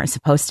where they weren't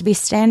supposed to be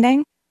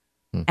standing.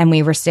 And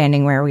we were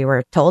standing where we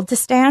were told to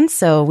stand.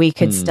 So we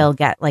could still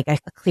get like a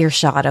clear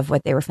shot of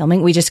what they were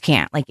filming. We just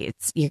can't, like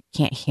you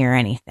can't hear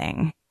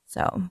anything.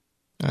 So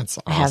that's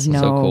awesome. I have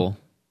no so cool.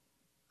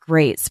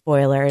 Great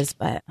spoilers,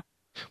 but.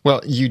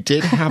 Well, you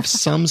did have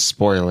some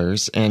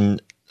spoilers.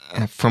 And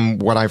from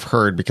what I've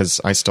heard,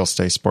 because I still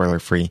stay spoiler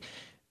free,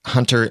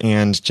 Hunter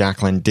and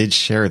Jacqueline did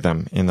share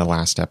them in the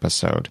last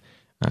episode.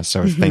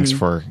 So thanks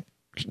for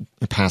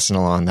passing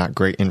along that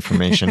great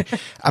information.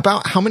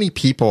 About how many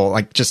people,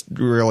 like just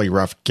really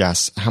rough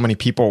guess, how many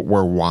people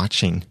were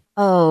watching?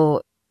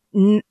 Oh,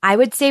 I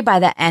would say by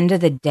the end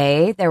of the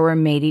day, there were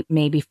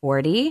maybe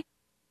 40.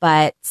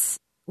 But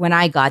when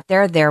I got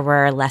there, there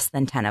were less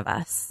than 10 of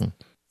us.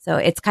 So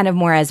it's kind of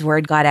more as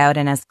word got out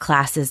and as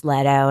classes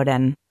let out.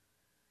 And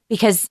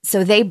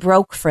so they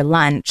broke for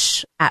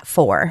lunch at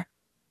 4.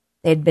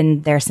 They'd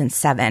been there since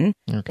 7.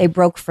 Okay. They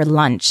broke for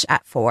lunch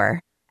at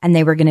 4 and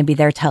they were going to be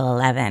there till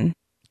 11.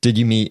 Did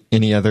you meet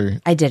any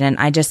other? I didn't.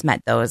 I just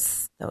met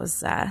those.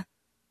 Oh,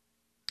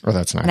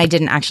 that's nice. And I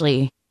didn't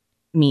actually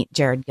meet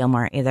Jared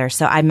Gilmore either.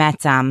 So I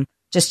met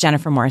just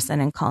Jennifer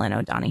Morrison and Colin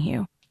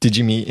O'Donoghue. Did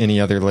you meet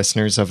any other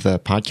listeners of the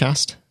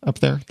podcast up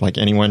there? Like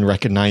anyone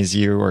recognize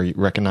you or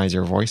recognize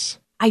your voice?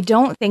 I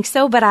don't think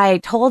so, but I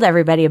told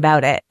everybody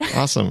about it.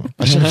 Awesome.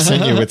 I should have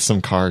sent you with some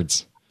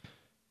cards.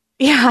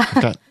 Yeah.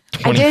 I've got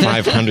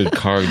 2,500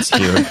 cards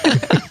here.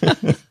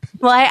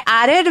 Well, I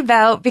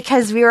added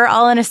because we were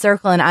all in a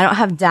circle and I don't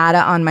have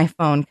data on my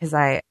phone because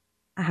I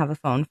have a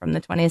phone from the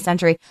 20th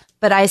century.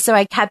 But I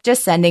kept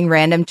just sending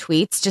random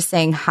tweets just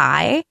saying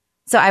hi.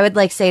 So I would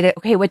like say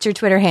okay, what's your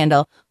Twitter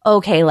handle?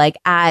 Okay, like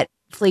at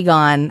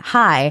Fleegon,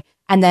 hi.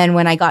 And then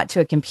when I got to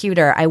a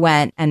computer, I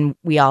went and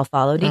we all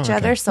followed each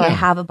other. So I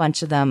have a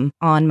bunch of them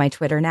on my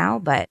Twitter now,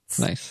 but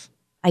nice.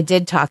 I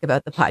did talk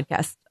about the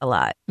podcast a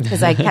lot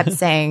because I kept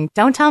saying,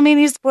 don't tell me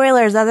any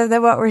spoilers other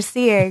than what we're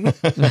seeing.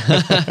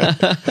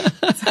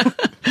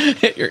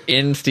 You're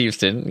in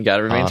Steveston. You got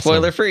to remain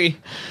spoiler free.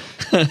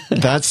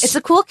 It's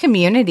a cool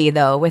community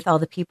though, with all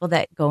the people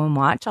that go and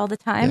watch all the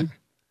time. Yeah.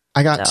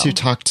 I got to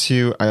talk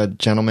to a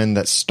gentleman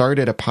that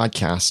started a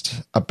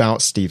podcast about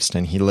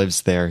Steveston. He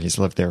lives there. He's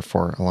lived there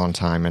for a long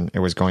time, and it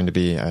was going to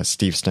be a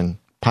Steveston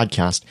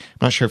podcast. I'm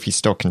not sure if he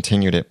still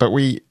continued it, but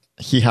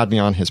he had me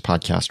on his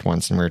podcast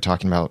once, and we were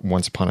talking about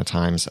Once Upon a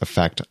Time's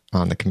effect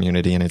on the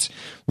community, and it's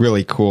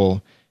really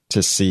cool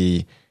to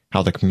see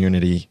how the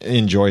community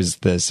enjoys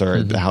this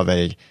or how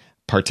they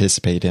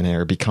participate in it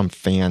or become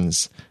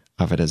fans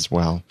of it as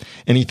well.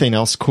 Anything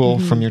else cool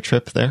from your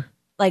trip there?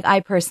 Like, I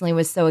personally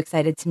was so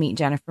excited to meet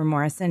Jennifer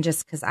Morrison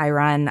just because I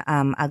run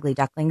Ugly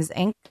Ducklings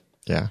Inc.,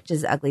 which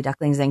is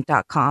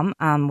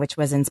uglyducklingsinc.com, which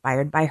was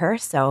inspired by her.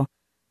 So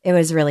it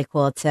was really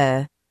cool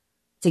to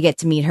get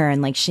to meet her,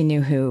 and like she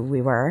knew who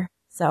we were.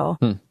 So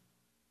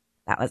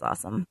that was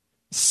awesome.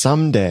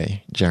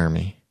 Someday,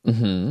 Jeremy,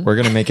 we're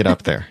going to make it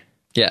up there.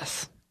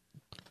 Yes.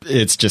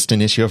 It's just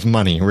an issue of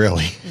money,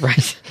 really.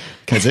 Right.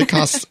 Because it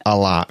costs a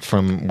lot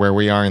from where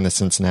we are in the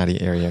Cincinnati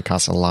area. It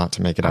costs a lot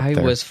to make it up there.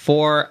 I was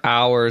 4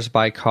 hours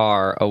by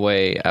car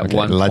away at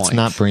one point. Let's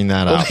not bring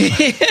that up.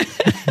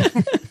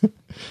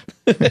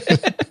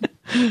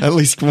 At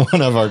least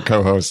one of our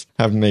co-hosts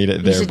have made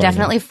it there. You should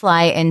definitely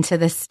fly into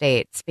the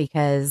States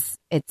because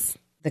it's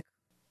the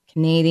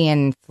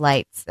Canadian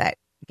flights that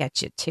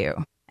get you to.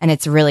 And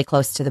it's really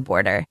close to the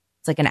border.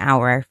 It's like an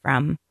hour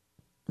from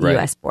the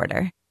U.S.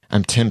 border.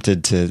 I'm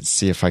tempted to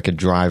see if I could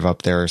drive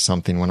up there or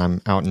something when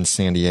I'm out in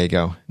San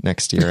Diego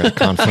next year at a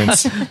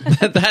conference.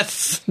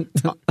 That's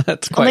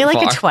quite only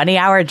like far. a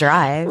 20-hour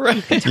drive.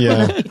 Right.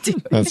 Yeah,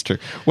 that's true.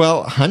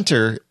 Well,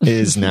 Hunter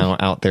is now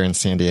out there in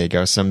San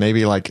Diego, so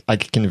maybe like I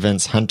could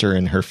convince Hunter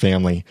and her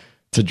family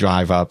to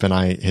drive up, and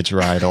I hitch a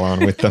ride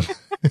along with them.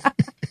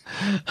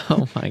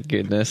 Oh my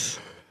goodness!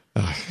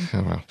 Oh,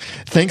 well.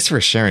 Thanks for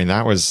sharing.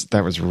 That was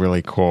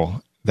really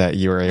cool that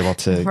you were able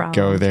to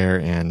go there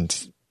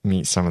and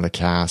meet some of the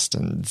cast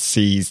and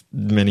see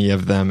many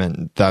of them,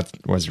 and that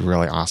was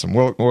really awesome.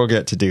 We'll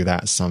get to do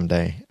that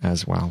someday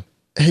as well.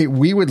 Hey,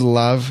 we would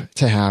love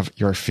to have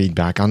your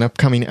feedback on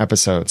upcoming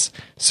episodes.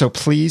 So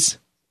please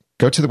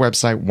go to the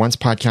website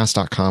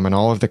oncepodcast.com, and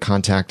all of the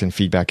contact and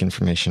feedback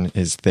information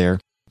is there.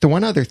 The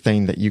one other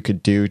thing that you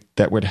could do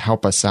that would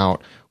help us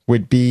out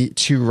would be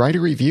to write a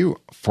review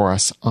for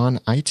us on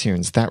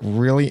iTunes. That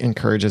really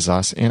encourages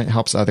us, and it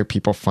helps other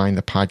people find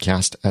the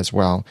podcast as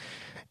well.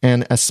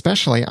 And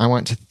especially, I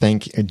want to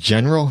thank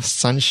General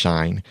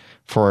Sunshine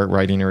for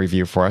writing a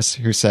review for us,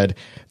 who said,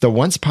 "The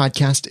Once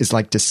podcast is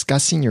like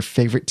discussing your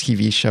favorite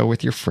TV show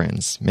with your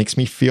friends. Makes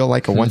me feel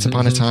like a Once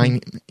Upon a Time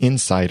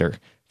insider.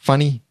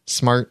 Funny,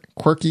 smart,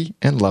 quirky,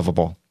 and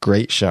lovable.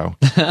 Great show."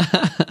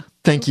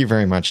 Thank you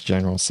very much,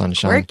 General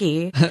Sunshine.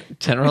 Quirky.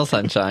 General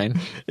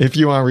Sunshine. If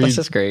you want to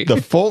read great. the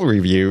full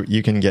review,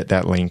 you can get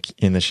that link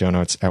in the show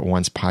notes at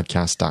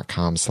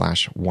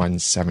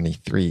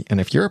oncepodcast.com/173. And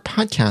if you're a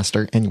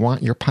podcaster and you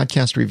want your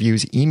podcast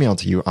reviews emailed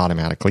to you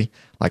automatically,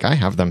 like I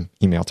have them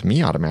emailed to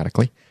me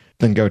automatically,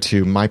 then go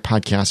to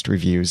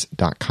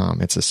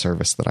mypodcastreviews.com. It's a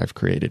service that I've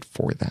created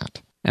for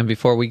that. And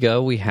before we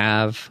go, we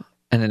have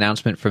an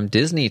announcement from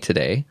Disney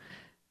today.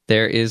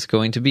 There is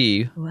going to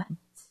be,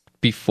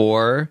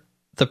 before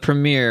the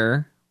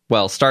premiere,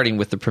 well, starting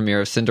with the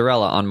premiere of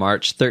Cinderella on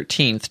March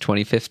 13th,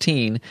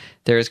 2015,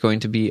 there is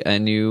going to be a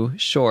new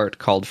short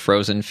called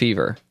Frozen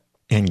Fever.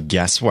 And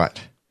guess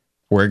what?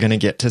 We're going to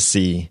get to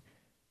see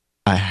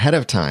ahead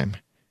of time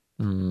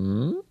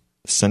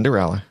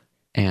Cinderella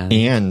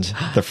and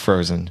the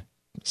Frozen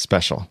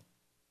special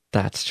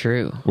That's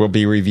true. We'll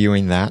be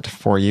reviewing that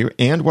for you.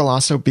 And we'll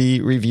also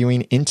be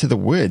reviewing Into the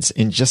Woods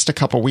in just a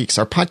couple weeks.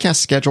 Our podcast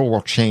schedule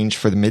will change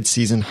for the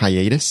mid-season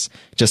hiatus,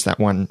 just that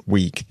 1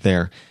 week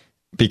there,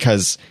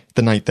 because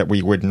the night that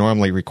we would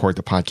normally record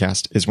the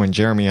podcast is when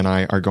Jeremy and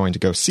I are going to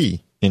go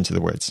see Into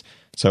the Woods.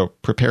 So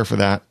prepare for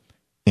that,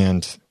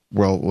 and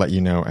we'll let you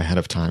know ahead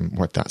of time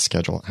what that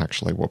schedule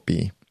actually will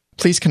be.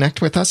 Please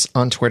connect with us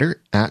on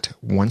Twitter at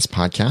Once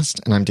Podcast,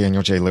 and I'm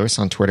Daniel J. Lewis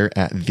on Twitter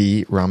at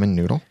The Ramen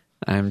Noodle.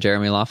 I'm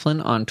Jeremy Laughlin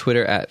on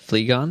Twitter at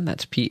Phlegon.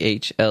 That's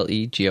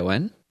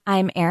Phlegon.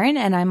 I'm Erin,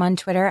 and I'm on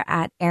Twitter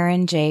at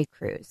Erin J.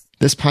 Cruz.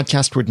 This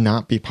podcast would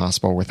not be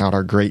possible without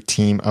our great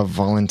team of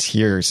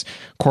volunteers.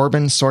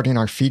 Corbin sorting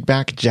our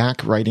feedback,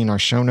 Jack writing our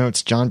show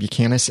notes, John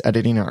Buchanan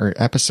editing our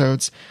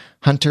episodes,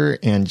 Hunter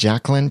and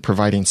Jacqueline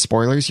providing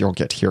spoilers. You'll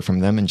get to hear from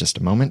them in just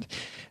a moment.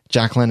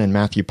 Jacqueline and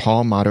Matthew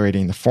Paul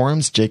moderating the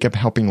forums, Jacob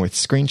helping with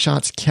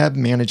screenshots, Keb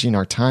managing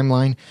our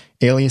timeline,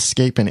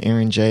 Aliascape and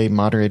Aaron J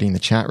moderating the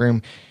chat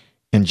room,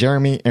 and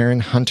Jeremy, Aaron,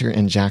 Hunter,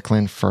 and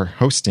Jacqueline for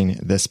hosting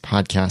this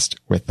podcast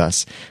with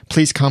us.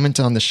 Please comment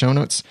on the show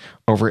notes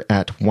over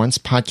at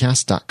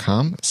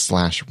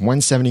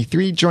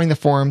oncepodcast.com/173. Join the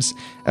forums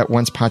at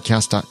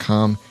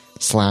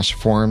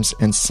oncepodcast.com/forums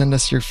and send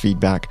us your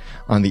feedback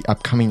on the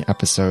upcoming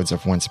episodes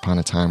of Once Upon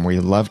a Time.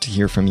 We love to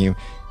hear from you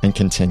and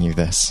continue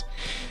this.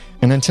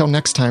 And until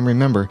next time,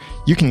 remember,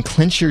 you can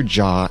clench your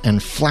jaw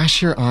and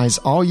flash your eyes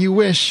all you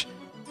wish,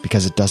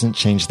 because it doesn't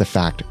change the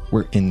fact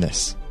we're in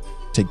this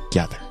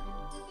together.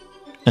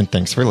 And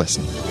thanks for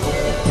listening.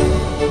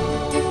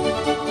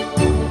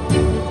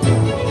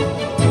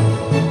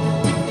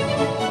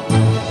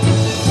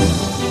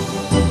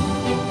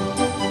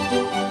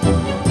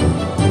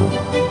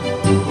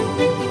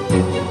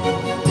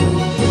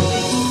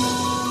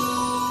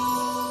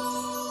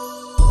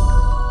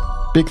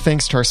 Big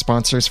thanks to our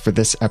sponsors for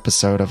this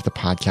episode of the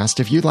podcast.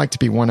 If you'd like to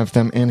be one of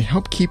them and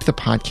help keep the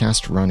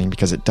podcast running,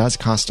 because it does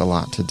cost a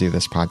lot to do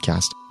this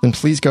podcast, then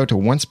please go to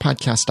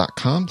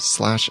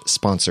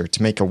oncepodcast.com/sponsor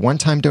to make a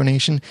one-time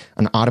donation,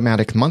 an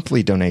automatic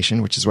monthly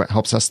donation, which is what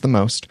helps us the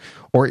most,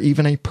 or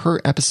even a per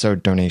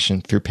episode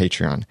donation through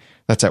Patreon.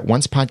 That's at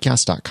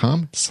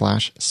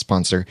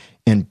oncepodcast.com/sponsor.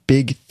 And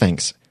big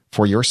thanks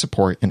for your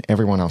support and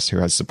everyone else who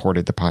has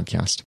supported the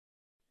podcast.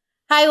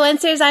 Hi,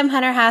 Oncers. I'm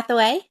Hunter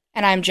Hathaway.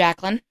 And I'm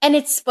Jacqueline. And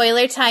it's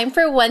spoiler time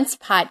for Once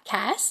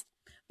Podcast.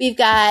 We've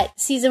got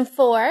season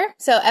 4.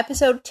 So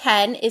episode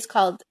 10 is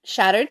called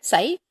Shattered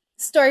Sight.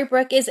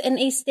 Storybrooke is in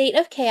a state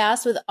of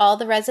chaos with all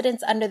the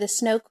residents under the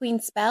Snow Queen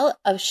spell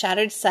of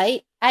Shattered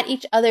Sight at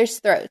each other's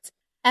throats.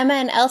 Emma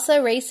and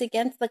Elsa race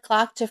against the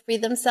clock to free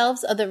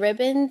themselves of the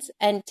ribbons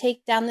and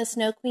take down the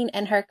Snow Queen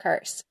and her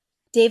curse.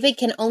 David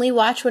can only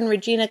watch when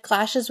Regina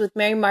clashes with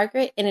Mary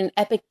Margaret in an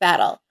epic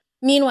battle.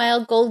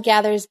 Meanwhile, Gold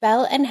gathers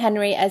Belle and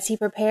Henry as he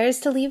prepares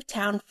to leave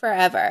town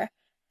forever,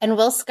 and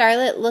Will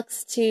Scarlet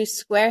looks to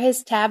square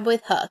his tab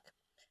with Hook.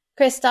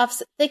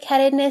 Kristoff's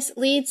thick-headedness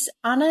leads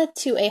Anna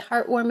to a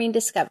heartwarming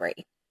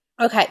discovery.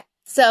 Okay,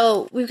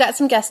 so we've got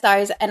some guest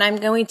stars, and I'm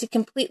going to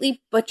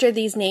completely butcher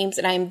these names,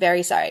 and I'm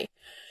very sorry.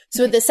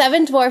 So the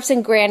Seven Dwarfs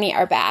and Granny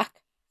are back,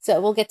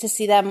 so we'll get to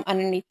see them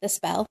underneath the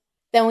spell.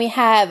 Then we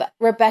have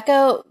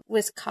Rebecca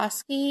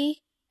Wiskoski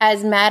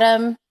as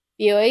Madame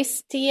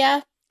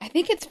Boistia. I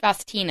think it's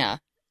Fastina.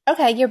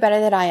 Okay, you're better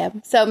than I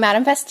am. So,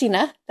 Madame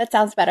Festina. That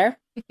sounds better.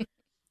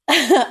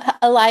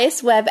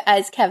 Elias Webb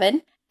as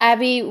Kevin.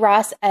 Abby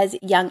Ross as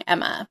young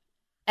Emma.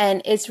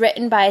 And it's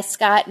written by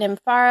Scott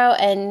Nimfaro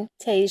and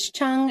Tej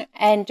Chung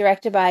and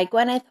directed by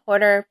Gwyneth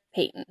Horder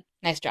Payton.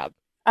 Nice job.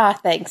 Ah,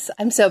 thanks.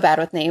 I'm so bad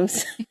with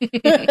names.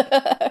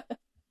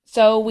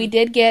 So, we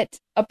did get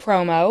a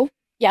promo.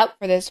 Yep.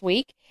 For this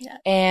week.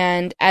 Yep.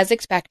 And as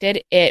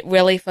expected, it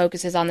really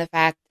focuses on the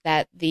fact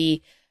that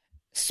the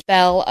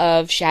spell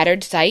of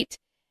Shattered Sight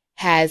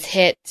has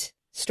hit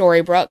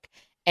Storybrooke,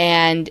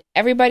 and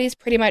everybody's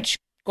pretty much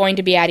going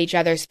to be at each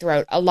other's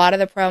throat. A lot of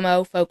the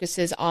promo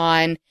focuses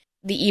on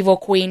the evil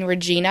queen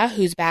Regina,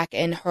 who's back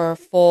in her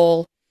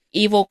full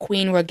evil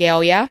queen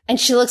regalia. And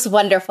she looks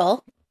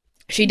wonderful.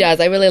 She does.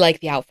 I really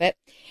like the outfit.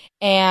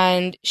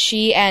 And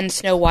she and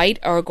Snow White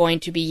are going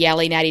to be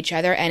yelling at each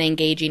other and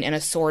engaging in a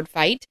sword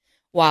fight,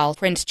 while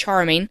Prince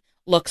Charming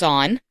looks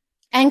on.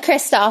 And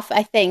Kristoff,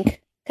 I think.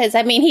 Because,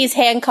 I mean, he's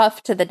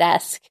handcuffed to the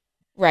desk.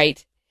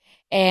 Right.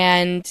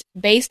 And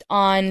based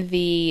on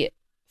the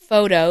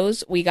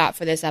photos we got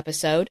for this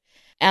episode,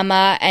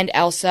 Emma and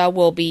Elsa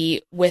will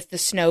be with the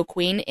Snow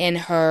Queen in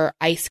her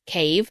ice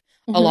cave,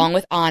 along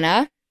with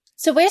Anna.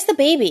 So where's the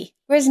baby?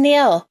 Where's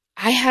Neil?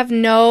 I have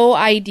no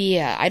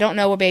idea. I don't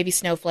know where baby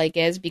Snowflake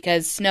is,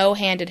 because Snow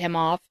handed him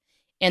off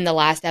in the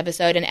last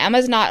episode, and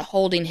Emma's not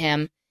holding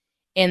him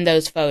in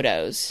those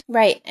photos.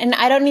 Right. And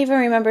I don't even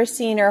remember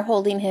seeing her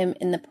holding him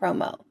in the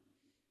promo.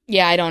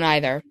 Yeah, I don't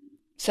either.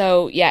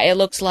 So, yeah, it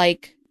looks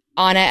like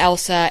Anna,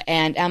 Elsa,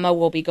 and Emma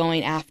will be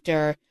going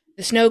after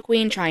the Snow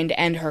Queen, trying to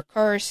end her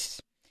curse.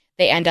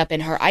 They end up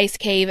in her ice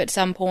cave at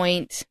some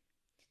point.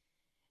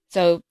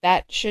 So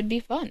that should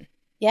be fun.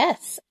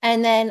 Yes.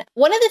 And then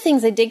one of the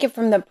things I did get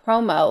from the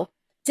promo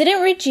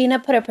Didn't Regina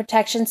put a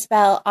protection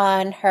spell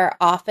on her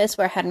office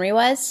where Henry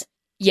was?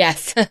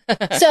 Yes.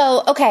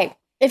 So, okay,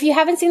 if you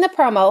haven't seen the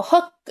promo,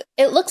 Hook,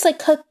 it looks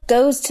like Hook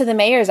goes to the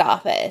mayor's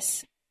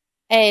office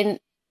and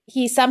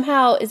he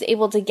somehow is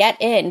able to get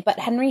in, but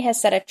Henry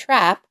has set a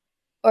trap,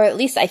 or at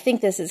least I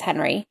think this is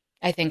Henry.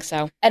 I think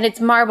so. And it's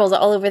marbles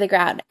all over the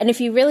ground. And if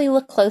you really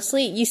look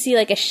closely, you see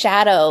like a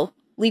shadow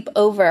leap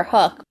over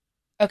Hook.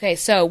 Okay,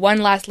 so one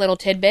last little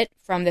tidbit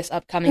from this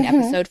upcoming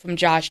episode from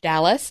Josh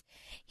Dallas.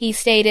 He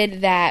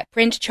stated that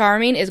Prince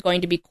Charming is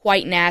going to be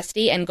quite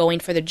nasty and going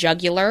for the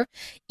jugular,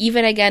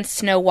 even against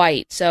Snow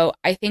White. So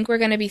I think we're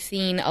going to be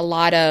seeing a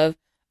lot of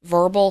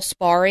verbal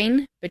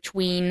sparring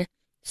between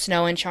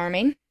Snow and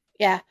Charming.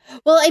 Yeah.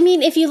 Well, I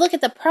mean, if you look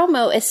at the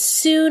promo, as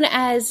soon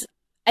as,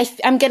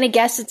 I'm going to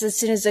guess it's as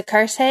soon as the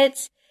curse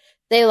hits,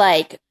 they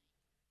like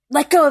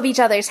let go of each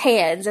other's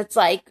hands. It's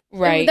like,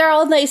 right. They're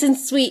all nice and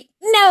sweet.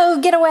 No,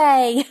 get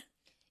away.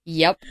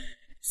 Yep.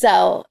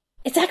 So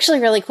it's actually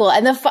really cool.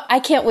 And I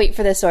can't wait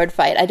for the sword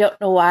fight. I don't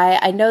know why.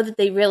 I know that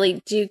they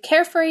really do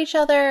care for each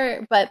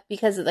other, but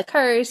because of the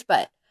curse,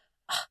 but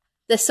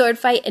the sword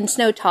fight and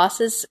Snow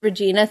tosses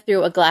Regina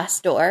through a glass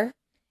door.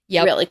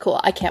 Yep. Really cool.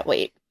 I can't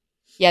wait.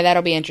 Yeah,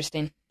 that'll be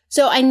interesting.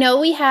 So I know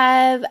we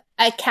have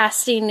a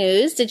casting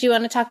news. Did you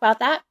want to talk about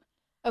that?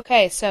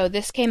 Okay, so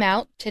this came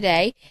out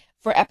today.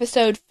 For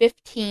episode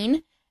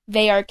 15,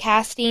 they are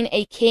casting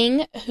a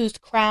king whose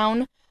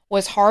crown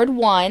was hard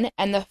won,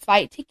 and the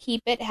fight to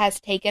keep it has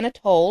taken a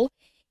toll.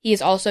 He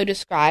is also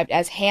described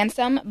as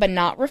handsome but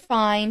not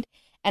refined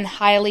and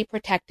highly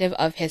protective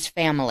of his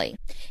family.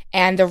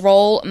 And the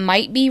role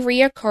might be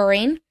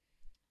reoccurring.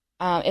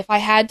 If I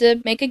had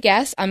to make a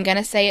guess, I'm going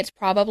to say it's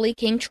probably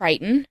King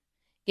Triton,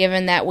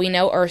 given that we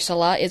know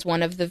Ursula is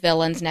one of the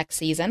villains next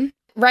season.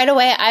 Right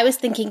away, I was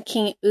thinking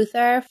King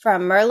Uther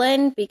from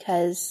Merlin,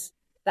 because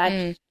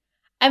that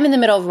I'm in the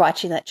middle of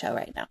watching that show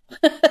right now.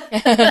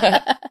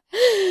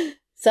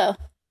 So,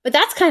 but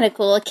that's kind of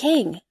cool. A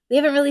king. We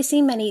haven't really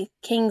seen many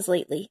kings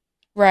lately.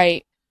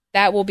 Right.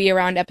 That will be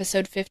around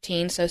episode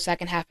 15, so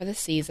second half of the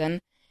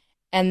season.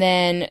 And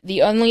then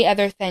the only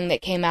other thing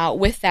that came out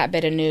with that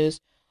bit of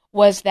news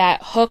was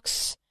that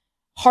Hook's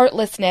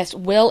heartlessness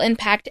will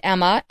impact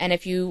Emma. And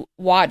if you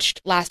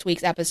watched last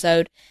week's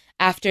episode,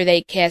 after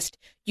they kissed,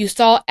 you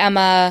saw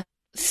Emma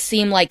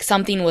seem like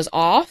something was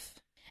off.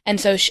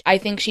 And so I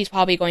think she's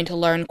probably going to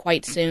learn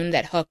quite soon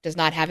that Hook does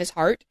not have his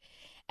heart.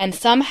 And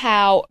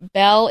somehow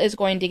Belle is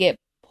going to get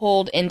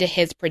pulled into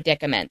his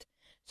predicament.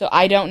 So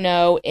I don't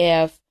know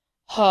if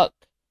Hook,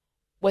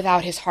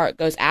 without his heart,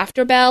 goes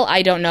after Belle.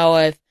 I don't know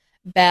if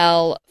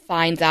Belle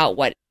finds out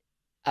what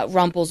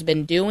Rumpel's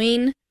been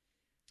doing.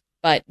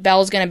 But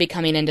Belle's going to be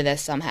coming into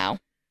this somehow.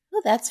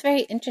 Oh, that's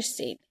very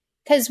interesting.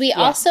 Because we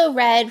also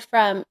read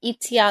from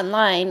ET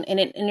Online in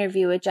an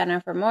interview with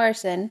Jennifer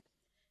Morrison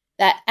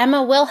that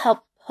Emma will help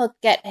Hook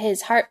get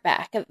his heart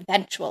back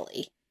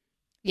eventually.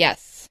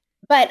 Yes.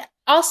 But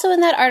also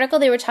in that article,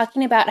 they were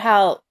talking about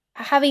how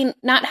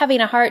not having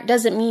a heart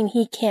doesn't mean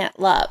he can't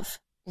love.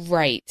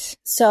 Right.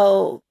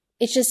 So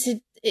it's just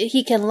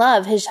he can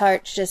love. His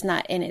heart's just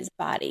not in his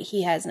body.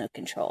 He has no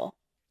control.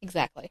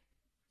 Exactly.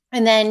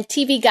 And then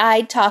TV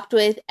Guide talked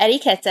with Eddie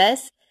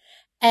Kitsis,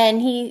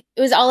 and it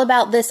was all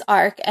about this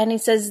arc. And he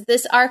says,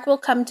 this arc will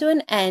come to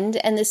an end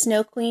and the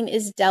Snow Queen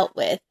is dealt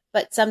with.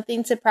 But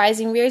something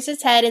surprising rears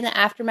its head in the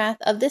aftermath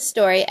of this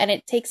story, and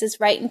it takes us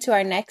right into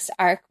our next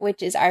arc,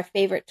 which is our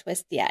favorite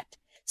twist yet.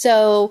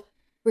 So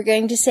we're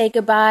going to say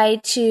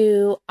goodbye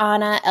to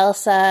Anna,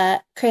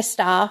 Elsa,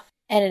 Kristoff,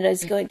 and it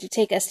is going to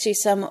take us to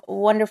some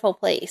wonderful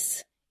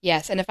place.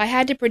 Yes, and if I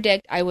had to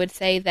predict, I would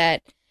say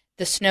that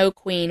the Snow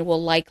Queen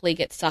will likely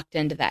get sucked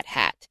into that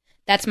hat.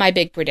 That's my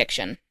big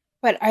prediction.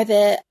 But are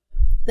the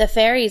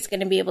fairies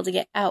going to be able to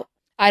get out?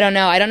 I don't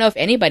know. I don't know if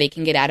anybody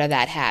can get out of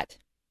that hat.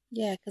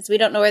 Yeah, because we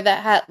don't know where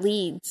that hat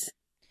leads.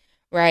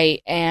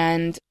 Right,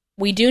 and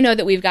we do know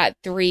that we've got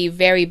 3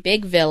 very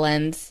big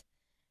villains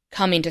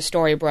coming to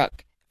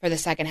Storybrooke for the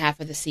second half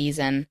of the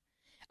season.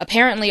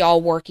 Apparently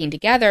all working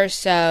together,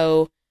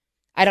 so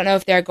I don't know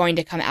if they're going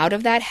to come out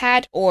of that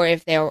hat or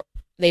if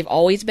they've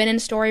always been in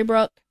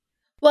Storybrooke.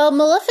 Well,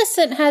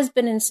 Maleficent has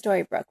been in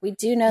Storybrooke. We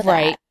do know that.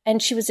 Right.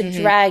 And she was a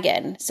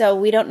dragon, so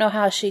we don't know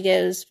how she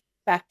goes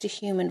back to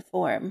human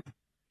form.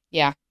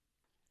 Yeah.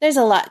 There's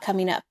a lot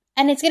coming up.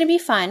 And it's going to be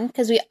fun,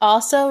 because we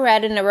also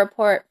read in a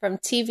report from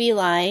TV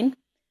Line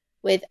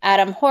with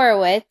Adam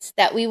Horowitz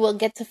that we will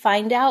get to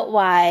find out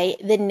why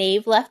the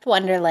knave left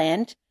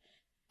Wonderland.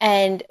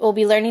 And we'll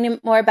be learning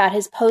more about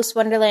his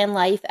post-Wonderland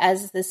life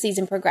as the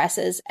season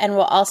progresses. And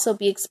we'll also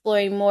be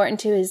exploring more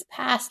into his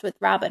past with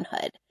Robin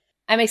Hood.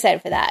 I'm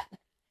excited for that.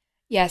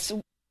 Yes,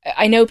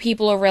 I know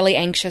people are really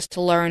anxious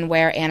to learn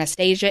where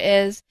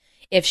Anastasia is,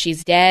 if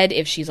she's dead,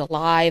 if she's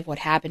alive, what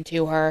happened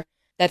to her.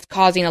 That's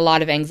causing a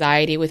lot of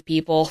anxiety with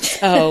people,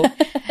 so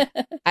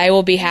I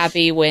will be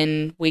happy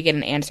when we get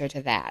an answer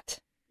to that.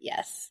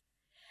 Yes.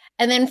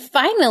 And then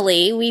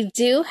finally, we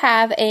do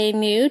have a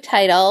new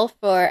title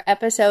for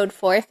episode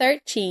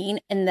 413,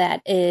 and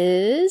that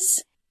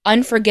is...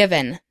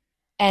 Unforgiven.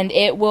 and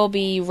it will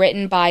be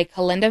written by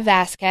Kalinda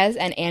Vasquez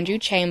and Andrew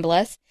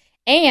Chambliss,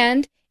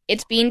 and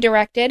it's being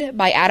directed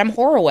by Adam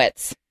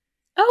Horowitz.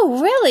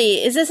 Oh,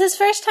 really? Is this his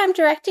first time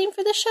directing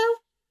for the show?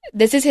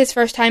 This is his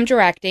first time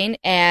directing,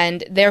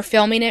 and they're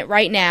filming it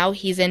right now.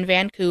 He's in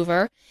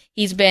Vancouver.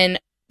 He's been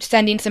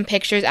sending some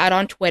pictures out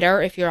on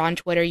Twitter. If you're on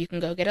Twitter, you can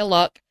go get a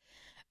look.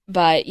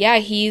 But yeah,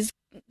 he's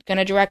going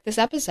to direct this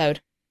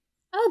episode.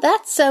 Oh,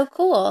 that's so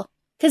cool.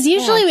 Because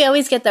usually we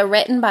always get the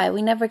written by.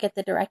 We never get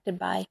the directed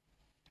by.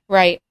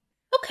 Right.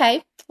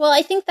 Okay. Well,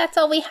 I think that's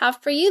all we have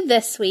for you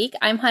this week.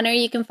 I'm Hunter.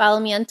 You can follow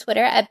me on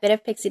Twitter at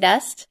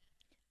BitOfPixieDust.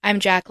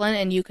 I'm Jacqueline,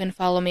 and you can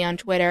follow me on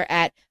Twitter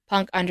at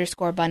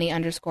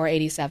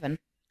punk_bunny_87.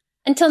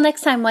 Until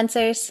next time,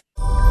 Oncers.